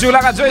connecté sur la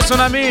radio et son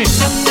ami.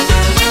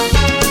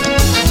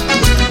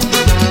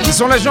 Ils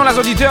sont légion les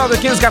auditeurs de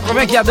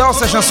 1580 qui adorent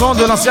ces chansons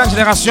de l'ancienne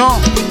génération.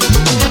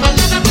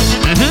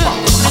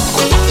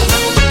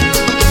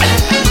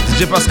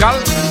 DJ Pascal,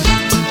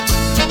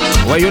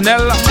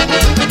 Wayonel.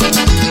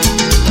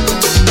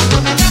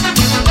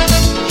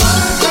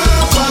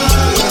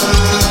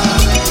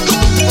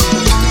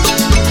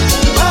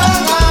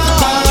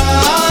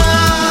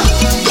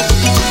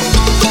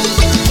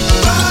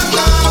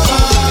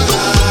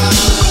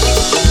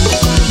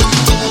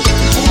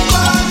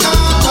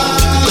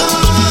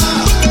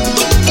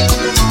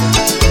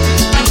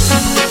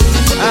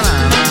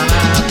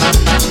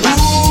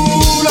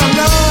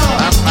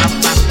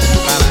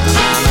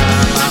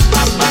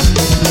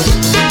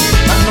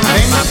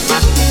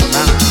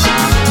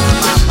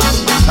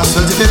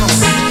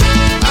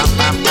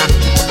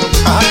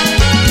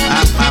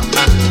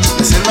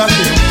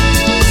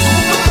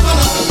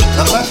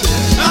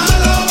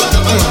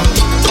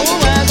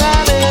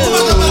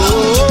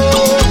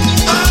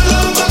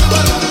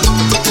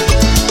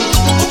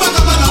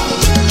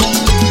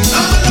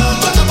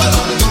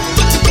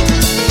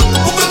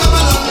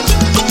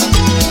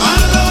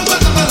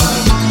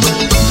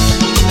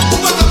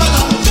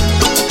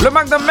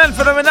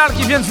 Phénoménal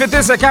qui vient de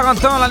fêter ses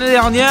 40 ans l'année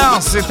dernière.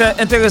 C'était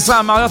intéressant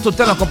à Marriott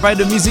Hotel en compagnie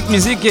de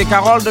Musique et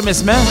Carole de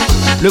Mesmer.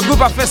 Le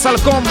groupe a fait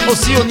Salcombe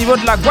aussi au niveau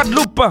de la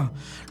Guadeloupe.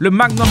 Le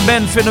Magnum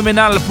Band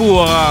Phénoménal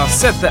pour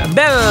cette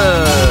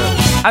belle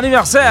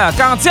anniversaire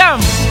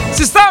 40e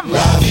système.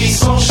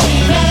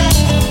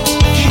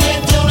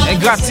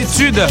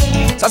 Ingratitude.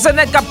 Ça c'est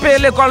net capé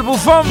l'école pour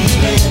femme.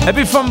 Et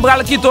puis femme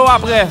bral quito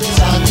après.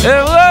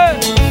 Et vrai.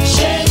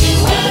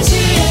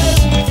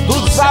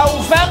 Tout ça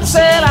ou faire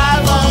c'est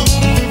la vente.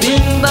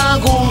 D'un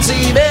coup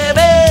si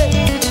bébé,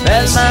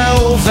 elle m'a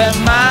fait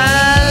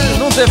mal.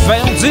 Nous te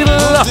faisons-ils?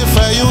 Nous te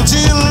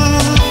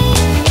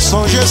faisons-ils?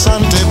 Songez ça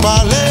ne te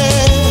parler.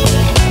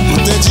 Nous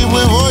te dit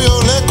moi voyons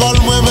l'école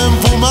moi-même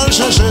pour mal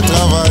chercher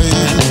travail.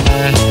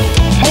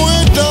 Moi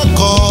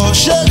d'accord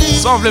chérie.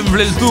 Ça voulait me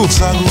v'ler le tout.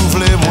 Ça nous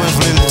voulait moi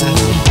v'ler le tout.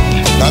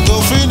 Quand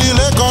on finit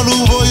l'école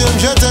nous voyons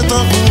j'étais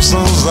un coup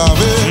sans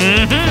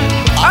aver.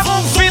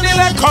 Avant fini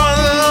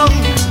l'école,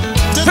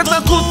 c'est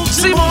un coup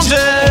si mon Dieu.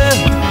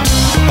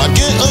 Pas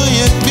que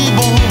rien de plus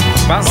bon.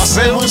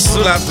 Passez-vous sous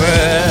la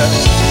terre.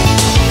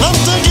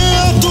 L'homme te gué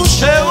a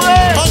touché.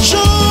 Pas de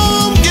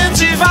chambre qui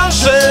t'y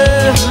vaché.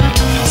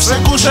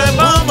 C'est couché,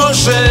 pas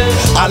moché.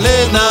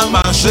 Allez n'a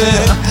marché.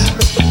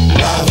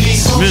 La vie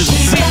sont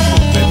musique.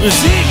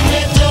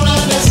 Mettons la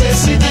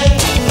nécessité.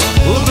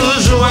 Pour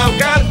toujours à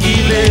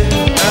calculer.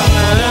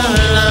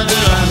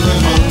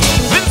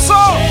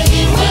 Vinceau.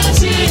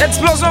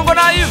 Explosion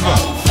Gonaïve.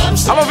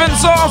 Alors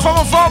Vinceau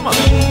en forme.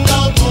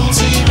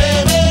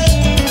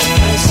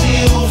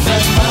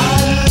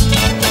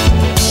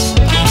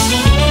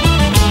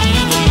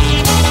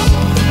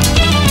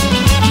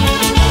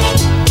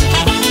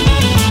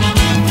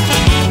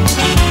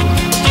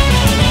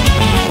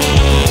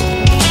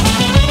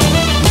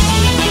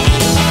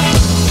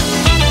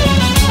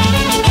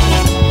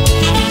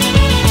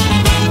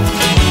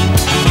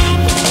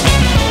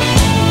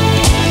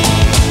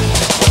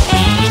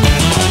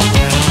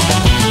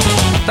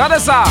 Attendez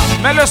ça,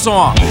 mets le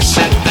son.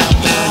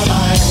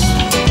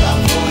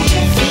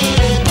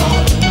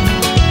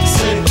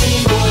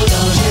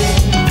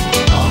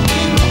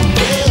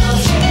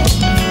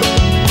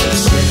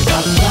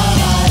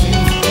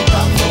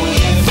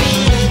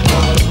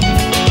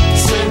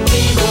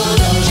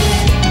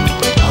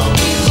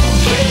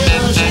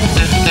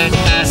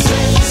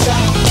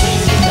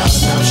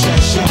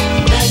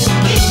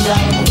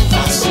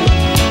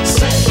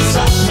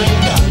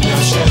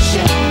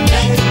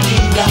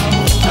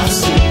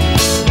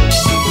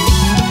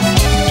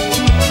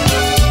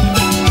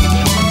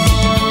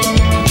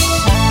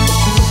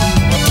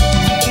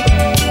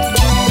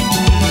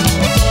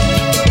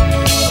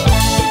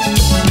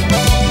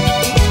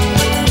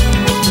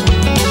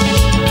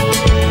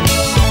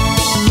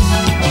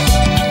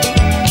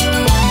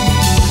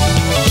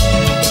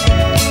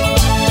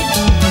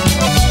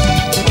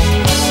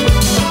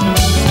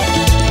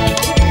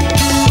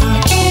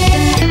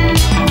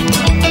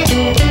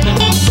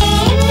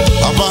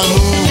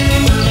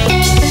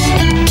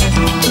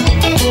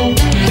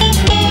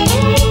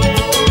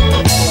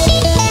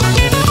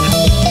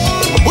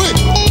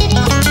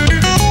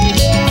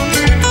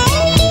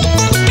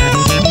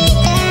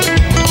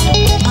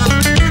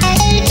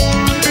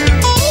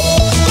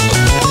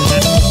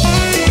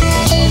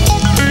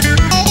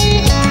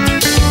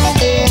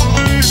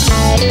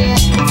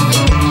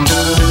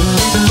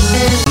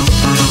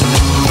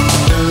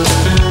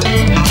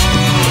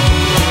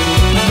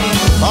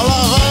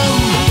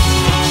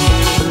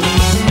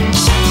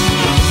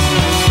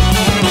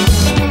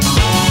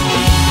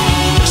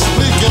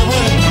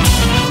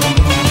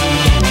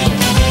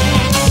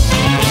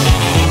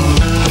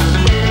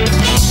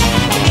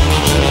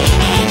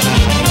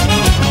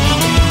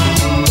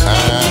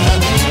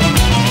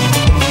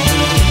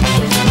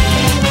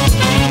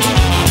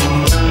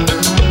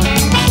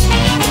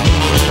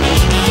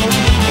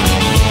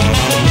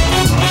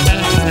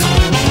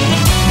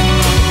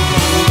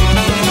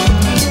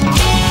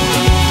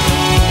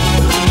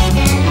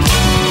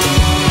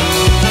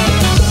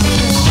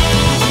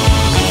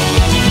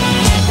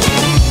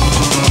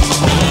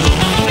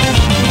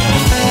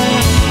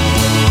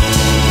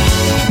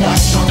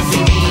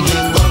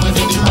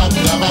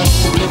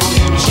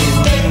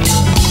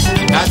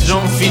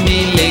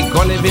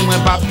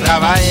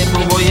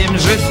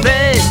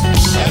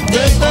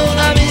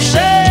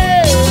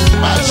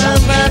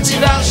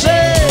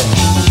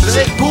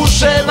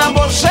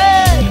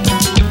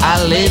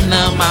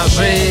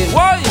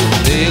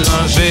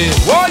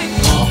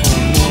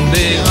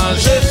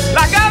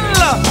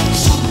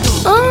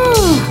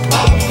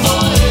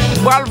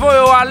 pral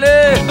voyo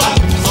aller.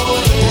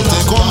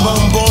 T'es comme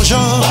un bon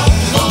genre,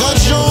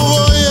 d'argent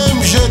voyez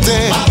me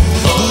jeter.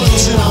 Tout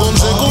douce monde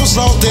c'est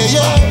constanté,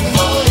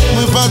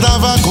 mais pas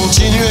d'avoir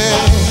continuer.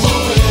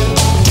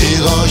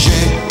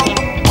 Dérangé,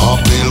 en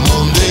le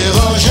monde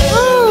dérangé.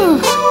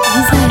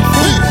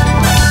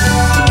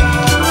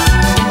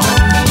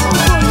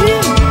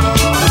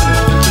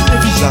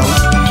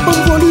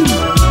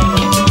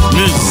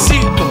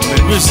 Musique,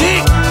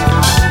 musique.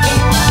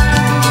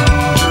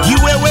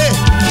 Wewe,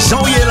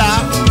 Jean est là,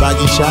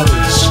 Baggy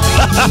Challenge.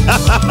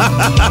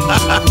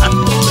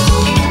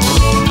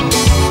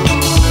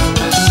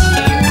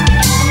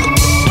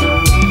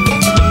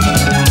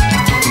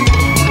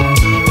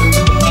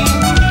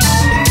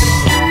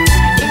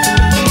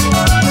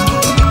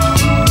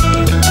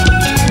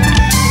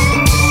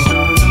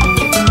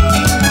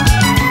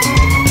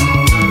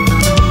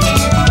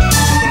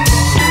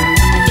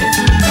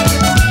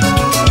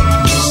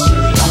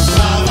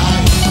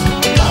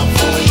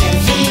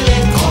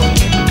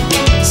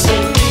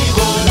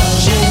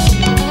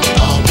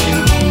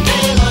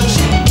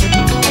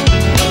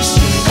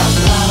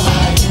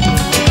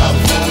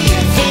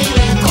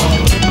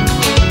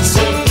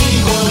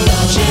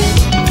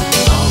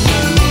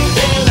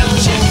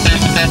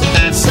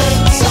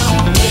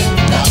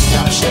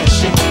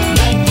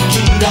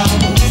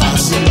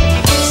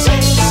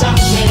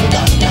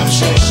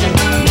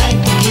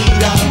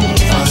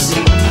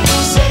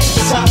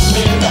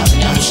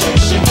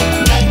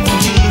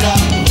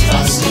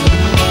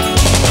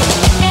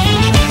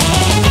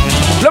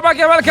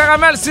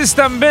 Caramel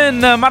System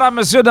Bin, madame,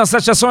 monsieur, dans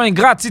cette chanson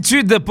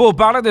Ingratitude pour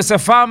parler de ces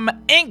femmes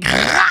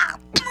ingrates.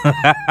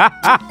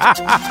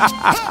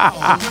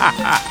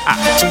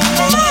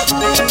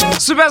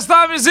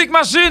 Superstar Music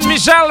Machine,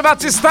 Michel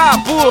Batista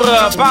pour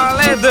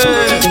parler de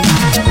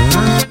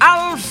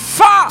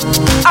Alpha.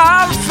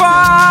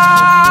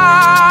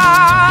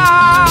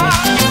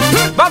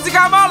 Bati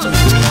Kamal,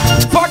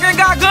 fucking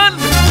Gagun.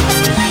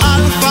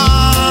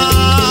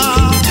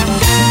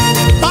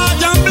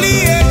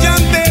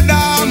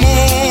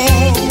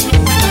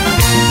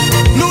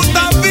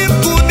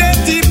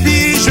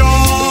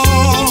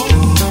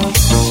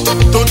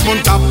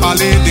 T'as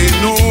parlé de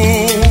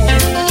nous.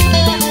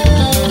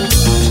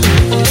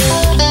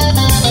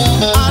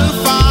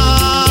 Alpha,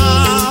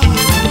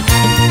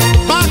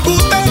 pas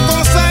coûter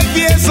conseil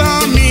vieux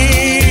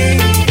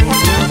amis.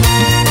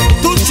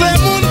 Tout ce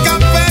monde qui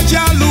fait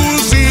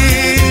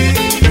jalousie.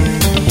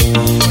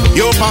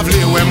 Yo pas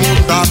vle ouais mon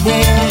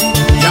tabon.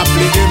 Y'a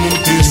plié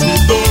monter sous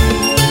dos.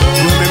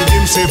 Nous même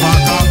dit c'est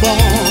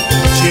vagabond.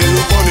 Je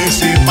le connais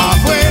c'est pas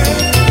vrai.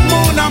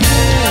 Mon amour.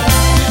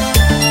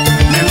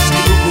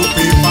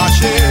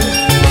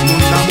 Mon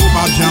amour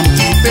va jamais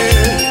quitter,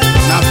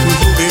 n'a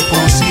toujours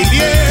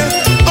réconcilié.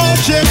 Oh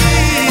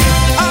chérie,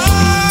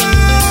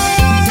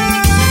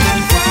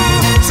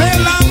 c'est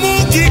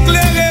l'amour qui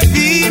éclaire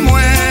vie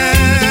moi.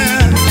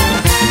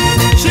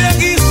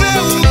 Chérie, c'est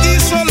où qui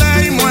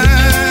soleil moi.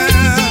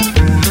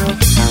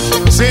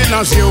 C'est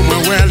dans yeux moi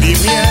ouais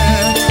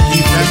lumière, qui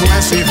fait moi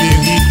c'est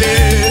vérité.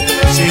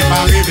 C'est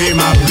pas rêver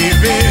ma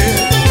privée,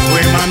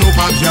 vraiment nous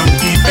va jamais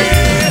quitter.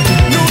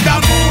 Nous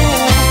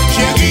d'amour,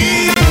 chérie.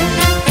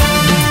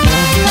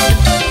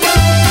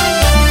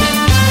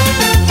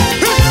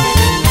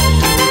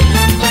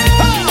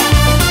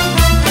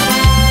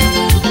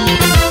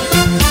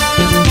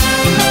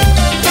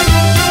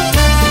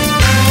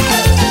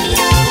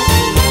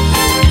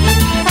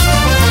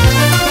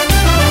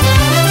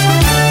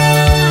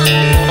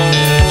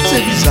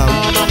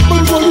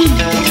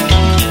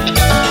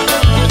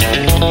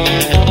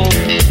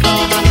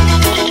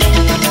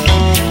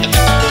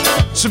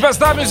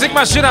 Superstar Music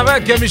Machine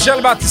avec Michel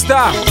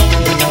Batista.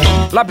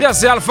 La pièce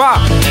c'est Alpha.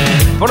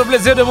 Pour le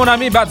plaisir de mon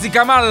ami Bati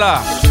Kamal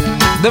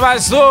de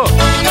Maestro.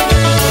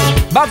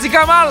 Bati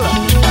Kamal,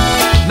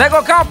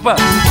 Nego Cap.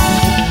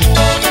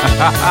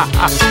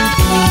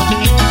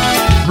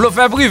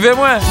 Bluffeur privé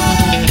moi.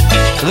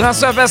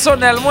 Ranceur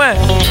personnel moi.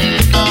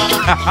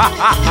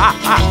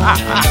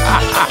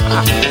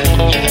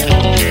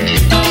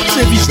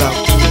 C'est bizarre.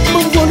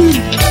 Bon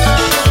volume.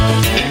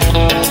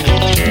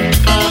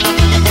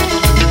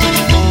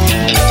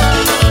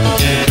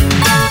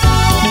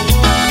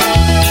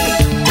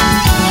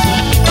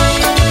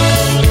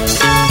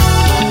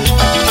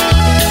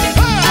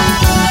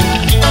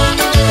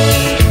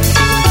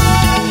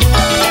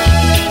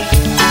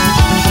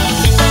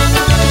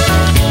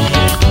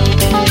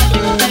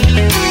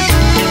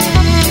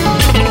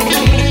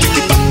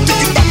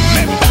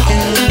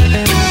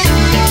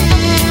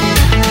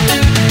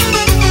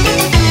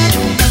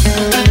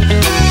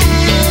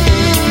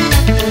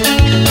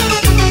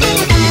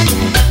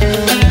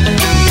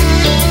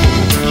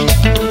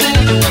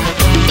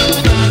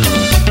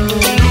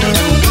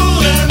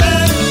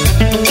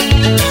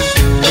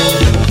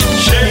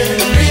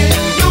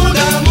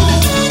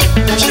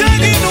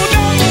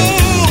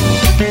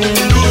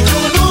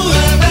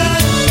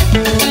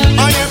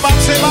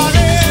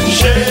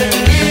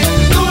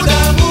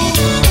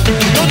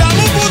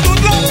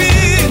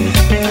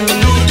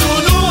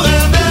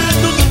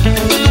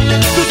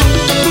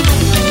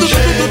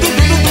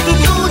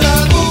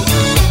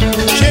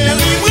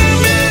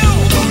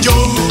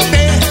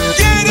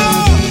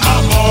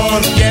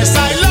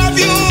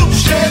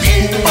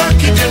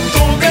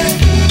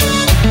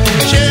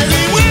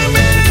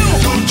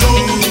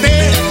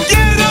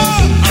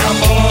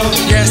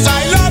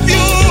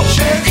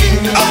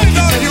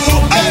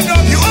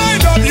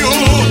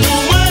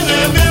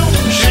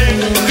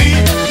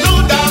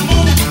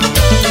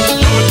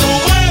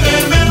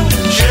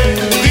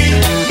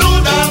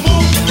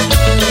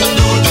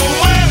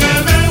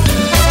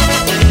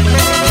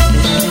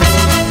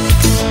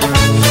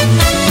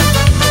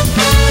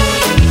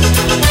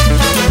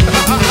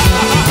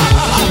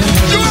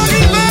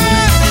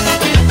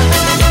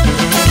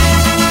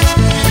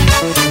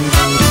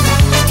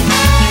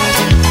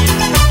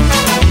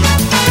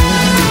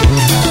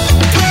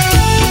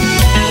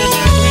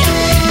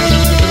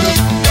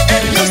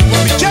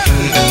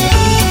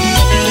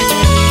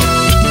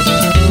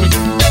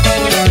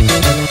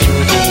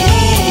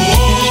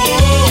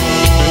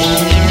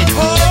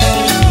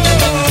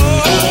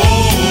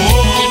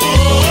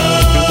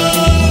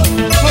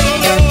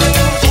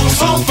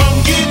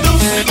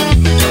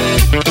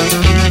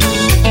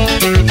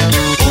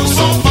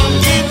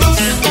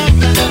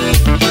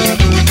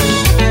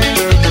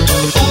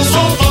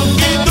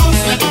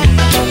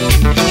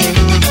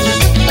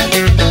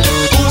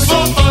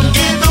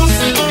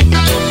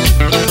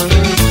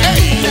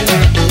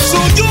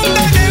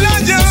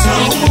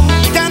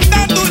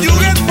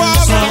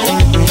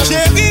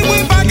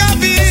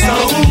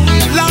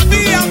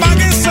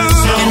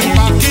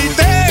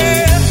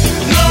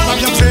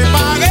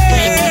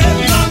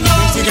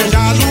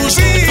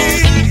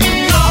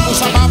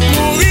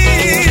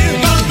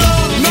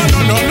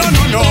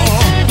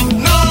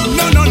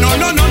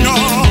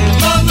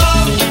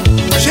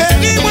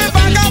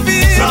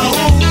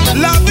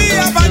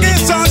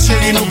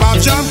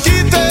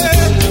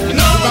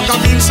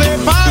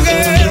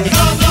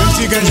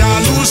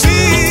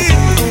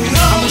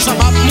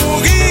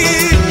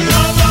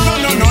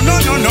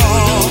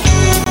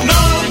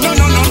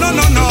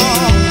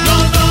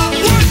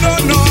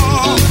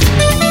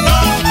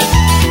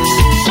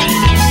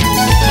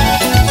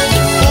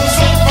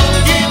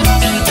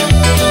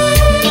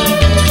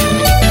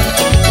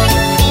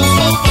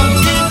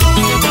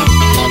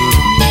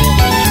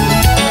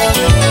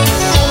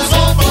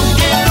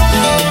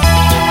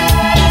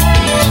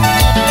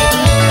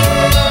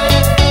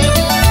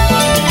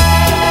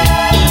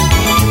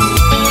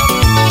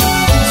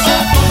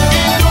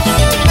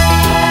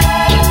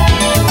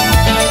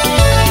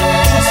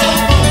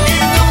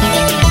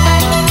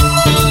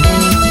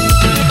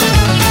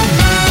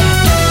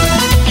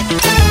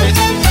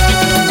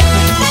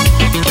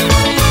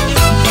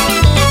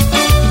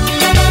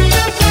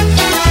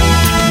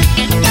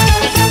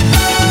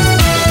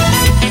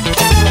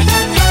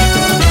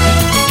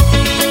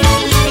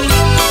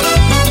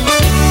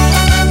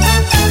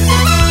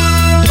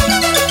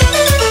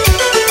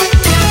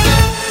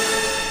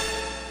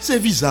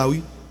 ça,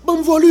 oui.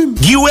 Bon volume.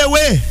 Guy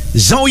Wewe,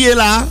 Jean est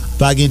là,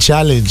 pas de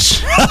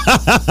challenge.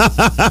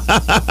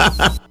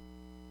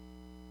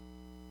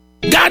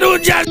 Gado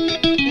jazz.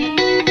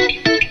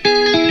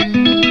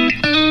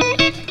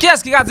 Qui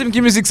est-ce qui a dit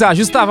qui musique ça?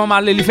 Juste avant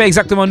m'aller, il fait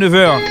exactement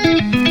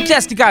 9h. Qui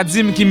est-ce qui a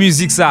dit qui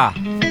musique ça?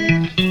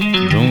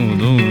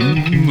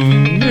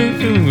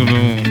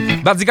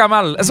 Badi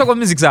Kamal, est-ce qu'on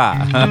musique ça?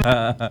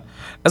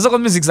 Est-ce qu'on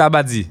musique ça,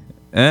 Badi?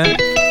 Hein?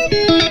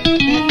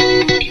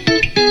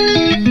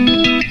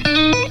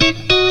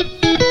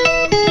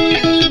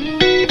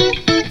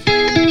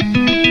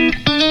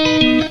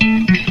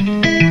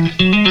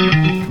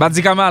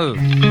 Badi Kamal.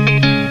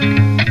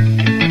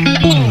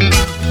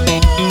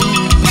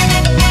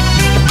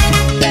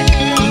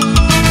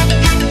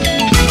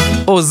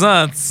 Aux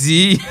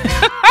Antilles.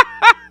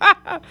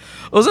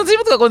 Aux Antilles,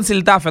 vous connaissez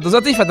le fait. Aux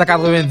Antilles, fait à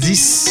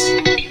 90.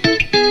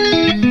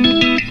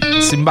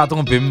 Si je ne me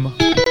trompe pas.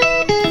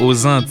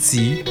 Aux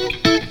Antilles.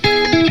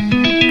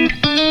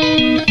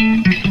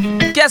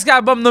 Qu'est-ce qu'il y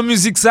a bon dans la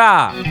musique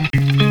ça?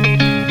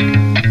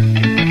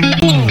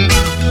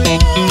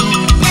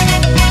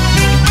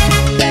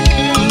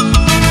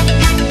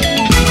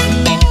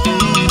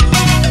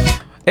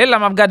 Et là,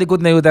 je regarde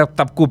côté où tu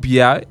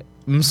copié.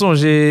 Je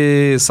songe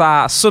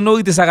sa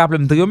sonorité, ça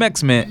rappelle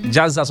Triomex, mais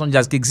jazz, ça son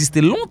jazz qui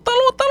existait longtemps.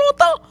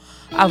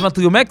 Avant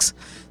Triomex,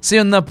 c'est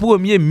un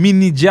premier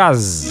mini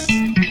jazz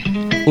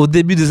au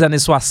début des années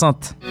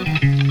 60.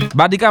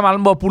 Badika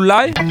Malmo pour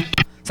là,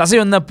 ça c'est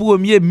un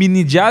premier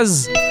mini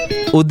jazz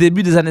au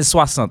début des années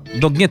 60.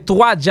 Donc il y a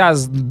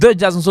deux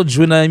jazz nous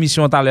joué dans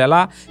l'émission tout à l'heure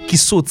là qui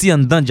sorti en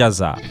dedans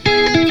jazz.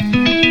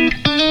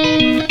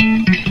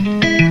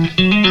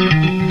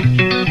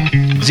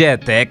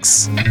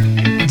 Jetex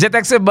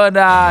c'est bon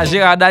à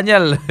Gérard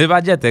Daniel, c'est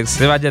pas Jetex.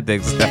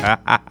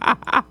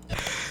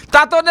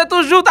 T'attendais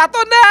toujours.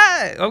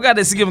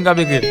 Regardez si vous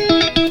avez écrit.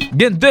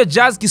 Il y a deux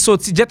jazz qui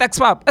sortent. Jetex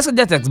pas. Est-ce que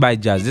Jetex by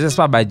jazz? Jetex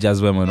pas by jazz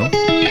vraiment non?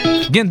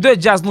 Il y a deux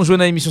jazz nous jouons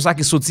dans l'émission ça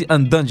qui sorti en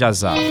dedans jazz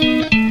ça.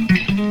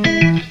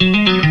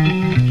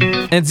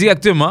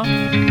 Indirectement.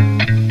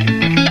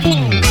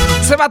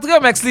 C'est pas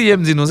Triomex li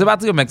me dit nous, c'est pas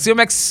Triomex.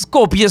 Triomex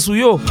copié sur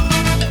yo.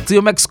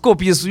 Triomex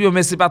copié sur yo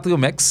mais c'est pas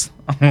Triomex.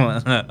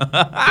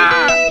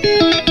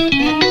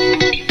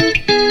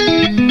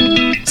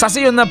 Ça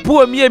c'est un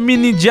premier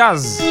mini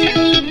jazz.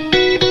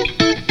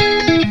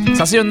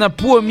 Ça c'est un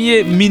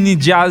premier mini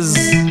jazz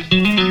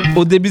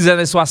au début des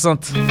années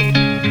 60.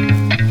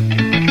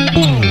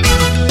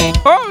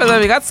 Oh, mes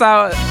amis, regarde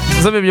ça.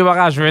 Vous avez bien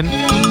barrage, je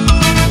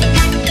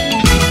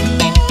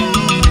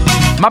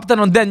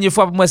m'attends une dernière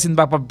fois pour moi si nous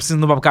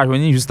ne pas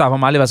joindre juste avant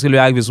m'aller parce que le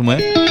arrivé sur moi.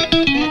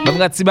 Je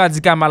regarde si Badi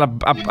Kamal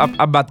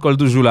à battre col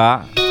toujours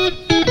là.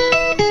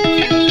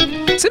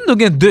 Si nous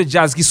avons deux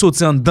jazz qui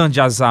sortent en dedans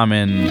jazz ça,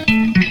 man.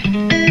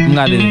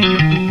 Regardez.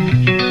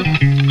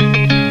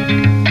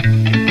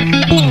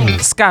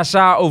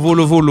 Skacha au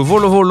volo.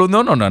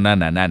 Non.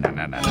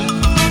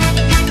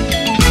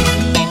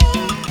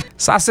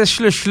 Ça c'est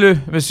chle,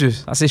 monsieur.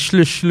 Ça c'est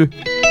chle.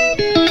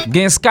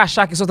 Gen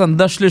Skacha qui sont en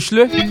dedans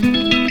chle.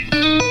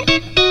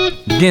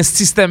 Gen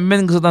système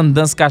men qui sont en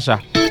dedans Skacha.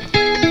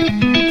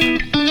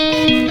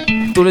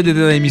 Tous les deux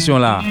dans l'émission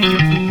là.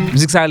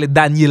 Musique ça le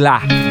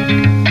Daniela.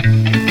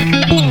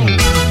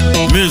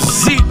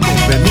 Musique.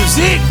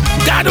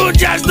 Gado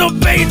jazz dans le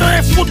pays, dans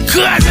les foot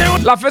crasés.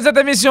 La fin de cette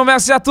émission,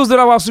 merci à tous de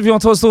l'avoir suivi. On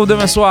se retrouve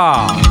demain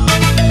soir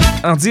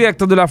en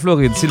direct de la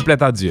Floride, s'il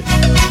plaît à Dieu.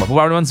 Bon,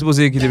 probablement si vous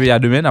avez quitté le pays à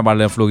demain, on va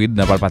aller en Floride,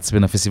 on va participer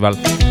dans le festival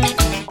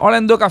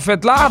Orlando qui a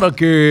fait là,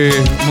 donc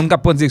mon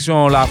cap prend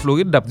direction la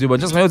Floride, d'après bonne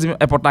chance. Mais on dit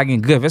importe la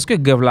grève. Est-ce que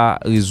grève là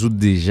résout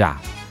déjà?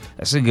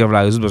 Est-ce que grève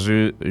là résout parce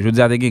que je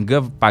dis à des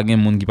grève pas gain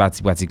monde qui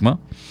participe pratiquement.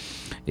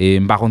 Et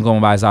par contre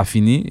comment ça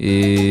fini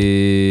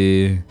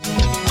et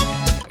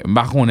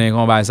m'pa connait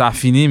comment ça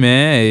fini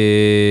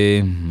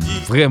mais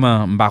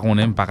vraiment m'pa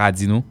connait pas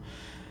dire nous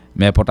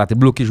mais pour t'être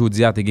bloqué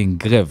aujourd'hui a te gain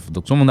grève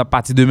donc si on a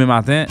parti demain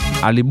matin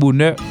aller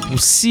bonheur pour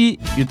si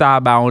you t'a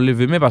ba on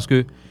lever mais parce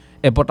que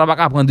important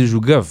pas prendre 2 jours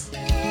grève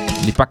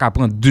il pas qu'à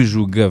prendre 2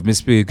 jours grève mais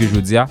espérer que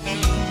aujourd'hui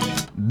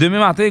demain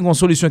matin il y a une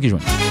solution qui joint.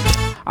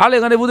 Allez,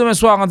 rendez-vous demain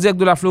soir en direct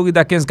de la Floride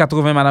à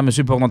 15h80 madame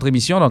monsieur pour notre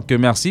émission donc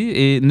merci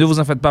et ne vous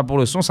en faites pas pour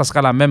le son ça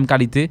sera la même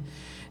qualité.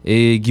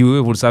 Et Guillaume,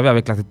 vous le savez,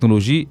 avec la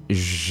technologie,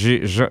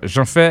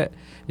 j'en fais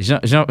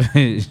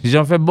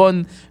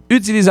bonne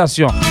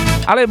utilisation.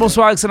 Allez,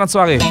 bonsoir, excellente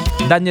soirée.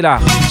 Daniela,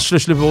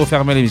 je peux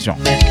refermer l'émission.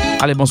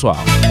 Allez, bonsoir.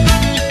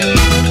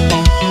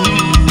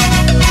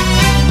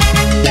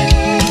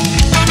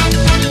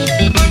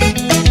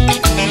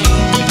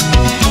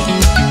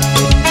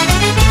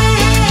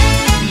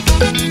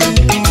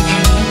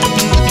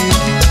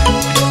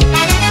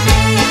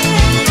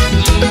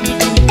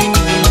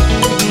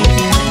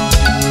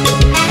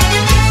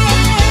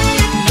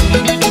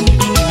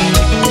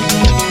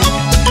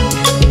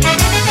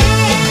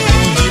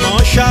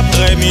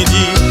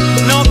 Après-midi,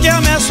 non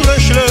kermesse le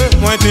chle,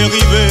 moi t'es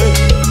rivé.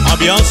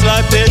 Ambiance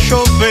là t'es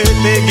chauffé,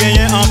 t'es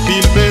gagné en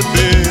pile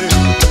bébé.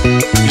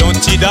 Yon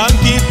petit dame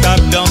qui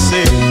tape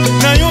danser,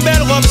 nan yon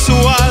belle robe sous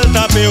al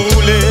tape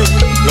roulé.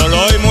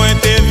 L'oloy moins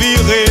t'es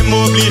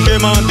j'ai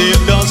mandé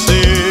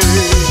danser.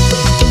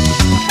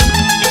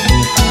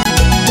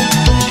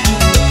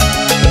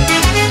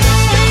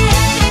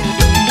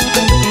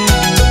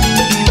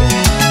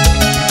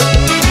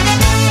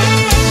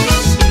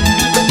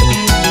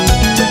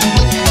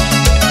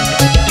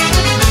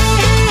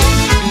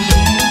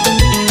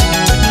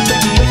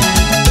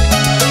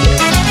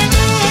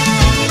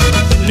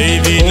 Les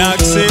vines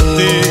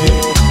acceptées,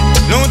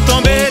 nous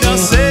tomber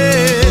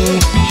danser,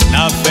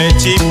 n'a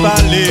fait y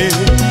parler,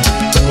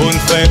 on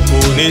fait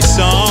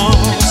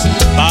connaissance,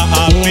 pas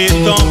à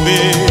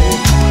tomber,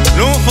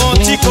 nous font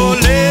y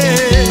coller,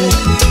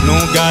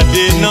 nous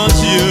garder dans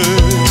yeux,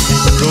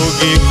 l'eau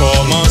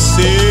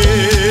commencer.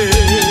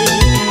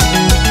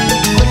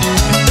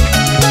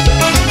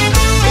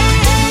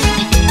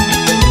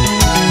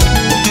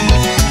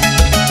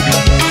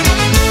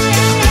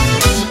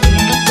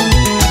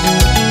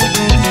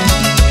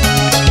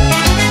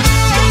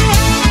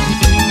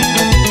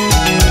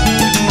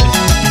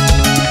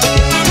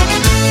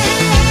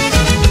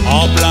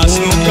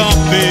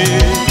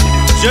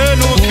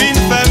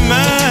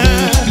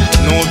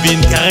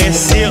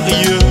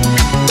 Sérieux,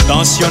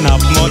 tension a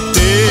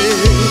monté,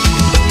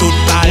 tout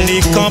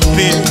aller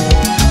camper,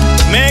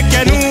 mais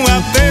que nous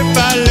a fait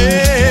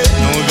parler,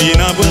 nous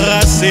vîmes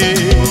embrasser,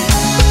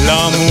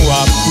 l'amour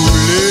a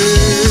coulé.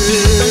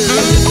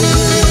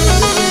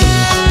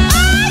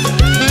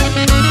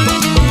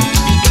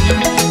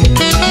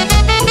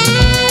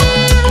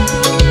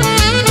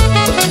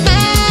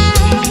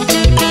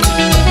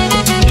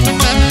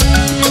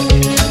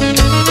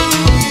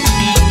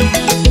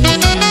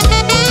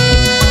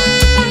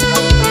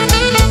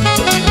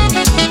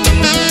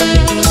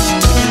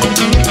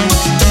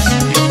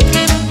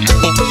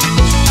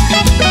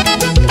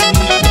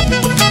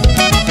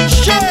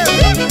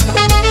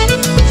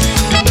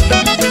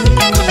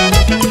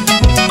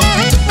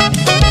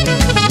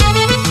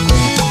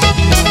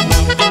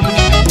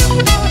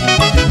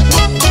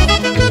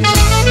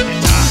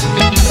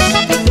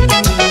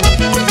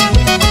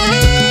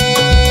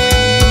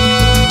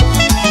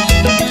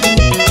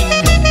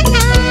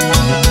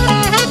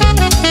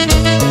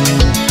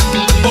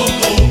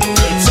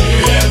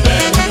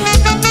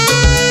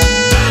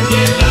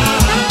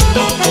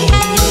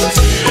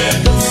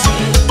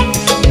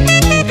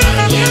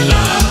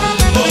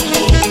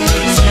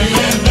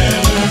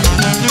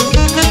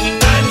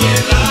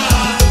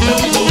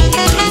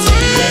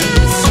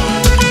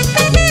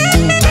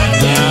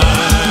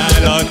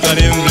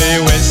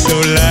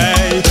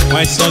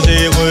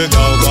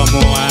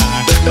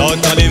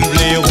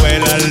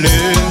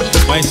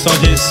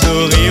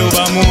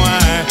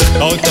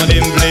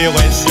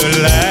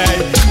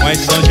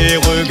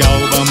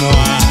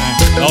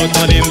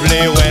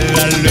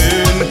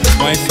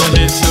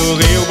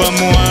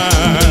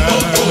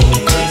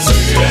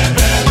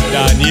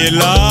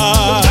 Daniela